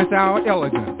with our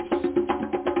elegance.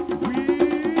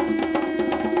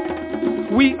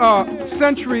 We are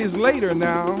centuries later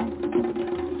now,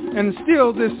 And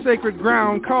still this sacred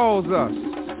ground calls us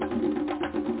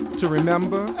to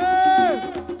remember,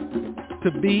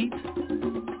 to beat,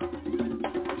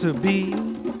 to be.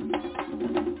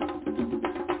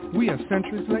 We are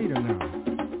centuries later now.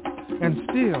 And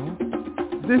still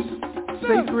this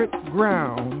sacred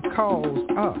ground calls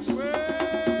us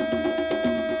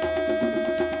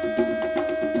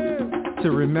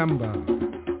to remember,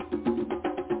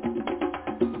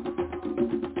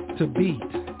 to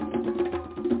beat,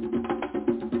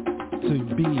 to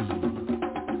be.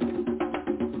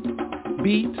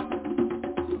 Beat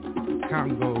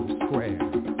Congo Square.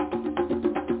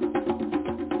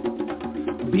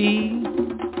 Be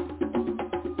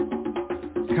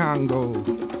Congo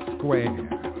Square.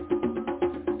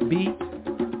 Beat,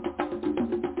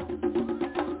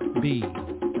 be.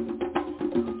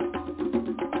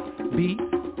 Beat,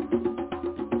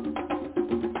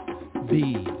 be.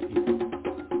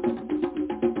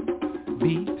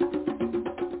 Beat,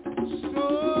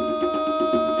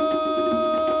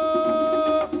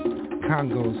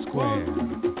 Congo Square.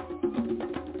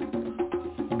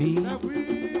 Be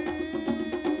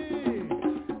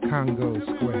Congo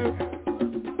Square.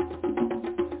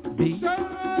 Be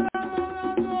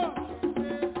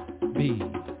be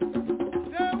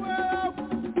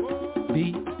be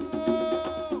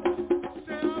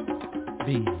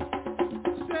be.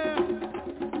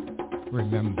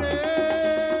 Remember.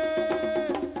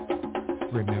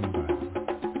 Remember.